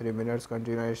 123 minutes,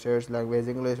 country United States, language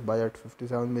English, budget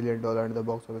 $57 million and the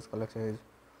box office collection is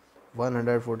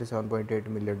 $147.8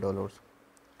 million.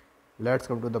 Let's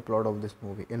come to the plot of this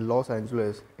movie. In Los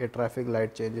Angeles, a traffic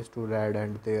light changes to red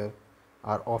and there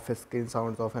are off-screen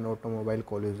sounds of an automobile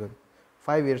collision.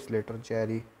 5 years later,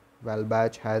 Jerry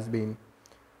Walbach has been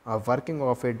working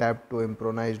off a debt to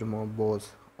improvised mob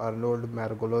boss Arnold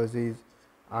Margolese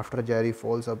after Jerry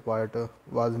falls apart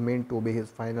was meant to be his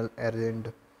final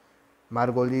errand.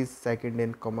 Margoli's second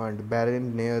in command,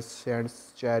 Baron Nair,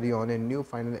 sends Jerry on a new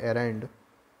final errand,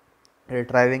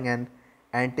 retrieving an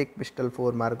antique pistol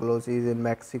for Margoli's in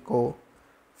Mexico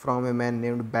from a man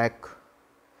named Beck.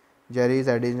 Jerry's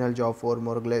additional job for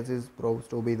Margoli's proves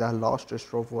to be the last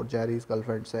straw for Jerry's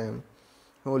girlfriend Sam,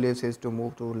 who leaves his to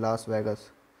move to Las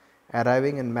Vegas.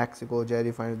 Arriving in Mexico,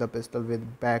 Jerry finds the pistol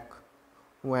with Beck,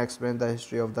 who explains the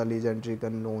history of the legendary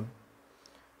gun known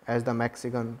as the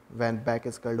Mexican. When Beck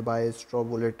is killed by a straw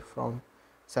bullet from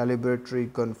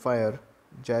celebratory gunfire,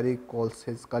 Jerry calls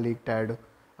his colleague Ted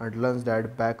and learns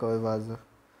that Beck was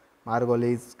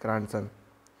Margoli's grandson.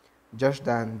 Just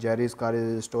then, Jerry's car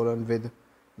is stolen with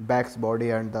Beck's body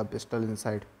and the pistol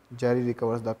inside. Jerry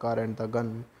recovers the car and the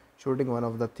gun, shooting one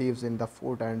of the thieves in the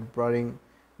foot and burying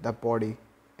the body.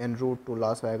 En route to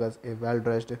Las Vegas, a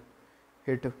well-dressed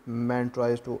hitman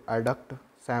tries to abduct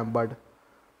Sam but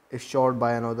is shot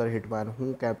by another hitman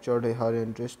who captured her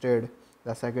instead.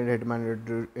 The second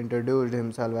hitman introduced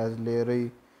himself as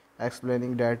Larry,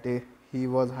 explaining that he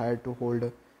was hired to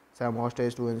hold Sam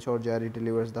hostage to ensure Jerry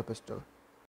delivers the pistol.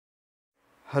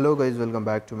 Hello guys, welcome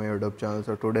back to my YouTube channel.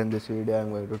 So today in this video I'm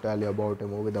going to tell you about a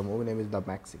movie. The movie name is The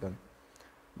Mexican.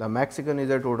 The Mexican is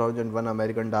a 2001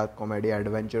 American dark comedy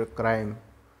adventure crime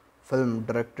film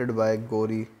directed by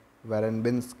Gory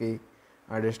Verbinski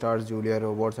and it stars Julia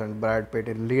Roberts and Brad Pitt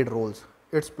in lead roles.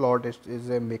 Its plot is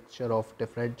a mixture of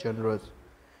different genres.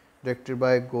 Directed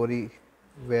by Gory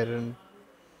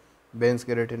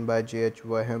Verbinski, written by J.H.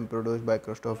 Wahem, produced by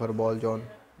Christopher Ball, John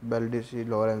Baldacci,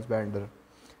 Lawrence Bender.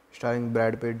 Starring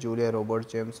Brad Pitt, Julia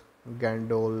Roberts, James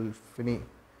Gandolfini.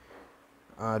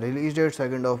 Release date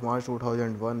 2nd of March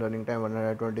 2001, running time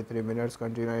 123 minutes,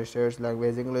 country United States,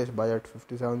 language English, budget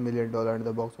 $57 million and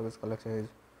the box office collection is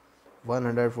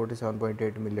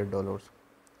 $147.8 million.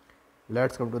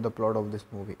 Let's come to the plot of this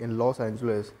movie. In Los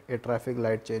Angeles, a traffic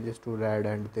light changes to red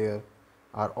and there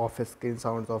are off-screen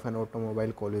sounds of an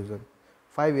automobile collision.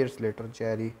 5 years later,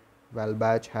 Jerry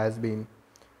Walbach has been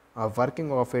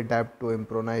working off a debt to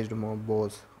improvised mob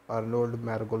boss Arnold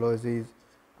Margolese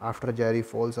after Jerry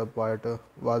falls apart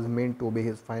was meant to be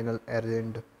his final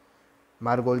errand.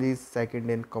 Margolis, second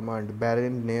in command,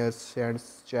 Baron Nair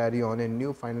sends Jerry on a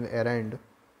new final errand,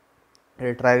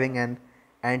 retrieving an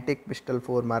antique pistol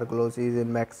for Margolese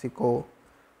in Mexico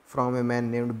from a man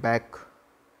named Beck.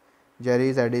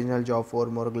 Jerry's additional job for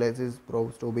Margolese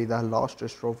proves to be the last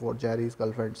straw for Jerry's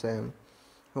girlfriend Sam,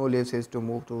 who leaves his to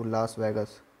move to Las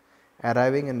Vegas.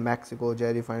 Arriving in Mexico,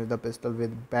 Jerry finds the pistol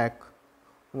with Beck,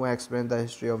 who explains the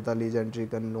history of the legendary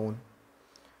gun known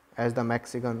as the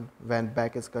Mexican. When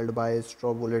Beck is killed by a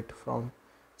straw bullet from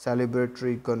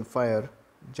celebratory gunfire,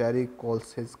 Jerry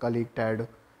calls his colleague Ted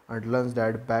and learns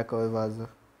that Beck was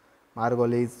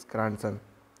Margolis's grandson.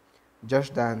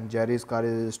 Just then, Jerry's car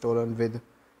is stolen with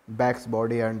Beck's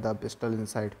body and the pistol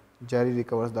inside. Jerry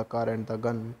recovers the car and the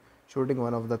gun, shooting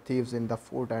one of the thieves in the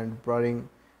foot and burying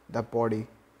the body.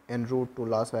 En route to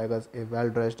Las Vegas, a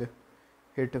well-dressed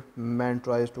hitman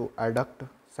tries to abduct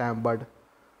Sam but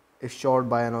is shot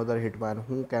by another hitman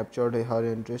who captured her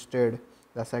instead.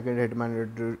 The second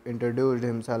hitman introduced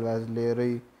himself as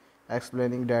Larry,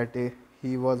 explaining that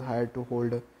he was hired to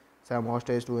hold Sam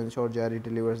hostage to ensure Jerry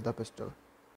delivers the pistol.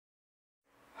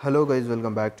 Hello guys,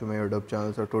 welcome back to my YouTube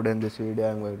channel. So today in this video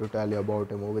I'm going to tell you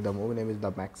about a movie. The movie name is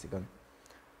The Mexican.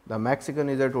 The Mexican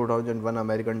is a 2001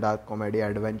 American dark comedy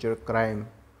adventure crime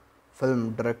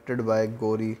film directed by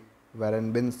Gory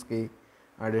Verbinski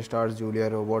and it stars Julia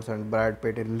Roberts and Brad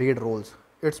Pitt in lead roles.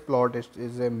 Its plot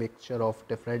is a mixture of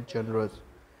different genres.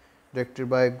 Directed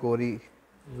by Gory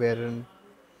Verbinski,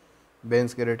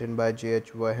 written by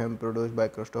J.H. Wahem, produced by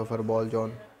Christopher Ball,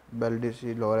 John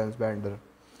Baldacci, Lawrence Bender.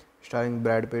 Starring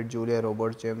Brad Pitt, Julia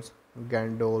Roberts, James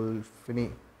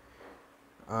Gandolfini.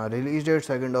 Release date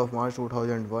 2nd of March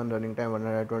 2001, running time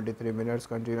 123 minutes,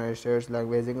 country United States,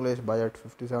 language English, budget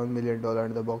 $57 million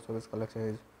and the box office collection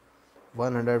is $147.8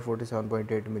 million.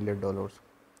 Bansky, written by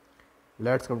J.H. Wahem, produced by Christopher Ball, John Baldacci, Lawrence Bender. Starring Brad Pitt, Julia Roberts, James Gandolfini. Release date 2nd of March 2001, running time 123 minutes, country United States, language English, budget $57 million and the box office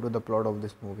collection is $147.8 million. Let's come to the plot of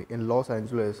this movie. In Los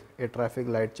Angeles, a traffic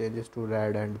light changes to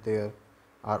red and there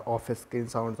are off-screen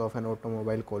sounds of an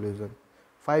automobile collision.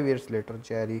 5 years later,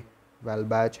 Jerry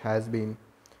Walbach has been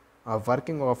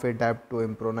working off a debt to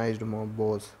improvised mob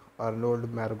boss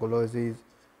Arnold Margolese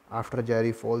after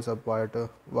Jerry falls apart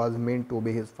was meant to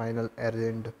be his final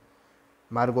errand.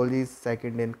 Margolese,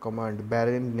 second in command,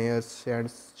 Baron Nair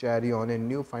sends Jerry on a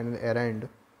new final errand,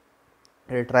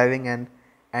 retrieving an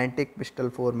antique pistol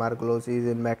for Margolese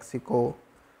in Mexico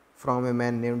from a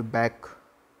man named Beck.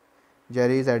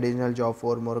 Jerry's additional job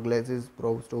for Margolese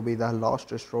proves to be the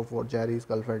last straw for Jerry's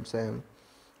girlfriend Sam,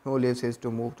 who leaves his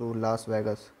to move to Las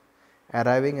Vegas.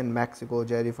 Arriving in Mexico,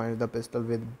 Jerry finds the pistol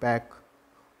with Beck,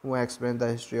 who explains the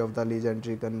history of the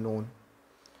legendary gun known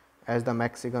as the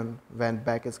Mexican. When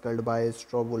Beck is killed by a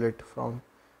straw bullet from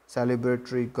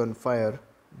celebratory gunfire,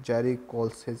 Jerry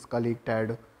calls his colleague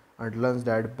Ted and learns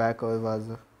that Beck was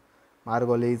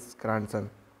Margolis's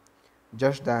grandson.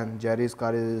 Just then, Jerry's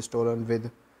car is stolen with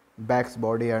Beck's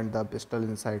body and the pistol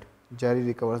inside. Jerry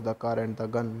recovers the car and the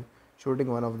gun,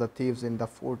 shooting one of the thieves in the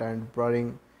foot and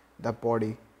burying the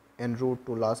body. En route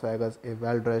to Las Vegas, a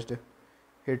well-dressed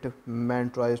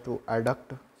hitman tries to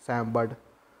abduct Sam but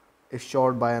is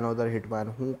shot by another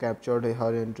hitman who captured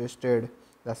her instead.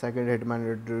 The second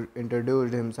hitman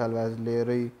introduced himself as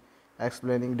Larry,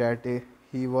 explaining that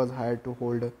he was hired to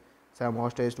hold Sam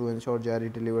hostage to ensure Jerry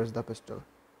delivers the pistol.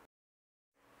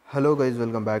 Hello guys,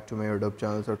 welcome back to my YouTube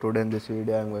channel. So today in this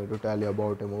video I'm going to tell you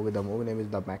about a movie. The movie name is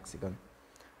The Mexican.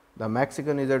 The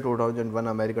Mexican is a 2001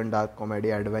 American dark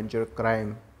comedy adventure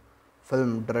crime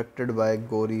film directed by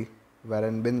Gory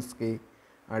Verbinski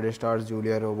and it stars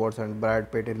Julia Roberts and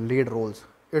Brad Pitt in lead roles.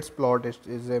 Its plot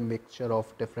is a mixture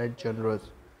of different genres.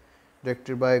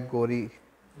 Directed by Gory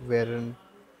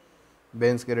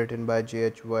Baines written by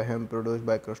J.H. Wyham, produced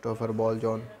by Christopher Ball,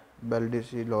 John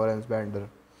Baldacci, Lawrence Bender,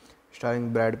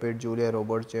 starring Brad Pitt, Julia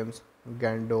Roberts, James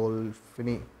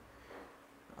Gandolfini.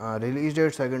 Release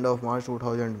date 2nd of March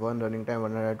 2001, running time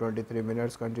 123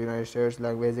 minutes, country United States,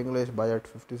 language English, budget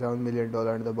 $57 million,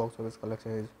 and the box office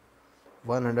collection is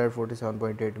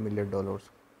 $147.8 million.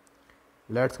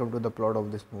 Let's come to the plot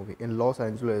of this movie. In Los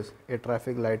Angeles, a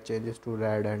traffic light changes to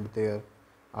red and there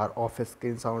are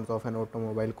off-screen sounds of an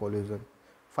automobile collision.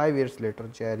 5 years later,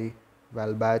 Jerry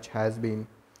Walbach has been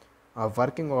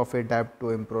working off a debt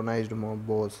to improvised mob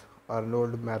boss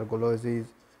Arnold Margolese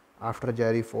after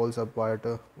Jerry falls apart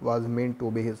was meant to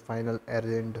be his final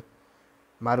errand.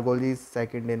 Margolis,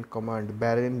 second in command,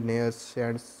 Baron Nair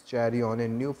sends Jerry on a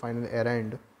new final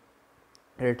errand,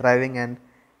 retrieving an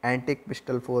antique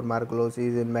pistol for Margolese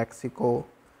in Mexico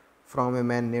from a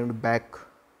man named Beck.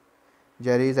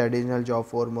 Jerry's additional job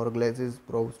for Margolese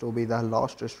proves to be the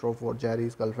last straw for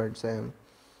Jerry's girlfriend Sam,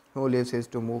 who leaves his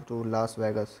to move to Las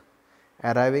Vegas.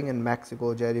 Arriving in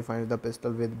Mexico, Jerry finds the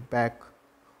pistol with Beck,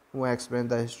 who explains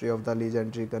the history of the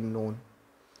legendary gun known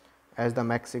as the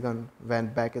Mexican. When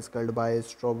Beck is killed by a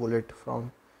straw bullet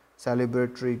from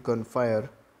celebratory gunfire,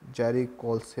 Jerry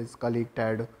calls his colleague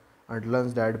Ted and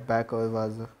learns that Beck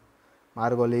was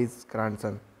Margolis's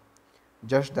grandson.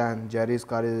 Just then, Jerry's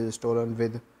car is stolen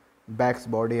with Beck's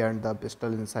body and the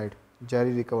pistol inside.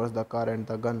 Jerry recovers the car and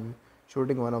the gun,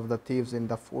 shooting one of the thieves in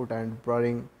the foot and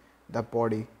burying the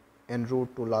body. En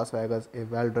route to Las Vegas, a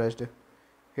well-dressed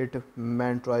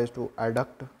hitman tries to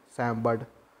abduct Sam but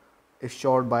is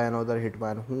shot by another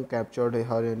hitman who captured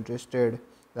her instead.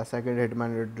 The second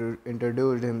hitman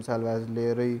introduced himself as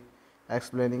Larry,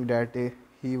 explaining that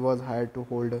he was hired to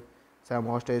hold Sam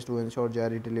hostage to ensure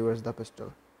Jerry delivers the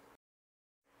pistol.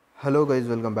 Hello guys,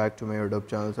 welcome back to my YouTube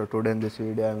channel. So today in this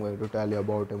video I am going to tell you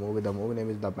about a movie. The movie name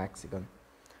is The Mexican.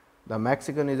 The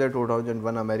Mexican is a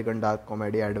 2001 American dark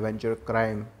comedy adventure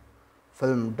crime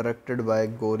film directed by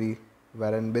Gory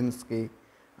Verbinski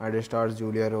and stars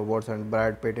Julia Roberts and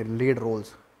Brad Pitt in lead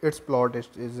roles. Its plot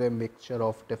is a mixture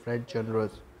of different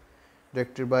genres.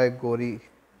 Directed by Gory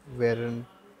Verbinski,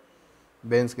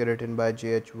 written by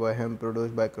J.H. Wyham,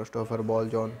 produced by Christopher Ball,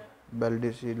 John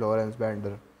Baldacci, Lawrence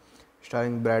Bender,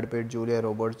 starring Brad Pitt, Julia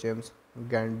Roberts, James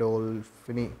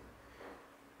Gandolfini.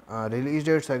 Release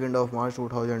date 2nd of March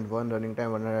 2001, running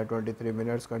time 123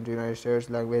 minutes, country United States,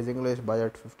 language English,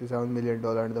 budget $57 million,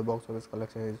 and the box office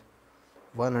collection is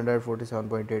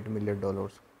 $147.8 million.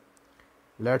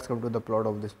 Let's come to the plot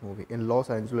of this movie. In Los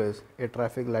Angeles, a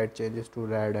traffic light changes to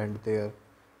red and there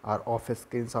are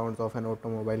off-screen sounds of an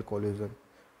automobile collision.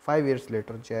 5 years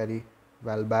later, Jerry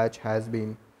Walbach has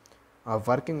been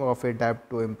working off a debt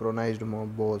to improvised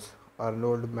mob boss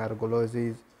Arnold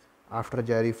Margolese after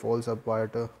Jerry falls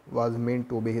apart was meant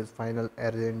to be his final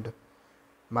errand.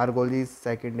 Margolese,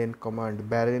 second in command,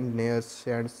 Baron Nair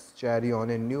sends Jerry on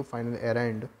a new final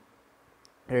errand,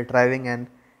 retrieving an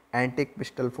antique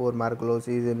pistol for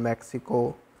Margolese in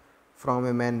Mexico from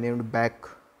a man named Beck.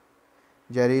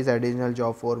 Jerry's additional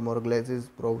job for Margolese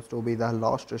proves to be the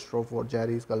last straw for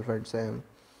Jerry's girlfriend Sam,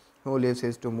 who leaves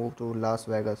his to move to Las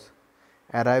Vegas.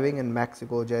 Arriving in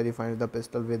Mexico, Jerry finds the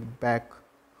pistol with Beck,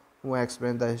 who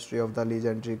explains the history of the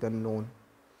legendary gun known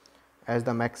as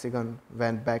the Mexican.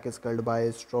 When Beck is killed by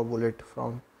a straw bullet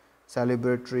from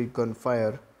celebratory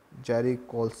gunfire, Jerry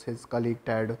calls his colleague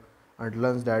Ted and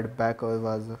learns that Beck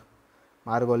was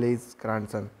Margolis's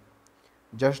grandson.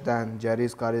 Just then,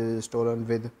 Jerry's car is stolen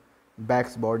with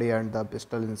Beck's body and the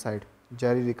pistol inside.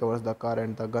 Jerry recovers the car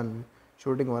and the gun,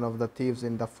 shooting one of the thieves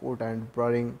in the foot and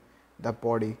burying the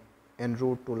body. En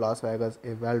route to Las Vegas,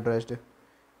 a well-dressed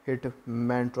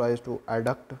hitman tries to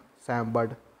abduct Sam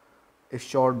but is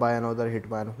shot by another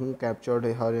hitman who captured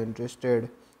her instead.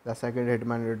 The second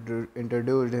hitman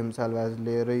introduced himself as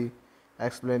Larry,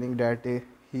 explaining that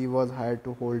he was hired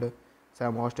to hold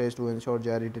Sam hostage to ensure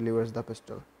Jerry delivers the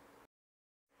pistol.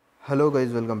 Hello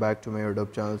guys, welcome back to my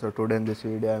YouTube channel. So today in this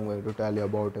video I am going to tell you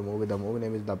about a movie. The movie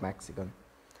name is The Mexican.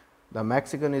 The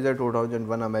Mexican is a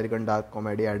 2001 American dark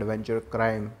comedy adventure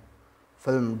crime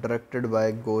film directed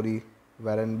by Gory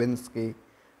Verbinski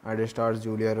and stars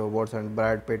Julia Roberts and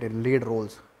Brad Pitt in lead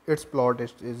roles. Its plot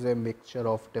is a mixture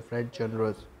of different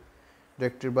genres.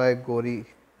 Directed by Gory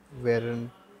Verbinski,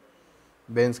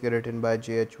 written by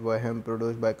J.H. Wyham,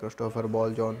 produced by Christopher Ball,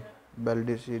 John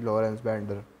Baldacci, Lawrence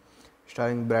Bender,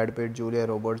 starring Brad Pitt, Julia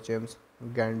Roberts, James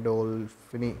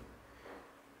Gandolfini.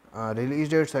 Release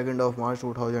date 2nd of March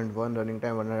 2001, running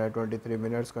time 123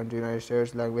 minutes, country United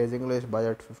States, language English,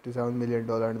 budget $57 million,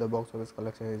 and the box office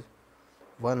collection is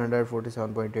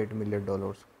 $147.8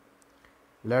 million.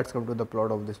 Let's come to the plot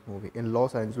of this movie. In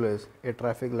Los Angeles, a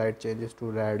traffic light changes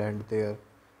to red and there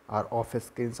are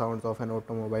off-screen sounds of an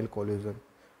automobile collision.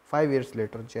 5 years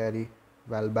later, Jerry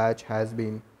Walbach has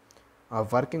been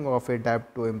working off a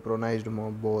debt to improvised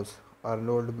mob boss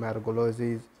Arnold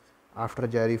Margolese after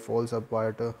Jerry falls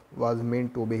apart was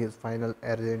meant to be his final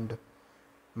errand.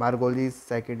 Margolese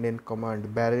second in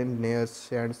command, Baron Nair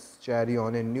sends Jerry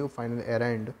on a new final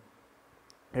errand,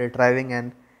 retrieving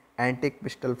an antique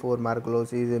pistol for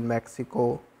Margolese in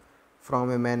Mexico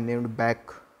from a man named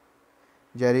Beck.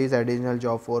 Jerry's additional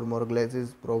job for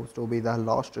Margolese proves to be the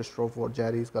last straw for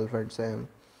Jerry's girlfriend Sam,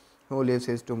 who leaves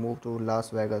his to move to Las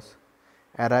Vegas.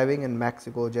 Arriving in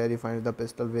Mexico, Jerry finds the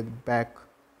pistol with Beck,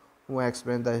 who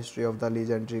explains the history of the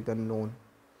legendary gun known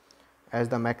as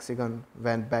the Mexican.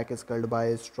 When Beck is killed by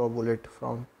a straw bullet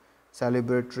from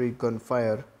celebratory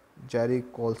gunfire, Jerry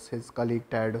calls his colleague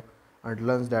Ted and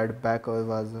learns that Beck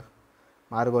was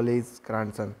Margolis's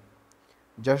grandson.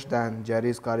 Just then,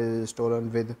 Jerry's car is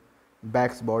stolen with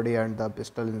Beck's body and the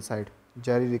pistol inside.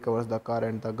 Jerry recovers the car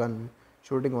and the gun,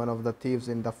 shooting one of the thieves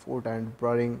in the foot and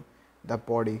burying the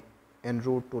body. En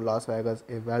route to Las Vegas,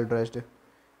 a well-dressed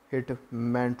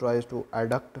hitman tries to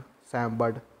abduct Sam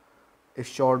but is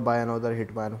shot by another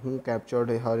hitman who captured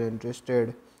her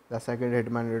instead. The second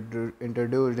hitman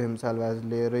introduced himself as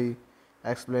Larry,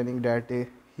 explaining that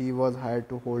he was hired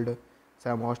to hold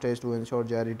Sam hostage to ensure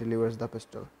Jerry delivers the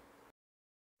pistol.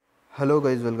 Hello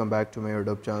guys, welcome back to my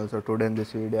YouTube channel. So today in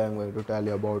this video I am going to tell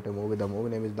you about a movie. The movie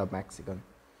name is The Mexican.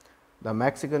 The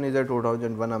Mexican is a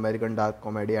 2001 American dark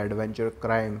comedy adventure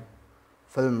crime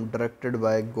film directed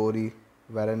by Gory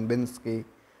Verbinski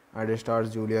and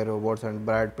stars Julia Roberts and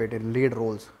Brad Pitt in lead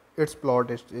roles. Its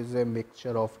plot is a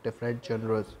mixture of different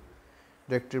genres.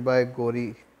 Directed by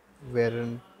Gory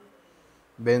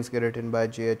Verbinski, written by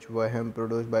J.H. Wahem,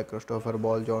 produced by Christopher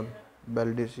Ball, John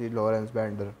Baldacci, Lawrence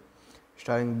Bender,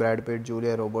 starring Brad Pitt,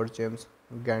 Julia Roberts, James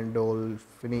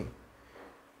Gandolfini.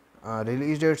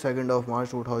 Release date 2nd of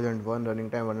March 2001, running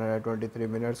time 123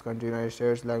 minutes, country United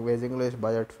States, language English,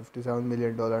 budget $57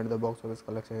 million and the box office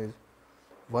collection is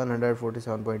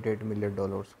 $147.8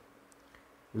 million.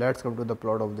 Let's come to the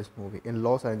plot of this movie. In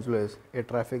Los Angeles, a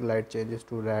traffic light changes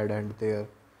to red and there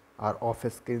are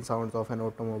off-screen sounds of an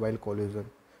automobile collision.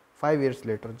 5 years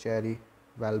later, Jerry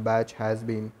Walbach has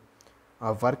been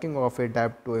working off a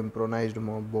debt to improvised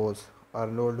mob boss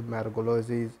Arnold Margolese.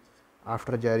 Margolese,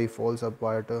 after Jerry falls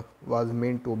apart, was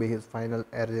meant to be his final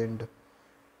errand.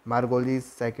 Margoli's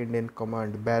second in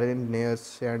command, Baron Nair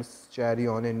sends Jerry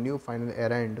on a new final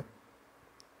errand,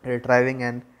 retrieving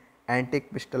an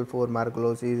antique pistol for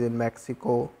Margolese in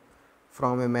Mexico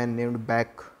from a man named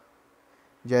Beck.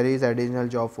 Jerry's additional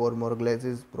job for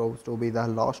Margolese proves to be the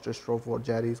last straw for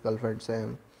Jerry's girlfriend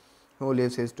Sam, who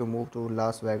leaves his to move to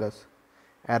Las Vegas.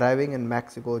 Arriving in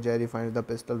Mexico, Jerry finds the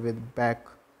pistol with Beck,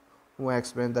 who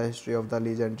explains the history of the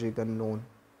legendary gun known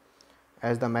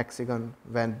as the Mexican.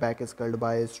 When Beck is killed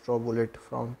by a straw bullet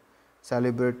from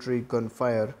celebratory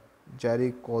gunfire,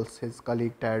 Jerry calls his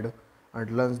colleague Ted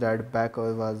and learns that Beck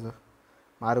was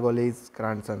Margolis's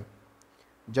grandson.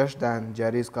 Just then,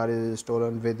 Jerry's car is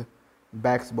stolen with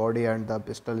Beck's body and the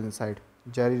pistol inside.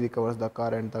 Jerry recovers the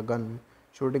car and the gun,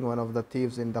 shooting one of the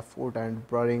thieves in the foot and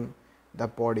burying the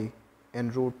body. En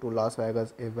route to Las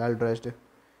Vegas, a well-dressed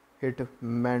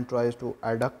hitman tries to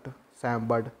abduct Sam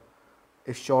but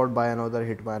is shot by another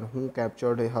hitman who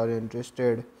captured her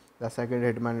instead. The second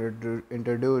hitman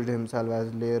introduced himself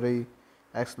as Larry,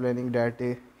 explaining that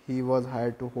he was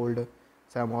hired to hold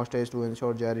Sam hostage to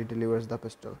ensure Jerry delivers the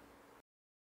pistol.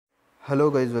 Hello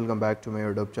guys, welcome back to my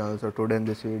YouTube channel. So today in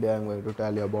this video I am going to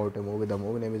tell you about a movie. The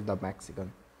movie name is The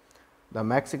Mexican. The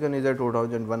Mexican is a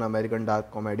 2001 American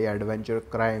dark comedy adventure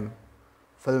crime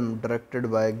film directed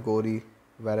by Gory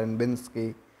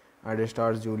Verbinski and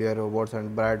stars Julia Roberts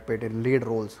and Brad Pitt in lead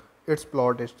roles. Its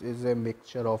plot is a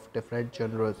mixture of different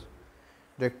genres.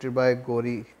 Directed by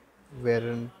Gory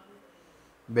Verbinski,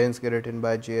 written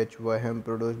by J.H. Wahem,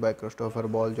 produced by Christopher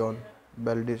Ball, John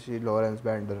Baldacci, Lawrence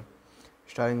Bender,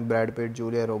 starring Brad Pitt,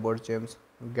 Julia Roberts, James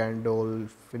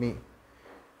Gandolfini.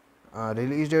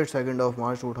 Release date 2nd of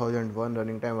March 2001,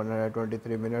 running time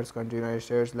 123 minutes, country United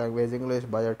States, language English,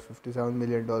 budget $57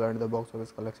 million and the box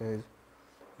office collection is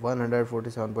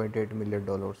 $147.8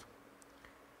 million.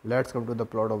 Let's come to the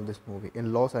plot of this movie.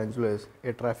 In Los Angeles,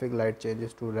 a traffic light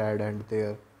changes to red and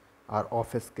there are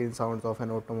off-screen sounds of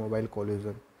an automobile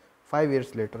collision. 5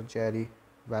 years later, Jerry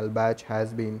Walbach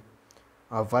has been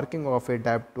working off a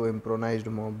debt to improvised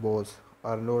mob boss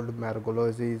Arnold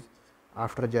Margolese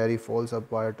after Jerry falls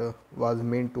apart was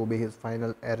meant to be his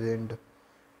final errand.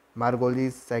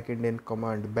 Margoli's second in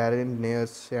command, Baron Nair,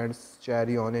 sends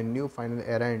Cherry on a new final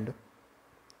errand,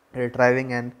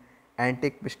 retrieving an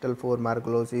antique pistol for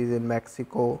Margolis in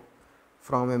Mexico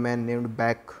from a man named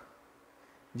Beck.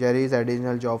 Jerry's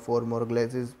additional job for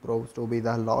Margolis proves to be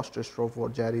the last straw for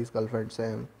Jerry's girlfriend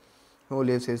Sam, who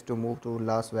leaves his to move to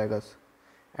Las Vegas.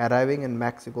 Arriving in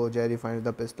Mexico, Jerry finds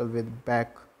the pistol with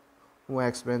Beck, who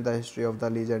explains the history of the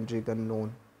legendary gun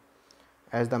known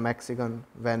as the Mexican.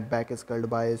 When Beck is killed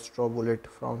by a straw bullet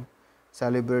from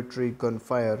celebratory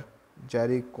gunfire,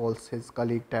 Jerry calls his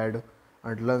colleague Ted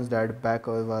and learns that Beck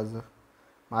was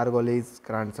Margoli's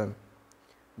grandson.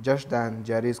 Just then,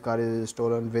 Jerry's car is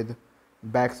stolen with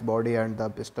Beck's body and the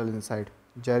pistol inside.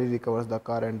 Jerry recovers the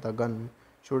car and the gun,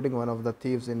 shooting one of the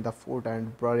thieves in the foot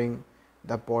and burying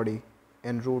the body.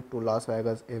 En route to Las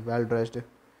Vegas, a well-dressed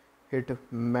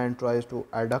hitman tries to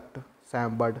abduct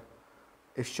Sam but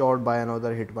is shot by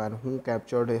another hitman who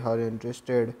captured her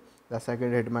instead. The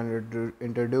second hitman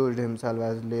introduced himself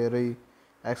as Larry,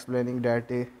 explaining that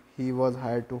he was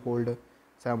hired to hold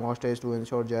Sam hostage to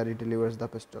ensure Jerry delivers the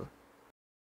pistol.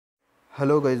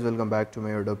 Hello guys, welcome back to my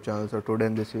YouTube channel. So today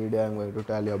in this video I am going to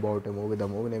tell you about a movie. The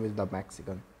movie name is The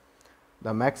Mexican.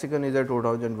 The Mexican is a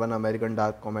 2001 American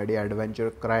dark comedy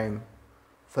adventure crime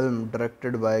film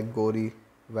directed by Gory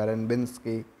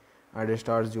Verbinski and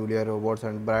stars Julia Roberts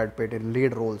and Brad Pitt in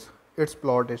lead roles. Its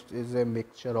plot is a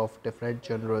mixture of different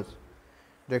genres.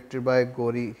 Directed by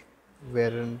Gory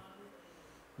Verbinski,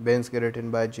 written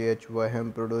by J.H.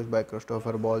 Wahem, produced by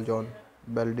Christopher Ball, John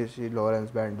Baldacci,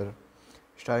 Lawrence Bender.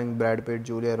 Starring Brad Pitt,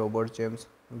 Julia Roberts, James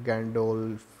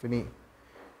Gandolfini.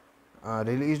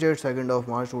 Release date 2nd of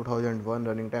March 2001.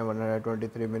 Running time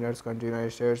 123 minutes. Country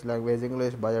United States. Language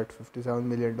English. Budget $57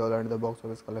 million and the box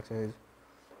office collection is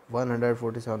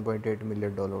 $147.8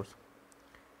 million.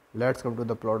 Let's come to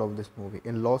the plot of this movie.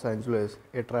 In Los Angeles,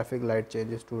 a traffic light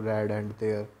changes to red and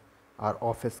there are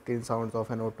off-screen sounds of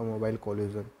an automobile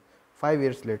collision. 5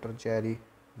 years later, Jerry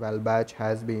Walbach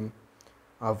has been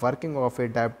working off a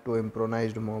debt to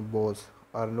improvised mob boss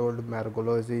Arnold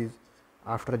Margolese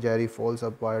after Jerry falls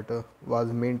apart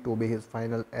was meant to be his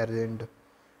final errand.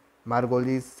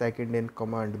 Margoli's second in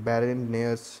command, Baron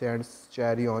Nair, sends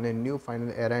Jerry on a new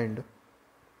final errand,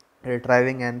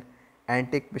 retrieving an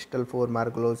antique pistol for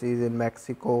Margolese in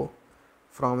Mexico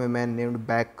from a man named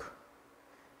Beck.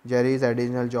 Jerry's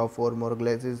additional job for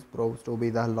Margolese proves to be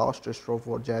the last straw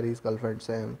for Jerry's girlfriend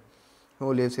Sam,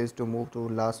 who leaves his to move to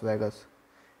Las Vegas.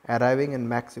 Arriving in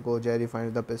Mexico, Jerry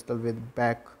finds the pistol with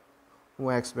Beck, who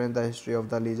explains the history of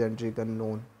the legendary gun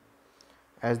known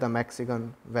as the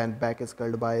Mexican. When Beck is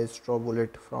killed by a straw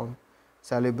bullet from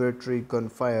celebratory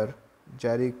gunfire,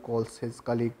 Jerry calls his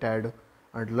colleague Ted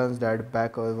and learns that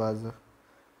Beck was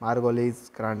Margoli's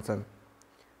grandson.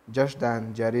 Just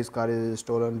then, Jerry's car is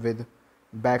stolen with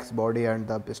Beck's body and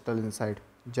the pistol inside.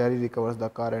 Jerry recovers the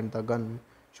car and the gun,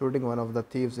 shooting one of the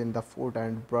thieves in the foot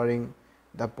and burying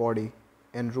the body.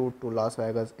 En route to Las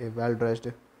Vegas, a well-dressed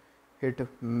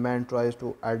hitman tries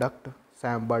to abduct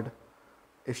Sam but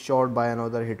is shot by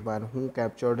another hitman who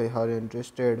captured her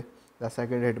instead. The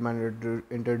second hitman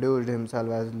introduced himself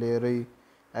as Larry,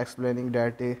 explaining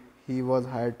that he was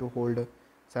hired to hold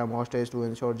Sam hostage to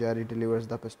ensure Jerry delivers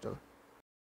the pistol.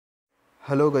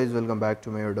 Hello guys, welcome back to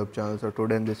my YouTube channel. So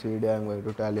today in this video I am going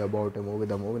to tell you about a movie.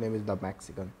 The movie name is The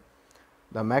Mexican.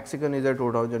 The Mexican is a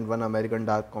 2001 American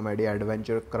dark comedy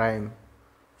adventure crime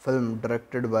film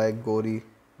directed by Gory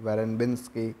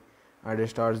Verbinski and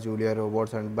stars Julia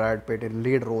Roberts and Brad Pitt in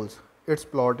lead roles. Its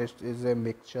plot is a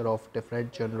mixture of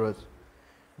different genres.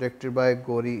 Directed by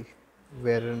Gory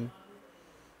Verbinski,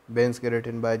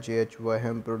 written by J.H.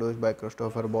 Wahem, produced by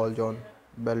Christopher Ball, John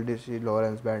Baldacci,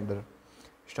 Lawrence Bender.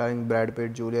 Starring Brad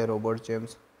Pitt, Julia Roberts,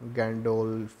 James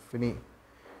Gandolfini.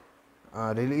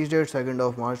 Release date 2nd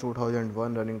of March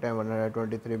 2001. Running time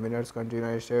 123 minutes. Country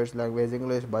United States. Language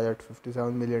English. Budget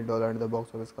 $57 million and the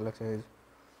box office collection is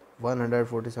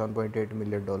 $147.8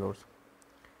 million.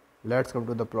 Let's come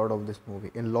to the plot of this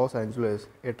movie. In Los Angeles,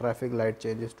 a traffic light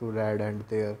changes to red and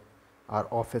there are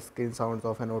off-screen sounds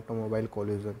of an automobile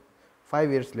collision. 5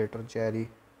 years later, Jerry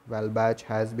Walbach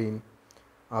has been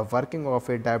working off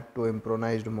a debt to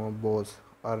improvised mob boss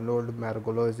Arnold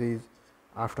Margolese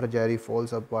after Jerry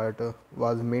falls apart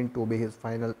was meant to be his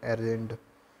final errand.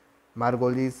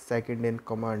 Margoli's second in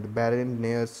command, Baron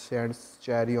Nair, sends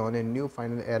Jerry on a new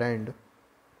final errand,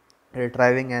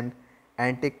 retrieving an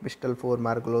antique pistol for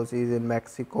Margolese in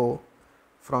Mexico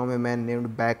from a man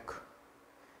named Beck.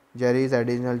 Jerry's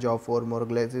additional job for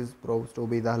Margolese proves to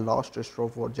be the last straw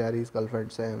for Jerry's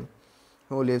girlfriend Sam,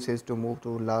 who leaves his to move to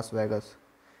Las Vegas.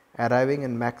 Arriving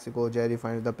in Mexico, Jerry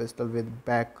finds the pistol with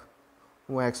Beck,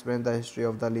 who explains the history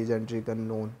of the legendary gun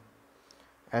known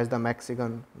as the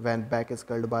Mexican. When Beck is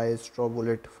killed by a straw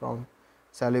bullet from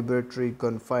celebratory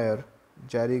gunfire,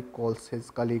 Jerry calls his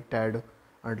colleague Ted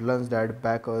and learns that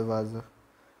Beck was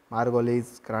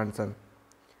Margoli's grandson.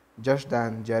 Just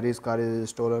then, Jerry's car is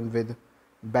stolen with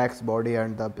Beck's body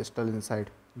and the pistol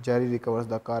inside. Jerry recovers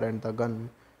the car and the gun,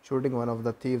 shooting one of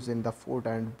the thieves in the foot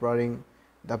and burying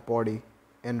the body.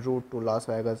 En route to Las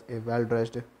Vegas, a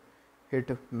well-dressed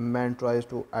hitman tries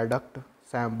to abduct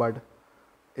Sam but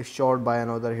is shot by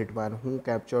another hitman who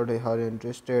captured her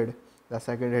instead. The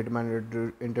second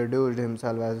hitman introduced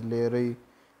himself as Larry,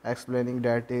 explaining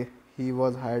that he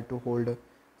was hired to hold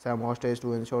Sam hostage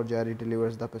to ensure Jerry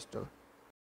delivers the pistol.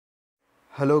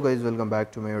 Hello guys, welcome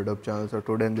back to my YouTube channel. So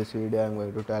today in this video I am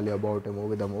going to tell you about a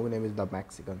movie. The movie name is The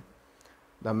Mexican.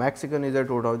 The Mexican is a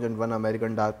 2001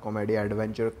 American dark comedy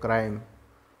adventure crime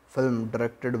film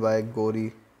directed by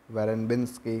Gory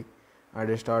Verbinski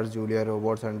and stars Julia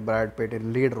Roberts and Brad Pitt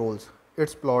in lead roles.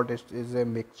 Its plot is a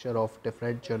mixture of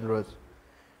different genres.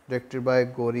 Directed by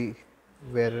Gory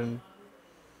Verbinski,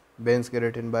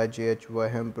 written by J.H.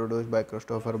 Wahem, produced by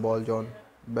Christopher Ball, John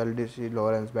Baldissi,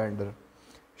 Lawrence Bender.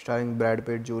 Starring Brad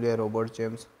Pitt, Julia Roberts,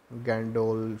 James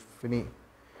Gandolfini.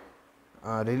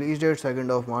 Release date 2nd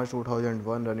of March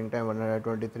 2001. Running time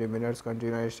 123 minutes. Country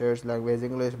United States. Language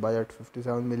English. Budget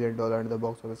 $57 million and the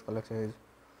box office collection is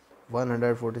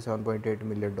 $147.8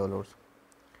 million.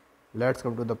 Let's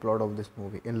come to the plot of this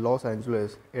movie. In Los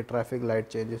Angeles, a traffic light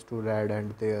changes to red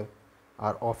and there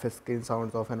are off-screen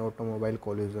sounds of an automobile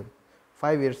collision.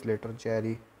 5 years later,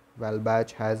 Jerry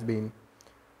Walbach has been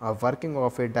working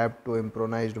off a debt to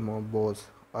improvised mob boss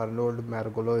Arnold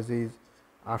Margolese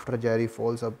after Jerry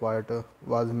falls apart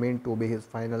was meant to be his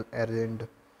final errand.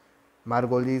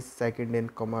 Margolese's second in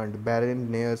command,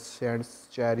 Baron Nair, sends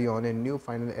Jerry on a new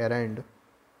final errand,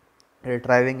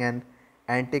 retrieving an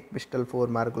antique pistol for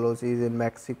Margolese in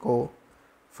Mexico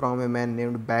from a man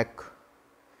named Beck.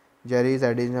 Jerry's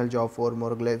additional job for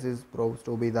Margolese proves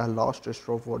to be the last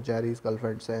straw for Jerry's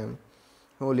girlfriend Sam,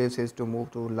 who leaves his to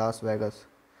move to Las Vegas.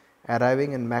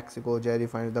 Arriving in Mexico, Jerry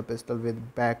finds the pistol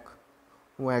with Beck,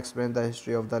 who explains the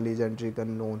history of the legendary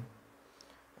gun known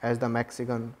as the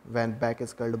Mexican. When Beck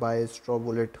is killed by a straw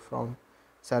bullet from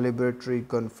celebratory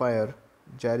gunfire,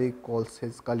 Jerry calls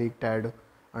his colleague Ted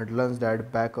and learns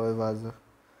that Beck was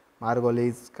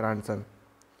Margoli's grandson.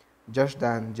 Just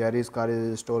then, Jerry's car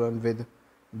is stolen with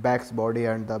Beck's body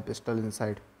and the pistol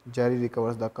inside. Jerry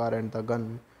recovers the car and the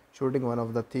gun, shooting one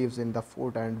of the thieves in the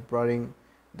foot and burying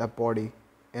the body.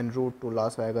 En route to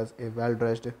Las Vegas, a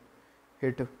well-dressed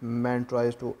hitman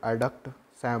tries to abduct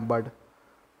Sam but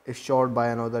is shot by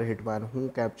another hitman who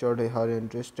captured her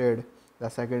instead. The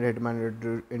second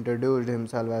hitman introduced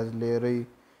himself as Larry,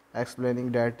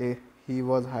 explaining that he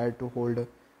was hired to hold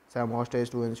Sam hostage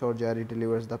to ensure Jerry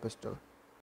delivers the pistol.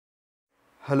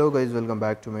 Hello guys, welcome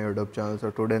back to my YouTube channel. So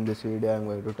today in this video I am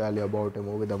going to tell you about a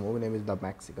movie. The movie name is The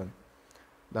Mexican.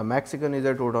 The Mexican is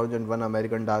a 2001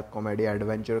 American dark comedy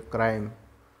adventure crime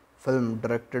film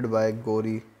directed by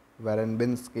Gory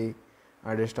Verbinski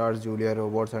and stars Julia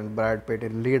Roberts and Brad Pitt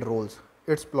in lead roles.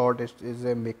 Its plot is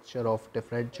a mixture of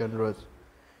different genres.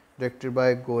 Directed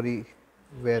by Gory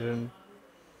Verbinski,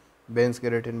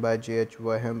 written by J.H.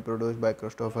 Wahem, produced by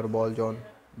Christopher Ball, John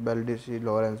Baldissi,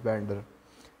 Lawrence Bender.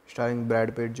 Starring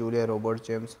Brad Pitt, Julia Roberts,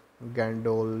 James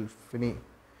Gandolfini.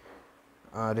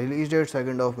 Release date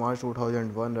 2nd of March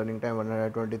 2001. Running time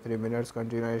 123 minutes.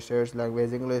 Country United States.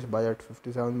 Language English. Budget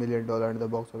 $57 million and the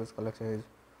box office collection is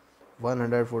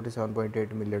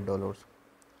 $147.8 million.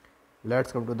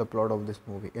 Let's come to the plot of this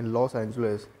movie. In Los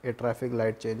Angeles, a traffic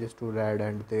light changes to red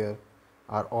and there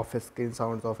are off-screen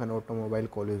sounds of an automobile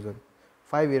collision.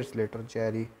 5 years later,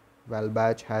 Jerry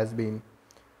Walbach has been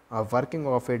working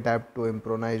off a debt to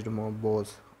improvised mob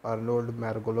boss Arnold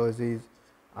Margolese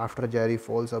after Jerry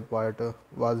falls apart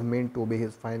was meant to be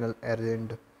his final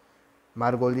errand.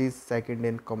 Margolese's second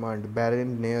in command,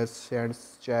 Baron Nair,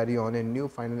 sends Jerry on a new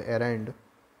final errand,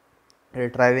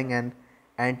 retrieving an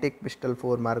antique pistol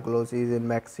for Margolese in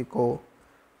Mexico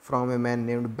from a man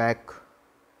named Beck.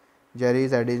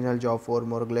 Jerry's additional job for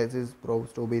Margolese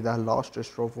proves to be the last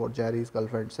straw for Jerry's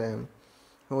girlfriend Sam,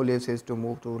 who leaves his to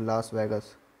move to Las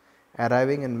Vegas.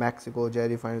 Arriving in Mexico,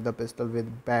 Jerry finds the pistol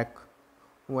with Beck,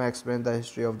 who explains the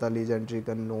history of the legendary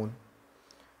gun known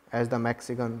as the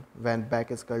Mexican. When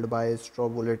Beck is killed by a straw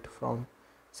bullet from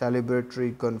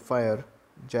celebratory gunfire,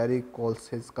 Jerry calls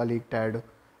his colleague Ted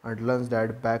and learns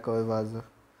that Beck was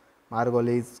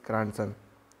Margoli's grandson.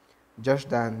 Just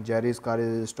then, Jerry's car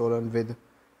is stolen with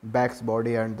Beck's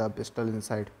body and the pistol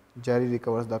inside. Jerry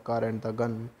recovers the car and the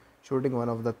gun, shooting one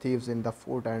of the thieves in the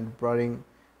foot and burying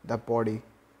the body.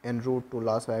 En route to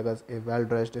Las Vegas, a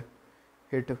well-dressed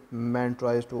hitman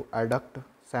tries to abduct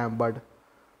Sam but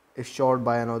is shot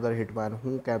by another hitman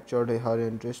who captured her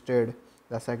interested.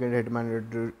 The second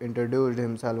hitman introduced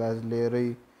himself as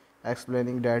Larry,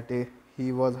 explaining that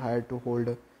he was hired to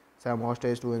hold Sam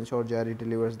hostage to ensure Jerry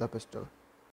delivers the pistol.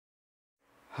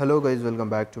 Hello guys, welcome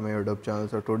back to my YouTube channel.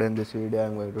 So today in this video I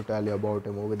am going to tell you about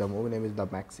a movie. The movie name is The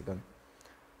Mexican.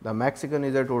 The Mexican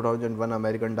is a 2001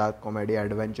 American dark comedy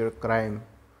adventure crime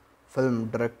film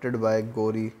directed by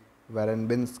Gory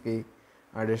Verbinski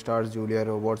and stars Julia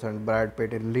Roberts and Brad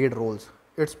Pitt in lead roles.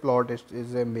 Its plot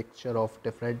is a mixture of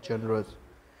different genres.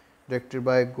 Directed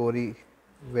by Gory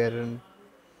Verbinski,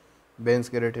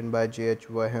 written by J.H.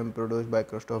 Wahem, produced by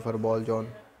Christopher Ball, John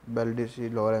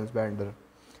Baldacci, Lawrence Bender,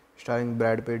 starring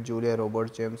Brad Pitt, Julia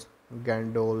Roberts, James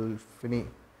Gandolfini.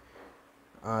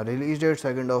 Release date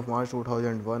 2nd of March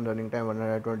 2001, running time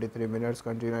 123 minutes,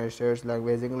 country United States,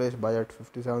 language English, budget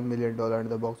 $57 million and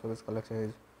the box office collection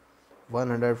is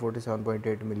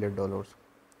 $147.8 million.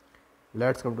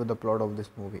 Let's come to the plot of this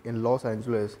movie. In Los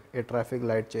Angeles, a traffic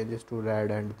light changes to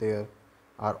red and there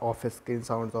are off-screen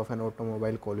sounds of an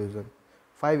automobile collision.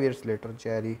 5 years later,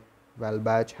 Jerry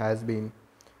Walbach has been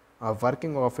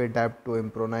working off a debt to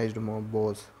improvised mob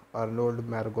boss Arnold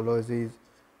Margolese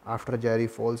after Jerry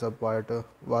falls apart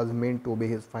was meant to be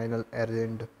his final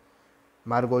errand.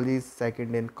 Margolis,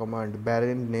 second in command,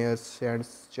 Baron Nair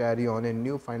sends Jerry on a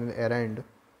new final errand,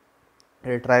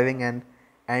 retrieving an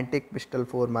antique pistol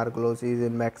for Margolese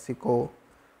in Mexico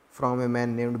from a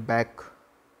man named Beck.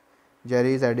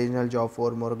 Jerry's additional job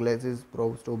for Margolese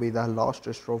proves to be the last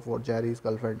straw for Jerry's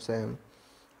girlfriend Sam,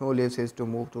 who leaves his to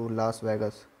move to Las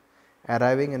Vegas.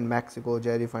 Arriving in Mexico,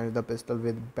 Jerry finds the pistol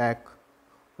with Beck,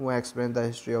 who explains the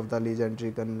history of the legendary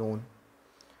gun known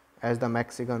as the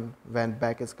Mexican. When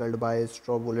Beck is killed by a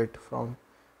straw bullet from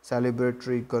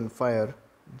celebratory gunfire,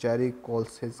 Jerry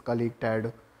calls his colleague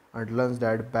Ted and learns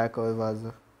that Beck was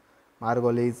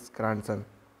Margolis's grandson.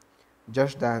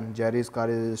 Just then, Jerry's car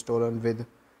is stolen with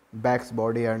Beck's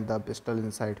body and the pistol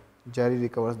inside. Jerry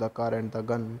recovers the car and the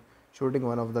gun, shooting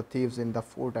one of the thieves in the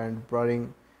foot and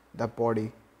burying the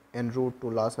body. En route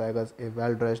to Las Vegas, a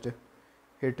well-dressed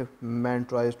hitman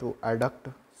tries to abduct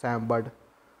Sam but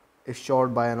is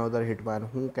shot by another hitman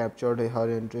who captured her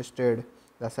interested.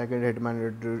 The second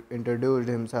hitman introduced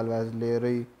himself as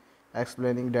Larry,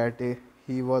 explaining that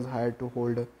he was hired to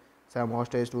hold Sam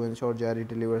hostage to ensure Jerry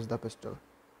delivers the pistol.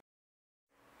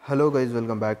 Hello guys,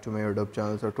 welcome back to my YouTube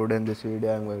channel. So today in this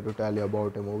video I am going to tell you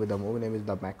about a movie. The movie name is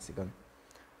The Mexican.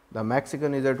 The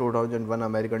Mexican is a 2001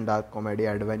 American dark comedy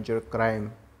adventure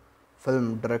crime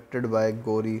film directed by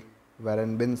Gory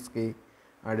Verbinski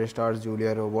and stars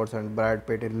Julia Roberts and Brad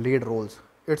Pitt in lead roles.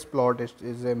 Its plot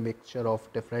is a mixture of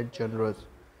different genres.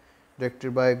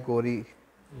 Directed by Gory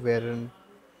Verbinski,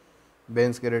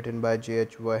 written by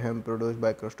J.H. Wahem, produced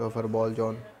by Christopher Ball,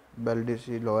 John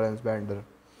Baldacci, Lawrence Bender,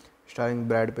 starring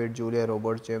Brad Pitt, Julia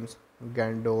Roberts, James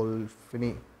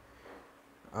Gandolfini.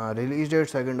 Release date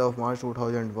 2nd of March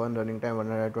 2001, running time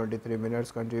 123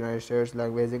 minutes, country United States,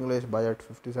 language English, budget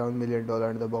 $57 million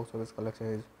and the box office collection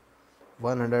is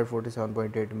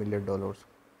 $147.8 million.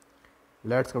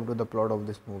 Let's come to the plot of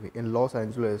this movie. In Los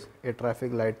Angeles, a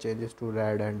traffic light changes to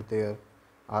red and there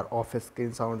are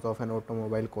off-screen sounds of an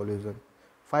automobile collision.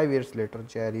 5 years later,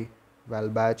 Jerry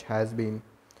Walbach has been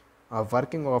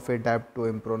working off a debt to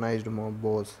improvised mob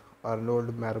boss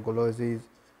Arnold Margolese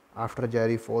after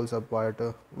Jerry falls apart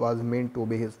was meant to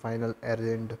be his final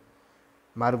errand.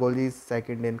 Margolese,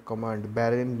 second in command,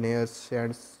 Baron Nair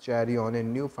sends Jerry on a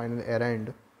new final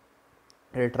errand,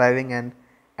 retrieving an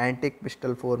antique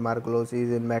pistol for Margolese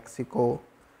in Mexico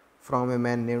from a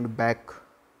man named Beck.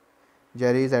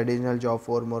 Jerry's additional job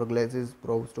for Margolese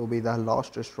proves to be the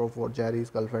last straw for Jerry's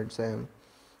girlfriend Sam,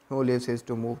 who leaves his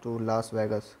to move to Las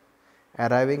Vegas.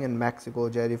 Arriving in Mexico,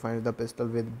 Jerry finds the pistol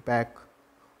with Beck,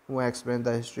 who explains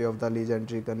the history of the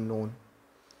legendary gun known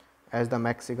as the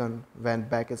Mexican. When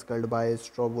Beck is killed by a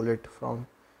straw bullet from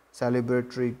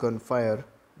celebratory gunfire,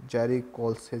 Jerry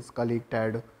calls his colleague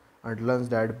Ted and learns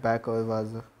that Beck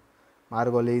was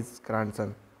Margolis's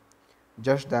grandson.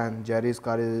 Just then, Jerry's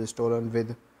car is stolen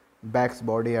with Beck's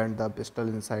body and the pistol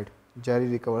inside. Jerry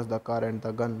recovers the car and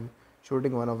the gun,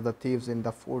 shooting one of the thieves in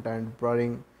the foot and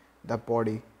burying the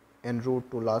body. En route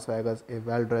to Las Vegas, a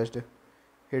well-dressed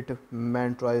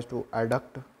hitman tries to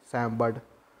abduct Sam but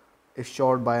is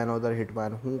shot by another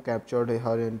hitman who captured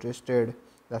her interested.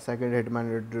 The second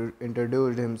hitman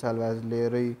introduced himself as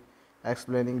Larry,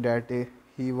 explaining that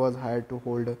he was hired to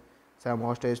hold Sam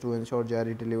hostage to ensure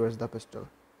Jerry delivers the pistol.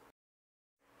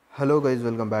 Hello guys,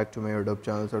 welcome back to my YouTube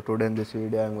channel. So today in this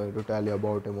video, I'm going to tell you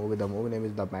about a movie. The movie name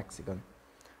is The Mexican.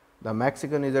 The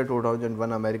Mexican is a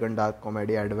 2001 American dark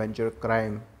comedy adventure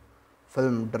crime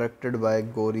film directed by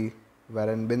Gory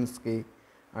Verbinski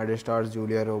and stars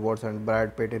Julia Roberts and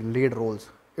Brad Pitt in lead roles.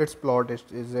 Its plot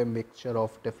is a mixture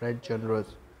of different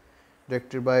genres.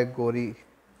 Directed by Gory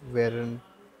Verbinski,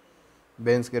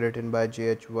 written by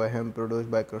J.H. Wahem,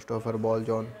 produced by Christopher Ball,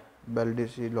 John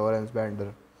Baldacci, Lawrence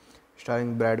Bender,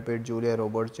 starring Brad Pitt, Julia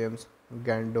Roberts, James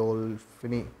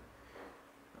Gandolfini.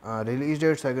 Release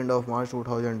date 2nd of March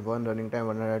 2001, running time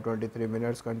 123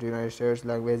 minutes, country United States,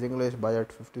 language English, budget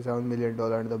 $57 million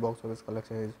and the box office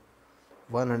collection is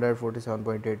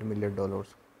 $147.8 million.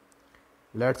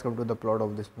 Let's come to the plot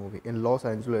of this movie. In Los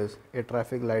Angeles, a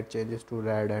traffic light changes to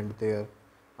red and there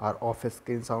are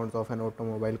off-screen sounds of an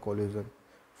automobile collision.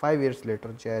 5 years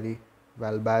later, Jerry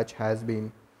Walbach has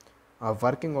been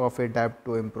working off a debt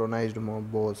to improvised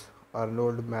mob boss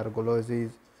Arnold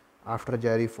Margolese after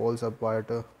Jerry falls apart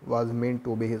was meant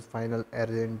to be his final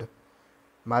errand.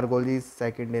 Margoli's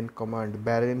second in command,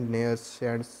 Baron Nair,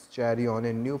 sends Jerry on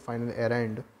a new final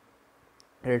errand,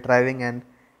 retrieving an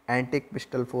antique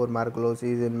pistol for Margolese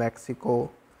in Mexico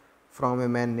from a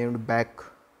man named Beck.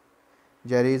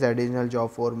 Jerry's additional job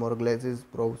for Margolese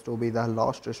proves to be the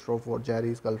last straw for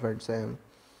Jerry's girlfriend Sam,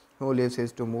 who leaves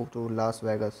his to move to Las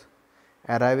Vegas.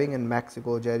 Arriving in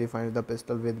Mexico, Jerry finds the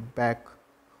pistol with Beck,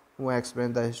 who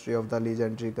explains the history of the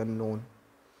legendary gun known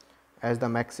as the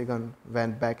Mexican.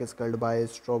 When Beck is killed by a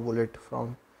straw bullet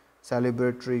from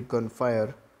celebratory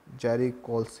gunfire, Jerry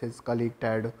calls his colleague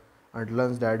Ted and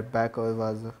learns that Beck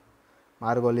was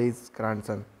Margolis's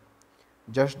grandson.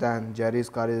 Just then, Jerry's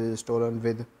car is stolen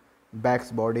with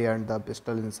Beck's body and the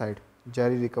pistol inside.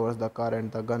 Jerry recovers the car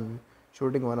and the gun,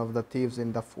 shooting one of the thieves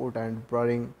in the foot and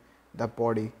burying the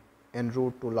body. En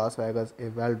route to Las Vegas, a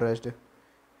well-dressed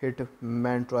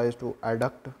hitman tries to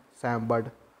abduct Sam but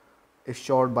is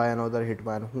shot by another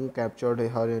hitman who captured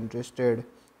her instead.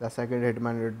 The second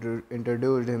hitman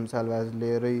introduced himself as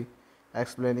Larry,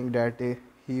 explaining that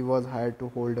he was hired to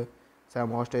hold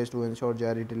Sam hostage to ensure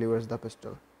Jerry delivers the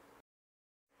pistol.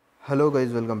 Hello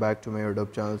guys, welcome back to my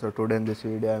YouTube channel. So today in this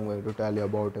video, I'm going to tell you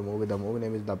about a movie. The movie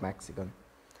name is The Mexican.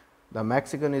 The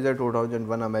Mexican is a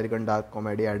 2001 American dark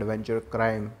comedy adventure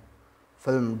crime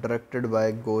film directed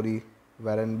by Gory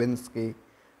Verbinski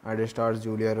and stars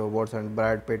Julia Roberts and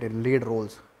Brad Pitt in lead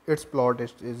roles. Its plot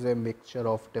is a mixture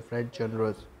of different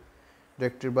genres.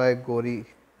 Directed by Gory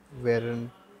Verbinski,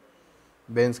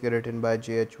 written by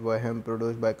J.H. Wahem,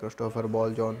 produced by Christopher Ball,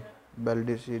 John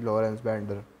Baldacci, Lawrence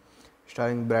Bender,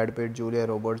 starring Brad Pitt, Julia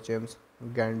Roberts, James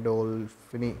Gandolfini. Hello guys, welcome back to my YouTube channel. So today in this video, I'm going to tell you about a movie.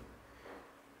 The movie name is The Mexican. The Mexican is a 2001 American dark comedy adventure crime film directed by Gory Verbinski and stars Julia Roberts and Brad Pitt in lead roles. Its plot is a mixture of different genres.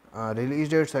 Directed by Gory Verbinski, written by J.H. Wahem, produced by Christopher Ball, John Baldacci, Lawrence Bender, starring Brad Pitt, Julia Roberts, James Gandolfini. Release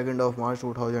date 2nd of March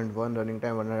 2001, running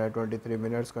time 123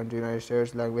 minutes, country United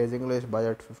States, language English,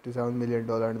 budget $57 million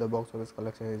and the box office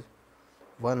collection is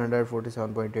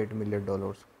 $147.8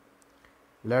 million.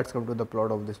 Let's come to the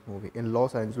plot of this movie. In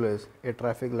Los Angeles, a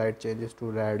traffic light changes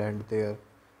to red and there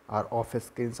are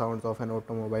off-screen sounds of an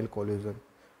automobile collision.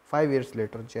 5 years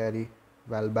later, Jerry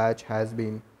Walbach has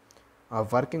been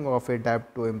working off a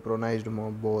debt to improvised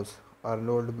mob boss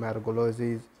Arnold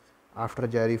Margolese after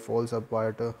Jerry falls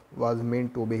apart was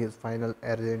meant to be his final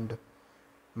errand.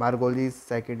 Margoli's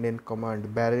second in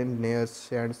command, Baron Nair,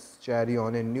 sends Jerry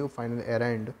on a new final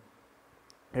errand,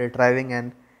 retrieving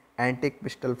an antique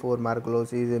pistol for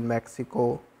Margolese in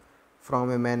Mexico from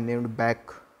a man named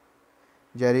Beck.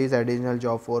 Jerry's additional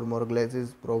job for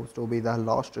Margolese proves to be the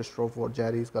last straw for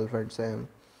Jerry's girlfriend Sam,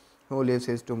 who leaves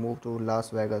his to move to Las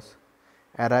Vegas.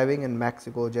 Arriving in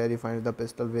Mexico, Jerry finds the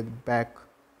pistol with Beck,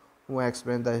 who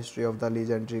explains the history of the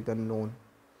legendary gun known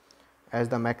as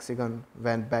the Mexican.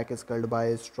 When Beck is killed by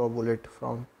a straw bullet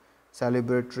from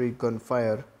celebratory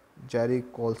gunfire, Jerry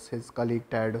calls his colleague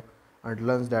Ted and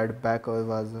learns that Beck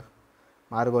was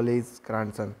Margolis's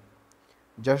grandson.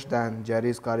 Just then,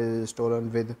 Jerry's car is stolen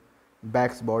with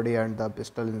Beck's body and the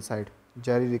pistol inside.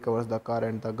 Jerry recovers the car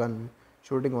and the gun,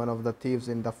 shooting one of the thieves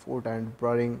in the foot and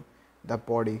burying the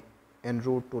body. En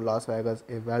route to Las Vegas,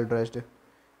 a well-dressed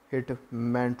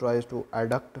hitman tries to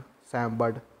abduct Sam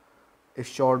but is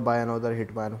shot by another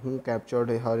hitman who captured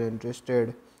her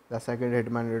instead. The second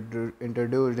hitman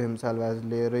introduced himself as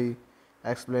Larry,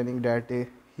 explaining that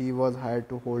he was hired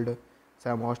to hold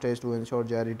Sam hostage to ensure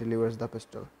Jerry delivers the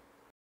pistol.